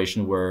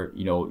situation where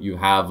you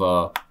have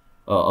a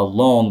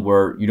loan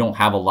where you don't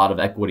have a lot of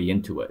equity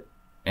into it,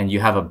 and you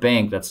have a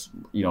bank that's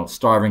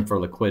starving for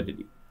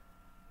liquidity?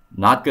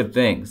 Not good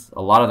things.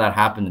 A lot of that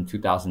happened in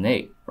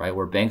 2008, right,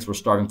 where banks were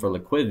starving for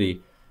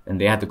liquidity and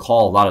they had to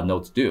call a lot of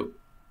notes due.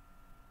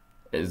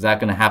 Is that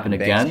going to happen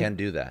again? Banks can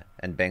do that.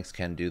 Banks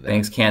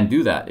can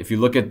do that. If you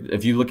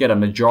look at a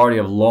majority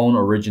of loan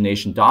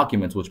origination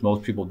documents, which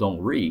most people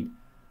don't read,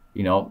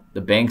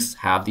 the banks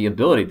have the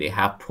ability. They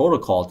have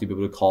protocol to be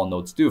able to call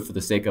notes due for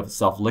the sake of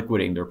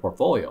self-liquidating their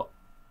portfolio.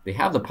 They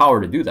have the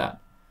power to do that.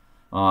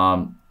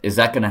 Is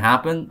that going to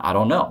happen? I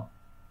don't know.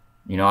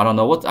 I don't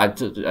know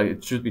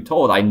truth be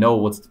told, I know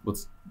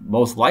what's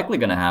most likely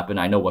going to happen.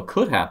 I know what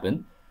could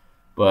happen,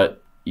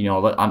 but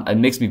it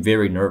makes me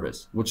very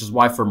nervous, which is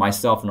why for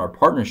myself and our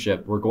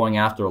partnership, we're going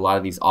after a lot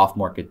of these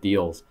off-market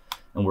deals,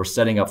 and we're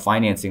setting up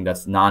financing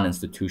that's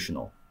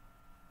non-institutional.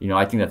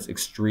 I think that's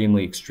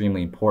extremely,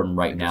 extremely important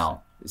right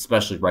now,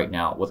 especially right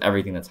now with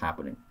everything that's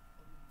happening.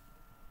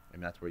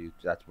 And that's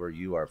where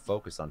you are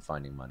focused on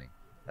finding money.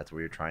 That's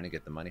where you're trying to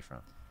get the money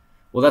from.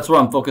 Well, that's where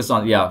I'm focused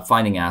on,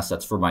 finding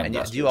assets for my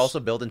investors. Do you also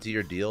build into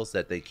your deals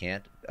that they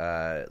can't,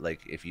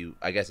 if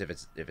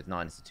it's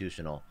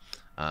non-institutional,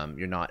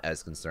 you're not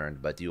as concerned,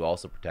 but do you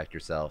also protect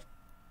yourself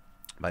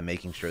by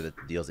making sure that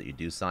the deals that you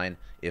do sign,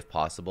 if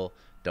possible,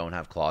 don't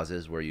have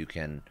clauses where you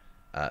can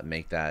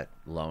make that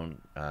loan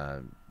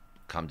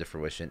come to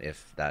fruition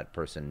if that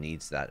person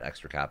needs that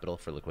extra capital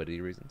for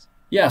liquidity reasons?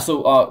 Yeah,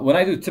 so when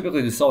I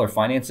typically do seller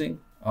financing,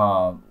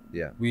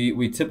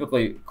 we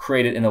typically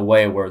create it in a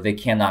way where they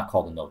cannot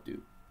call the note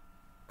due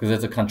because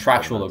it's a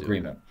contractual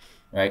agreement,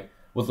 right?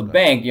 With the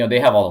bank, they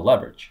have all the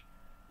leverage.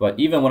 But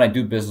even when I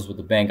do business with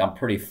the bank, I'm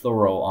pretty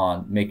thorough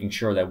on making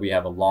sure that we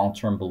have a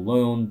long-term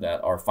balloon,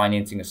 that our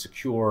financing is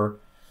secure,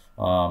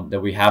 that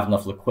we have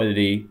enough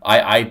liquidity.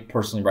 I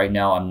personally, right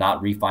now, I'm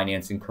not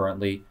refinancing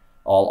currently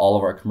all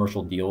of our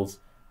commercial deals,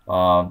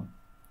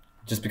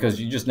 just because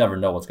you just never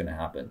know what's going to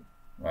happen,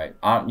 right?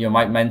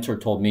 My mentor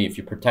told me if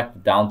you protect the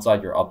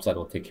downside, your upside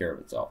will take care of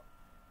itself,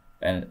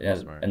 and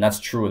that's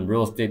true in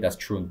real estate. That's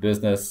true in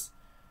business.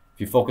 If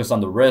you focus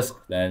on the risk,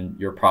 then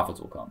your profits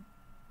will come.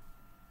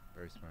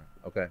 Very smart.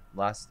 Okay,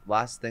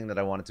 last thing that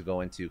I wanted to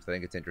go into because I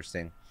think it's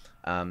interesting.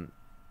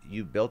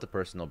 You built a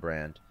personal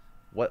brand.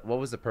 What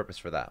was the purpose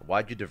for that?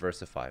 Why'd you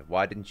diversify?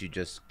 Why didn't you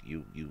just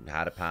you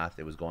had a path,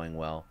 it was going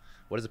well?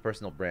 What does a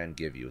personal brand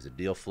give you? Is it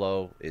deal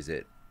flow? Is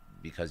it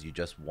because you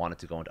just wanted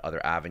to go into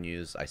other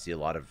avenues? I see a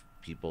lot of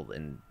people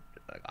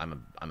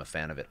I'm a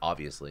fan of it,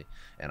 obviously,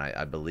 and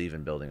I believe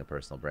in building a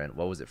personal brand.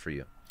 What was it for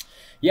you?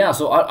 Yeah,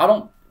 so I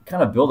don't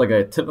kind of build like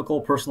a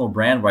typical personal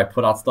brand where I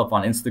put out stuff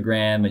on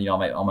Instagram and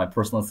on my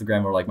personal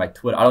Instagram or like my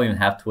Twitter. I don't even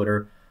have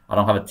Twitter. I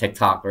don't have a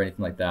TikTok or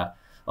anything like that.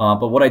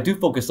 But what I do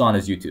focus on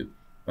is YouTube,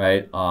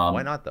 right?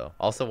 Why not though?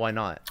 Also, why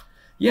not?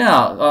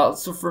 Yeah,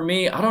 so for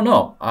me, I don't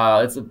know.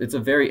 It's a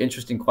very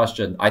interesting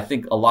question. I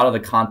think a lot of the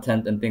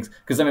content and things,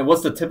 because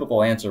what's the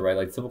typical answer, right?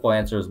 Like typical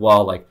answer as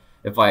well. Like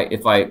if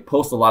I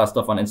post a lot of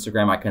stuff on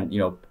Instagram, I can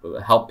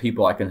help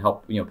people. I can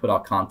help put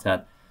out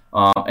content,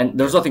 and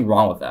there's nothing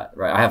wrong with that,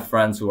 right? I have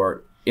friends who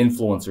are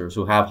influencers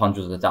who have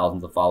hundreds of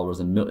thousands of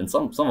followers and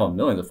some of them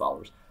millions of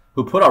followers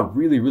who put out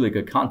really, really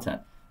good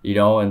content,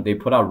 and they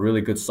put out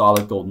really good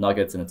solid gold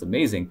nuggets, and it's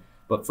amazing.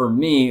 But for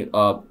me,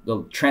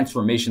 the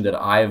transformation that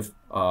I've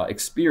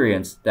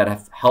experienced that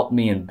have helped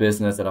me in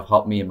business, that have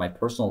helped me in my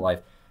personal life,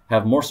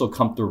 have more so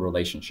come through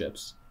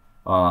relationships.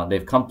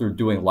 They've come through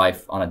doing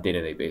life on a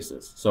day-to-day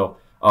basis. So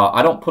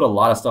I don't put a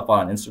lot of stuff out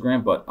on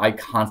Instagram, but I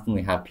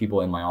constantly have people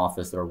in my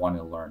office that are wanting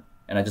to learn.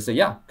 And I just say,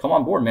 yeah, come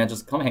on board, man.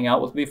 Just come hang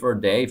out with me for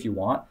a day if you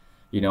want.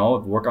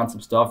 Work on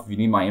some stuff. If you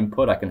need my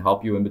input, I can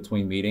help you in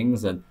between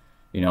meetings. And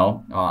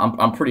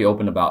I'm pretty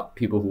open about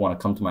people who want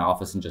to come to my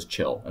office and just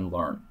chill and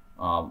learn.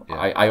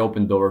 I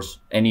open doors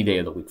any day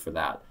of the week for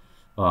that.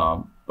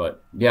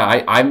 But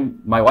yeah,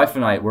 my wife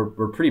and I,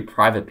 we're pretty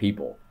private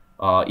people.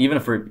 Even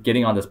if we're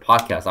getting on this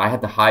podcast, I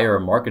had to hire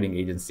a marketing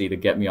agency to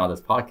get me on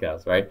this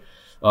podcast, right?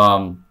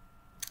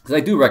 Because I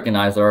do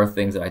recognize there are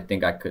things that I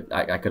think I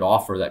could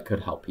offer that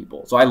could help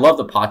people. So I love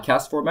the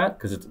podcast format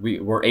because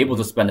we're able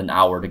to spend an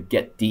hour to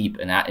get deep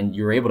and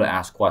you're able to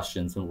ask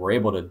questions and we're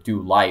able to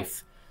do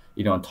life,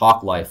 and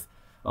talk life.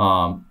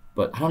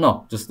 But I don't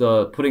know, just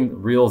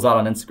putting reels out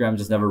on Instagram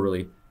just never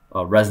really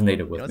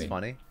resonated with me. It's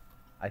funny.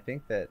 I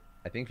think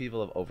people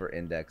have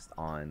over-indexed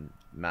on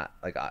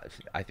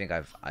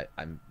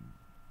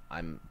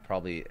I'm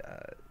probably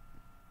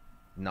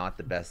not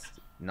the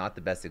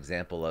best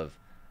example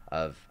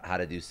of how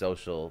to do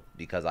social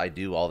because I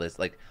do all this.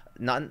 Like,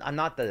 I'm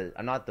not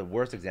the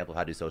worst example of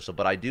how to do social,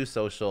 but I do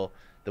social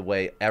the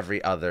way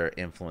every other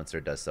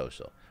influencer does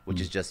social,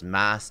 which is just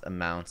mass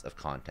amounts of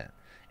content.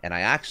 And I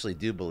actually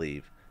do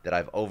believe that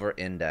I've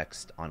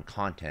over-indexed on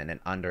content and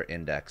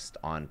under-indexed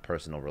on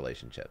personal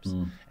relationships.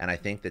 And I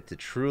think that to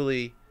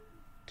truly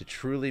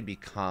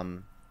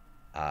become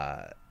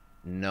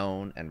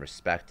known and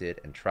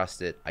respected and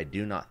trusted, I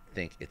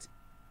think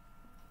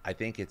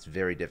it's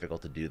very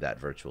difficult to do that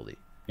virtually,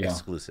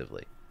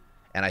 exclusively.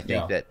 And I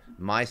think that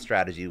my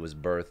strategy was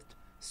birthed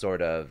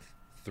sort of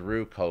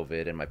through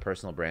COVID and my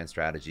personal brand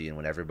strategy and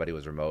when everybody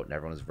was remote and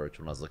everyone was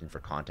virtual and I was looking for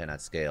content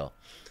at scale.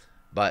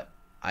 But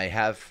I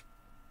have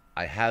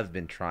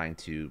been trying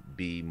to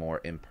be more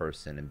in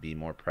person and be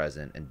more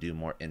present and do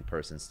more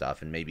in-person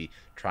stuff and maybe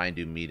try and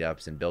do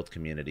meetups and build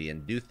community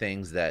and do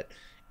things that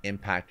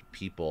impact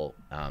people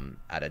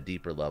at a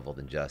deeper level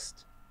than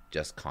just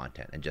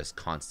content and just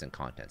constant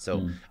content.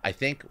 So I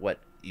think to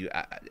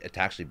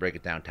actually break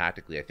it down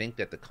tactically, I think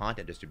that the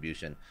content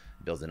distribution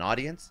builds an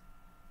audience,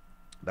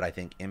 but I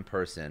think in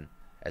person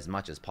as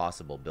much as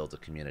possible builds a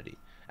community.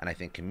 And I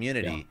think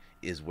community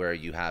is where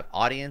you have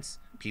audience,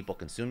 people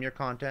consume your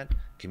content.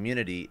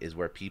 Community is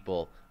where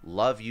people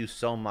love you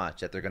so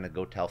much that they're going to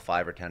go tell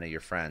 5 or 10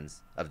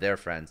 of their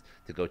friends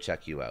to go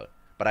check you out.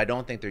 But I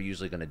don't think they're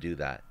usually going to do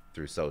that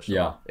through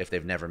social if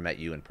they've never met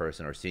you in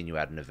person or seen you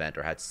at an event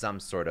or had some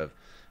sort of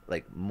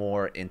like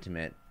more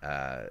intimate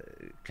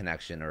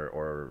connection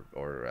or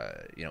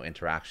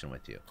interaction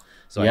with you.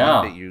 So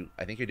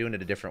I think you're doing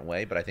it a different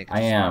way, but I think it's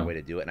a smart way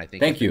to do it, and I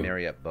think you can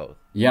marry up both.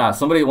 Yeah,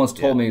 somebody once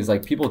told me, is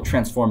like, people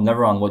transform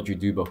never on what you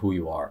do but who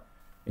you are.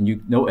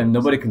 And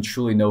nobody can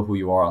truly know who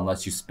you are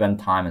unless you spend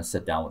time and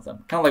sit down with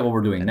them. Kind of like what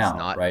we're doing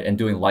now, right? And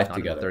doing life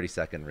together.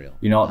 30-second reel.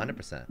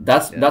 100%.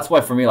 That's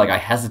why for me, like, I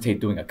hesitate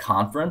doing a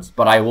conference,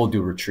 but I will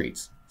do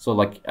retreats. So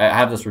like I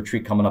have this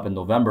retreat coming up in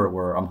November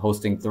where I'm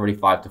hosting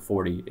 35 to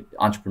 40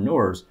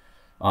 entrepreneurs,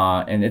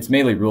 and it's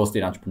mainly real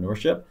estate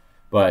entrepreneurship.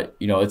 But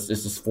it's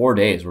just 4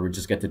 days where we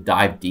just get to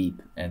dive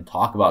deep and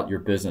talk about your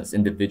business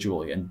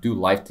individually and do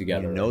life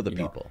together. And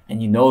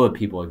you know the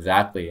people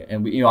exactly.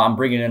 And I'm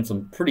bringing in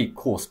some pretty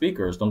cool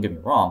speakers. Don't get me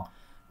wrong,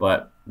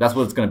 but that's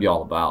what it's going to be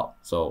all about.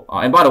 So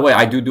and by the way,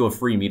 I do a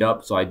free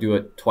meetup, so I do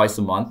it twice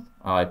a month.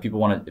 If people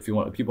want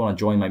to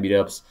join my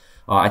meetups,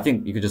 I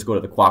think you could just go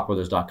to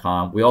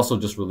thekwakbrothers.com. We also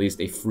just released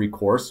a free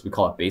course. We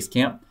call it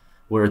Basecamp,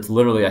 where it's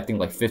literally, I think,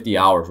 like 50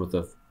 hours worth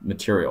of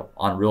material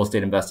on real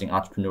estate investing,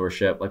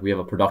 entrepreneurship. Like, we have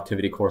a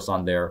productivity course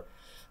on there.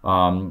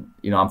 I'm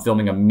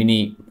filming a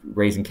mini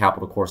raising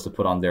capital course to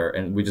put on there,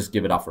 and we just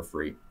give it out for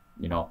free.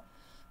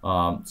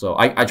 So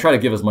I try to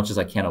give as much as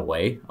I can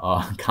away,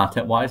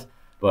 content wise.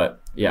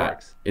 But yeah,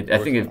 I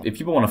think if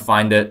people want to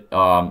find it,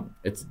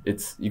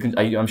 it's you can.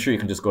 I'm sure you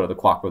can just go to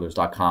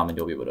thekwakbrothers.com and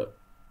you'll be able to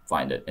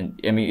find it. And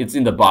I mean, it's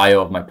in the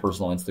bio of my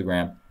personal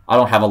Instagram. I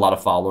don't have a lot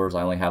of followers.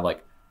 I only have I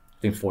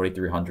think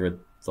 4,300,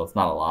 so it's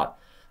not a lot.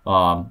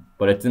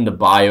 But it's in the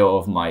bio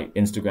of my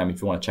Instagram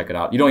if you want to check it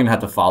out. You don't even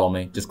have to follow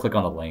me. Just click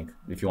on the link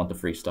if you want the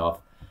free stuff.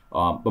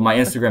 But my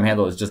Instagram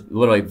handle is just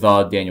literally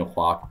the Daniel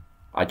Kwak.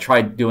 I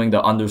tried doing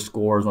the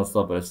underscores and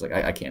stuff, but it's like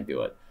I can't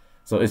do it.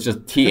 So it's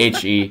just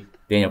THE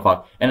Daniel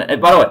Kwak.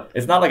 And by the way,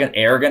 it's not like an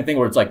arrogant thing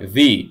where it's like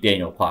the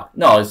Daniel Kwak.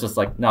 No, it's just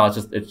like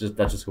it's just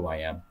that's just who I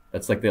am.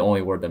 That's like the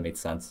only word that made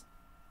sense.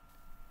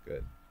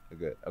 Good.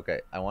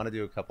 Okay, I want to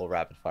do a couple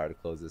rapid fire to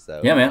close this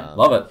out. Yeah, man,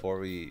 love it. Before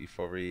we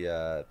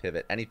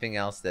pivot, anything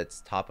else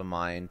that's top of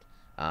mind?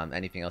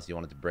 Anything else you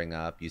wanted to bring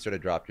up? You sort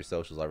of dropped your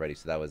socials already,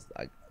 so that was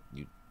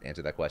you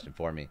answered that question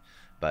for me.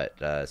 But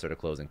sort of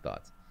closing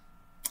thoughts.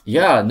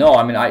 Yeah, no,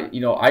 I mean,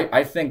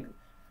 I think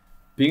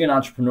being an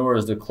entrepreneur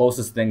is the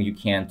closest thing you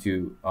can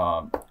to.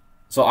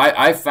 So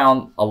I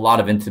found a lot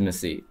of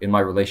intimacy in my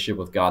relationship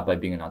with God by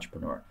being an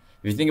entrepreneur.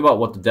 If you think about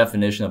what the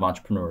definition of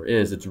entrepreneur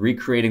is, it's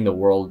recreating the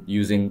world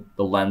using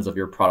the lens of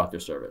your product or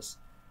service,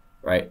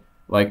 right?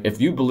 Like, if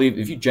you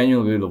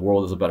genuinely believe the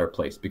world is a better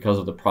place because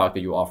of the product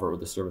that you offer or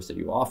the service that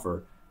you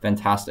offer,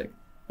 fantastic.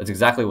 That's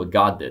exactly what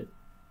God did,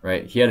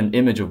 right? He had an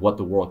image of what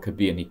the world could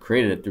be, and he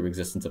created it through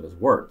existence of his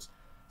words.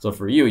 So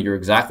for you, you're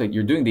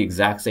doing the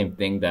exact same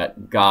thing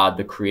that God,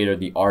 the creator,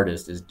 the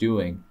artist, is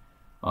doing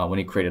when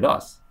he created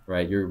us,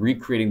 right? You're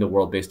recreating the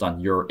world based on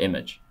your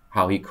image,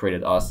 how he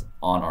created us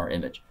on our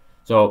image.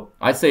 So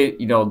I'd say,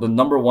 the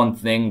number one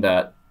thing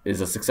that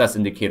is a success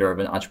indicator of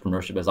an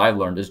entrepreneurship, as I've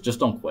learned, is just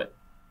don't quit.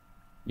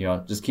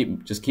 Just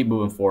keep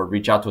moving forward.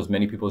 Reach out to as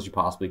many people as you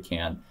possibly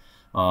can.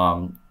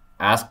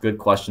 Ask good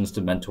questions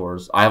to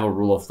mentors. I have a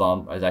rule of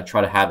thumb, as I try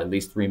to have at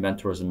least 3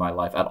 mentors in my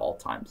life at all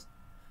times.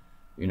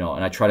 And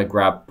I try to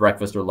grab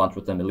breakfast or lunch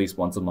with them at least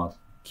once a month.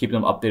 Keep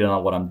them updated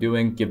on what I'm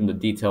doing, give them the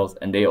details,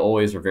 and they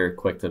always are very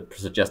quick to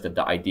suggest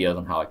the ideas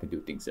on how I can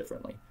do things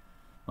differently.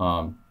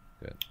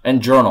 Good.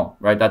 And journal,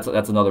 right? That's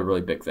another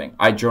really big thing.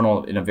 I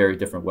journal in a very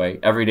different way.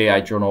 Every day I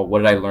journal, what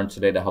did I learn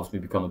today that helps me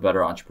become a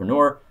better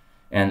entrepreneur?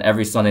 And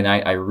every Sunday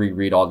night I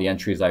reread all the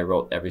entries I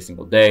wrote every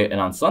single day. And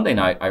on Sunday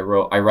night I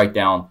write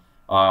down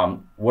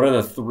what are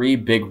the 3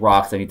 big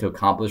rocks I need to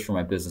accomplish for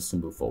my business to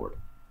move forward.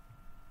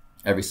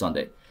 Every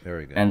Sunday.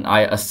 Very good. And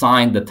I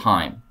assign the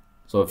time.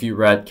 So if you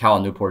read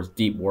Cal Newport's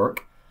Deep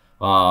Work,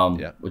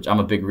 which I'm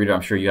a big reader,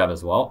 I'm sure you have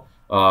as well.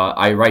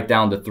 I write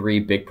down the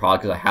 3 big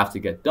projects I have to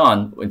get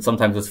done. And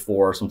sometimes it's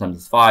 4, sometimes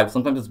it's 5,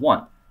 sometimes it's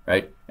 1,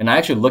 right? And I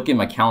actually look in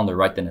my calendar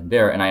right then and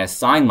there, and I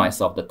assign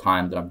myself the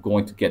time that I'm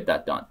going to get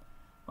that done.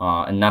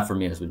 And that for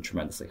me has been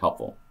tremendously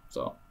helpful.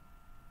 So.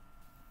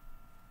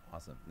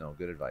 Awesome. No,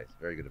 good advice.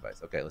 Very good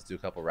advice. Okay, let's do a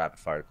couple rapid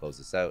fire to close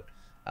this out.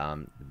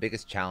 The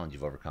biggest challenge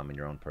you've overcome in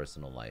your own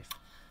personal life.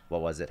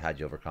 What was it? How'd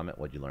you overcome it?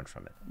 What'd you learn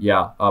from it?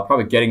 Yeah,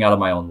 probably getting out of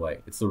my own way.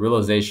 It's the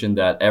realization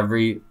that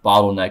every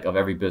bottleneck of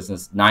every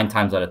business, 9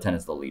 times out of 10,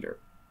 is the leader.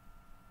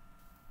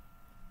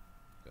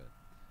 Good.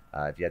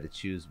 If you had to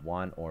choose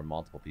one or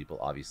multiple people,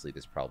 obviously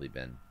there's probably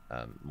been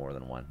more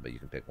than one, but you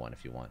can pick one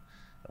if you want.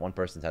 One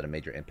person's had a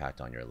major impact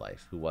on your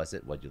life. Who was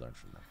it? What'd you learn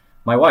from them?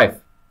 My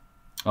wife.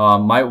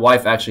 My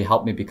wife actually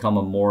helped me become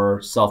a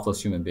more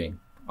selfless human being.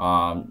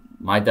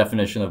 My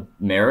definition of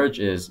marriage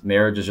is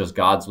just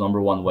God's number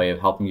one way of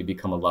helping you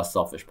become a less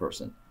selfish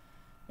person.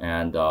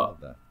 And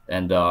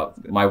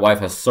my wife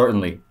has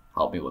certainly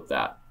helped me with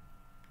that.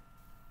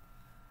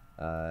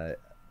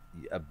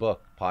 a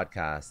book,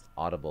 podcast,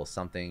 Audible,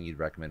 something you'd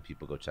recommend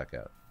people go check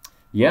out?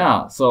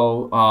 Yeah.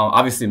 So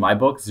obviously my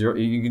book,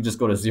 you can just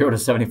go to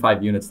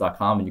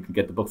 0to75units.com and you can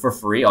get the book for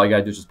free. All you got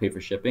to do is just pay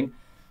for shipping.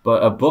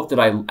 But a book that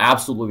I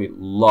absolutely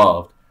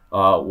loved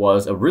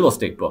was a real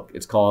estate book.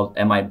 It's called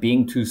Am I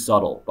Being Too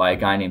Subtle by a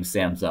guy named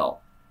Sam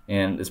Zell.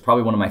 And it's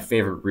probably one of my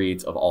favorite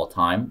reads of all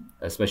time,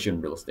 especially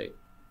in real estate.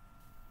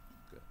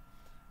 Good.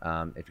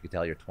 If you could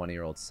tell your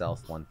 20-year-old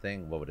self one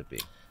thing, what would it be?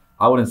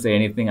 I wouldn't say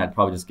anything. I'd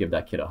probably just give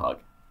that kid a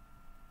hug.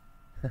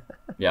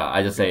 Yeah,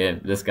 I just say, hey,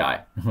 this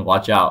guy,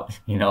 watch out.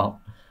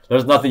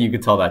 There's nothing you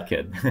could tell that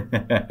kid.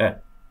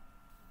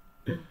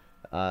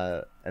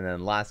 And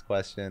then last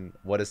question,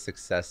 what does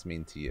success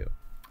mean to you?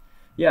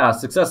 Yeah,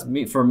 success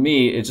for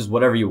me, it's just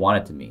whatever you want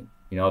it to mean.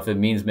 If it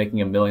means making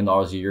 $1 million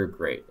a year,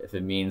 great. If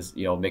it means,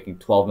 making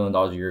 $12 million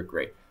a year,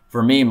 great.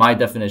 For me, my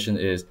definition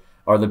is,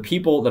 are the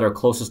people that are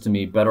closest to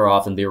me better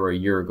off than they were a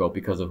year ago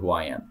because of who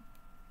I am?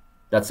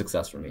 That's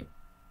success for me.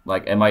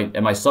 Like, am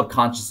I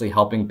subconsciously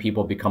helping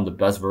people become the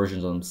best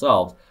versions of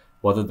themselves,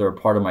 whether they're a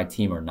part of my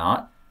team or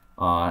not?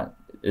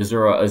 Is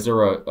there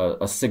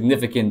a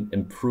significant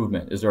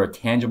improvement? Is there a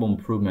tangible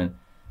improvement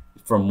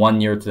from one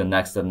year to the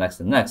next, to the next,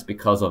 to the next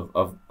because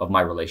of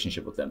my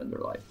relationship with them in their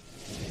life?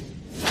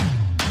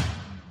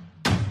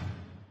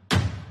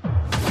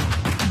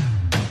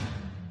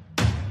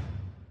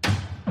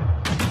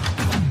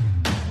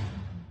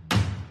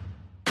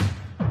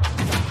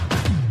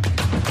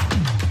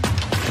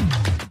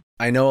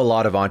 I know a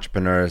lot of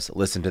entrepreneurs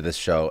listen to this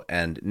show,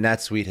 and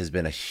NetSuite has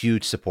been a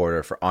huge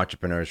supporter for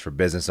entrepreneurs, for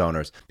business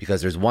owners,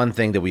 because there's one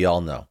thing that we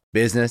all know.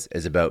 Business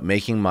is about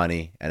making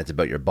money, and it's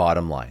about your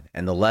bottom line.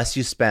 And the less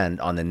you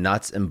spend on the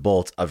nuts and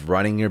bolts of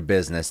running your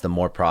business, the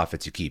more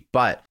profits you keep.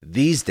 But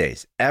these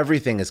days,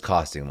 everything is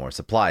costing more.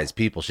 Supplies,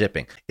 people,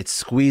 shipping. It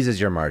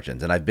squeezes your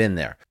margins, and I've been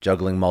there,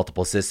 juggling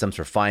multiple systems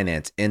for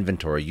finance,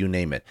 inventory, you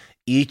name it,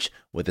 each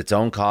with its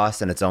own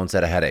costs and its own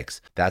set of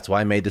headaches. That's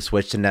why I made the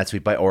switch to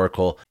NetSuite by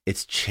Oracle.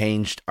 It's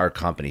changed our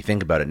company.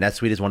 Think about it.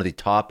 NetSuite is one of the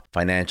top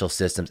financial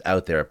systems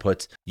out there. It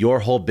puts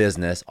your whole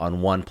business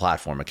on one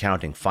platform,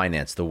 accounting,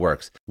 finance, the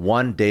works.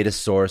 One data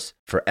source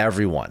for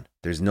everyone.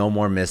 There's no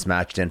more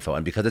mismatched info.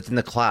 And because it's in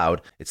the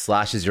cloud, it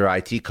slashes your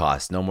IT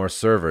costs. No more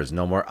servers,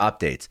 no more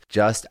updates.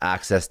 Just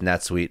access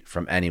NetSuite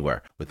from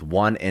anywhere. With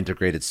one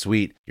integrated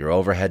suite, your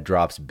overhead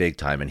drops big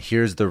time. And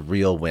here's the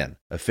real win.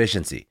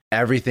 Efficiency.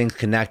 Everything's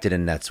connected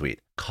in NetSuite.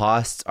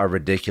 Costs are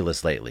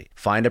ridiculous lately.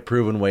 Find a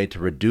proven way to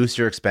reduce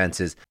your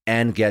expenses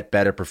and get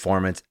better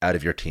performance out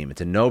of your team.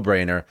 It's a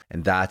no-brainer,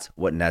 and that's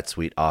what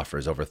NetSuite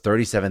offers. Over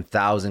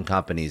 37,000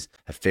 companies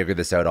have figured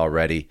this out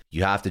already.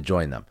 You have to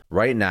join them.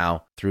 Right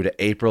now, through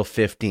to April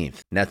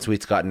 15th,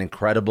 NetSuite's got an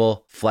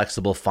incredible,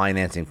 flexible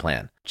financing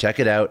plan. Check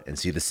it out and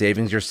see the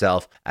savings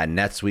yourself at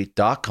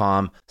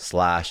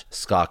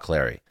netsuite.com/Scott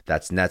Clary.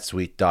 That's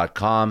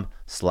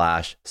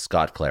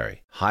netsuite.com/Scott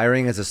Clary.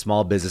 Hiring as a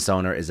small business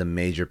owner is a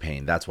major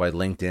pain. That's why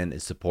LinkedIn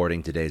is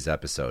supporting today's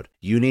episode.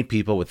 You need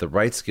people with the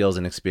right skills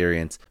and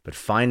experience, but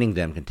finding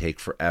them can take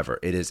forever.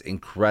 It is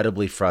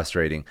incredibly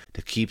frustrating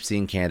to keep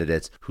seeing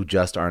candidates who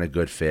just aren't a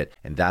good fit,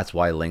 and that's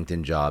why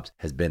LinkedIn Jobs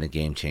has been a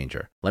game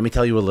changer. Let me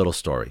tell you a little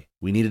story.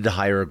 We needed to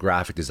hire a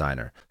graphic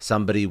designer,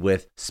 somebody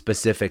with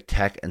specific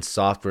tech and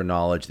software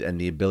knowledge and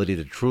the ability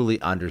to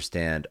truly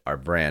understand our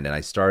brand. And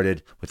I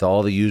started with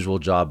all the usual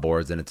job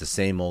boards, and it's the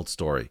same old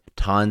story.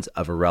 Tons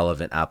of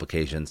irrelevant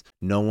applications.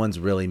 No one's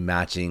really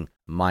matching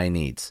my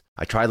needs.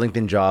 I tried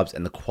LinkedIn Jobs,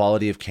 and the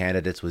quality of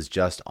candidates was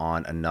just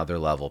on another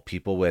level.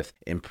 People with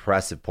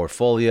impressive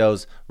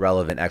portfolios,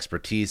 relevant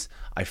expertise.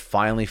 I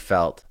finally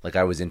felt like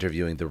I was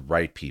interviewing the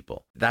right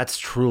people. That's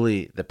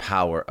truly the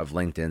power of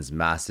LinkedIn's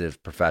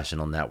massive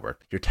professional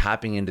network. You're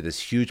tapping into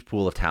this huge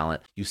pool of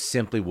talent you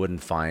simply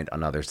wouldn't find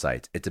on other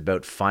sites. It's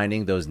about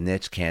finding those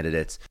niche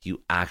candidates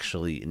you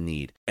actually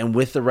need. And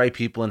with the right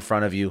people in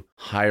front of you,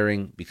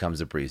 hiring becomes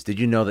a breeze. Did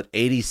you know that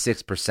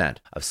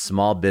 86% of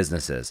small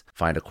businesses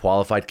find a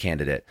qualified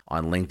candidate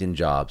on LinkedIn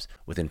Jobs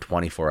within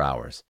 24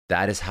 hours?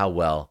 That is how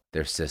well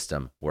their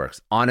system works.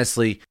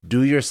 Honestly,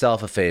 do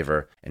yourself a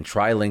favor and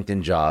try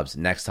LinkedIn Jobs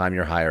next time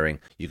you're hiring.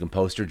 You can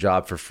post your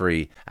job for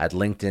free at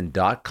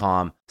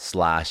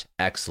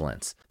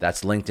linkedin.com/excellence.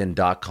 That's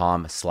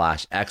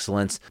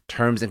linkedin.com/excellence.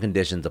 Terms and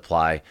conditions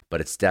apply, but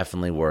it's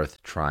definitely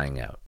worth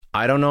trying out.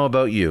 I don't know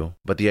about you,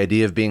 but the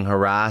idea of being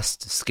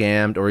harassed,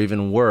 scammed, or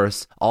even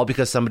worse, all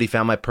because somebody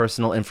found my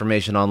personal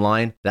information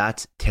online,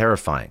 that's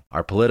terrifying.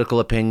 Our political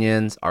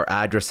opinions, our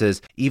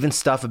addresses, even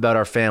stuff about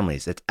our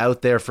families, it's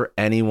out there for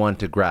anyone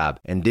to grab.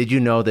 And did you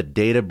know that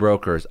data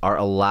brokers are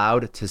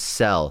allowed to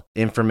sell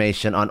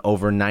information on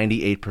over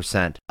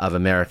 98% of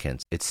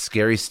Americans? It's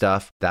scary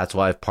stuff. That's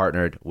why I've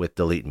partnered with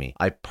Delete Me.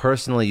 I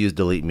personally use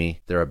Delete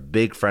Me. They're a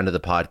big friend of the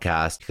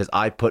podcast because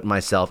I put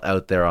myself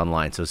out there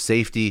online. So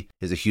safety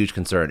is a huge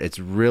concern. learned it's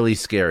really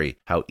scary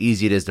how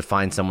easy it is to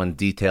find someone's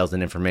details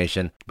and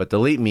information, but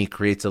Delete Me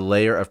creates a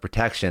layer of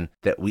protection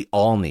that we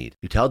all need.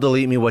 You tell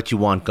Delete Me what you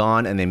want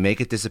gone, and they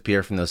make it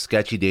disappear from those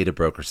sketchy data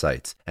broker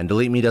sites. And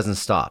Delete Me doesn't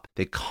stop.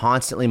 They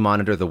constantly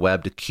monitor the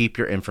web to keep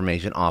your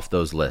information off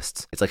those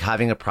lists. It's like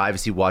having a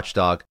privacy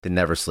watchdog that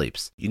never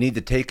sleeps. You need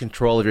to take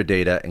control of your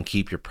data and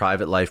keep your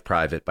private life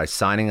private by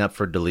signing up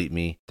for Delete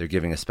Me. They're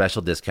giving a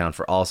special discount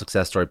for all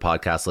Success Story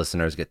podcast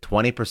listeners. Get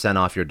 20%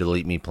 off your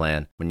Delete Me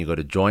plan when you go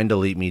to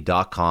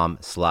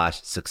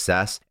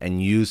joindeleteme.com/success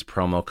and use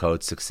promo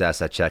code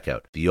success at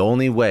checkout. The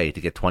only way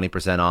to get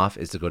 20% off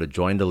is to go to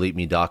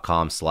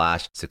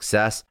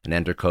joindeleteme.com/success and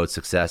enter code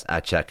success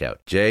at checkout.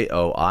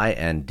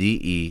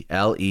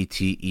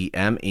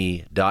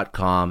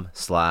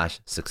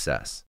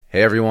 joindeleteme.com/success.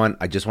 Hey everyone,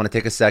 I just want to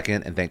take a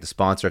second and thank the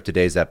sponsor of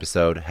today's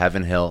episode,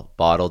 Heaven Hill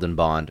Bottled and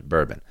Bond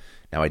Bourbon.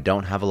 Now, I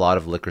don't have a lot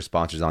of liquor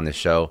sponsors on this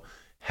show.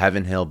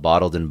 Heaven Hill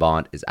Bottled and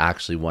Bond is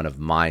actually one of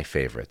my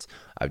favorites.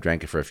 I've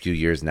drank it for a few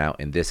years now,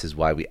 and this is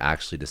why we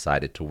actually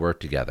decided to work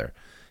together.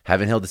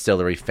 Heaven Hill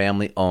Distillery,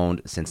 family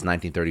owned since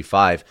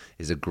 1935,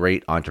 is a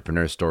great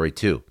entrepreneur story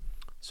too.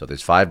 So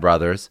there's 5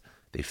 brothers.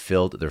 They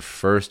filled their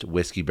first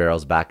whiskey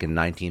barrels back in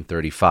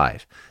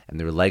 1935, and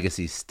their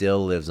legacy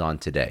still lives on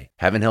today.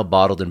 Heaven Hill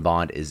Bottled and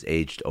Bond is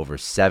aged over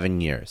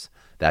 7 years.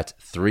 That's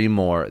 3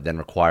 more than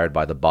required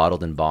by the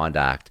Bottled and Bond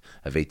Act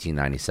of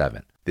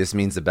 1897. This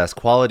means the best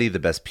quality, the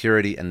best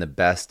purity, and the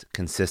best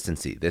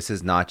consistency. This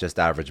is not just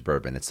average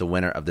bourbon. It's the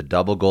winner of the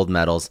double gold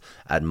medals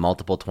at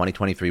multiple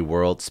 2023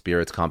 World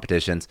Spirits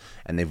competitions,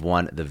 and they've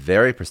won the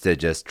very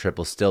prestigious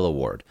Triple Still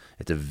Award.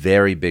 It's a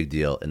very big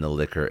deal in the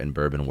liquor and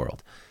bourbon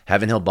world.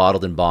 Heaven Hill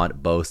Bottled and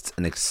Bond boasts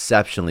an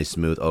exceptionally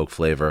smooth oak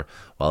flavor,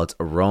 while its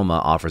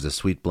aroma offers a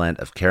sweet blend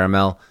of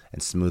caramel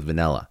and smooth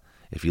vanilla.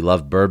 If you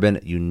love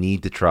bourbon, you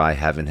need to try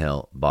Heaven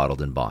Hill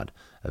Bottled and Bond.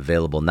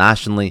 Available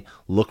nationally,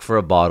 look for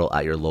a bottle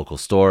at your local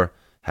store.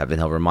 Heaven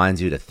Hill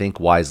reminds you to think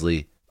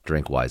wisely,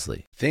 drink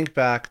wisely. Think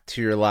back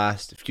to your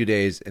last few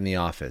days in the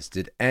office.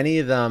 Did any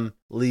of them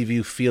leave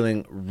you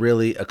feeling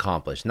really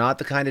accomplished? Not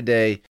the kind of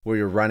day where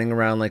you're running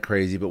around like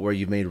crazy, but where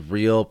you've made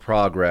real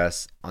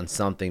progress on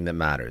something that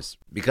matters.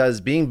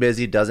 Because being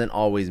busy doesn't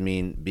always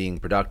mean being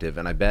productive,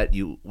 and I bet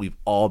we've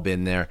all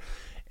been there.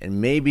 And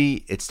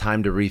maybe it's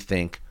time to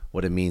rethink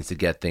what it means to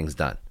get things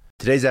done.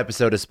 Today's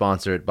episode is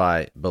sponsored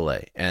by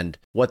Belay, and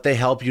what they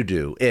help you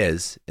do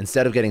is,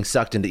 instead of getting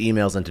sucked into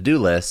emails and to-do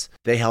lists,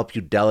 they help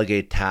you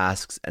delegate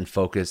tasks and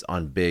focus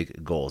on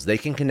big goals. They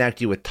can connect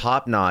you with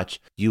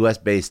top-notch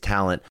US-based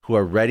talent who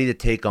are ready to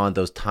take on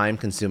those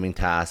time-consuming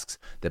tasks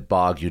that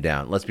bog you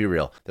down. Let's be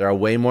real. There are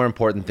way more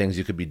important things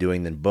you could be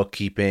doing than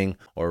bookkeeping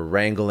or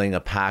wrangling a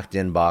packed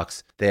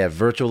inbox. They have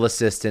virtual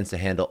assistants to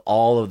handle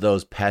all of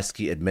those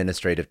pesky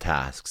administrative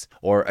tasks,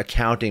 or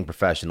accounting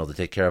professionals to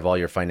take care of all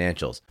your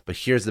financials. But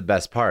here's the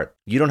best part.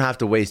 You don't have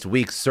to waste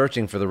weeks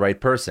searching for the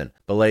right person.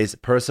 Belay's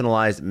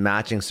personalized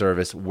matching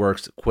service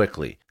works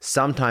quickly,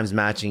 sometimes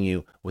matching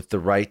you with the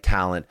right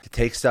talent to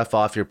take stuff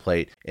off your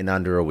plate in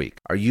under a week.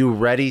 Are you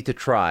ready to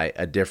try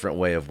a different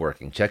way of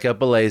working? Check out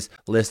Belay's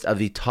list of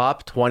the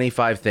top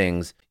 25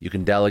 things you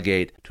can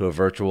delegate to a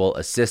virtual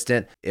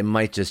assistant. It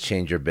might just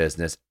change your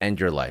business and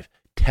your life.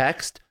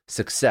 Text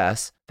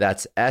SUCCESS,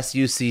 that's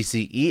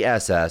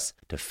SUCCESS,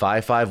 to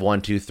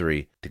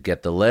 55123 to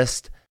get the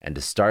list and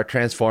to start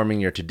transforming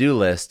your to-do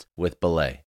list with Belay.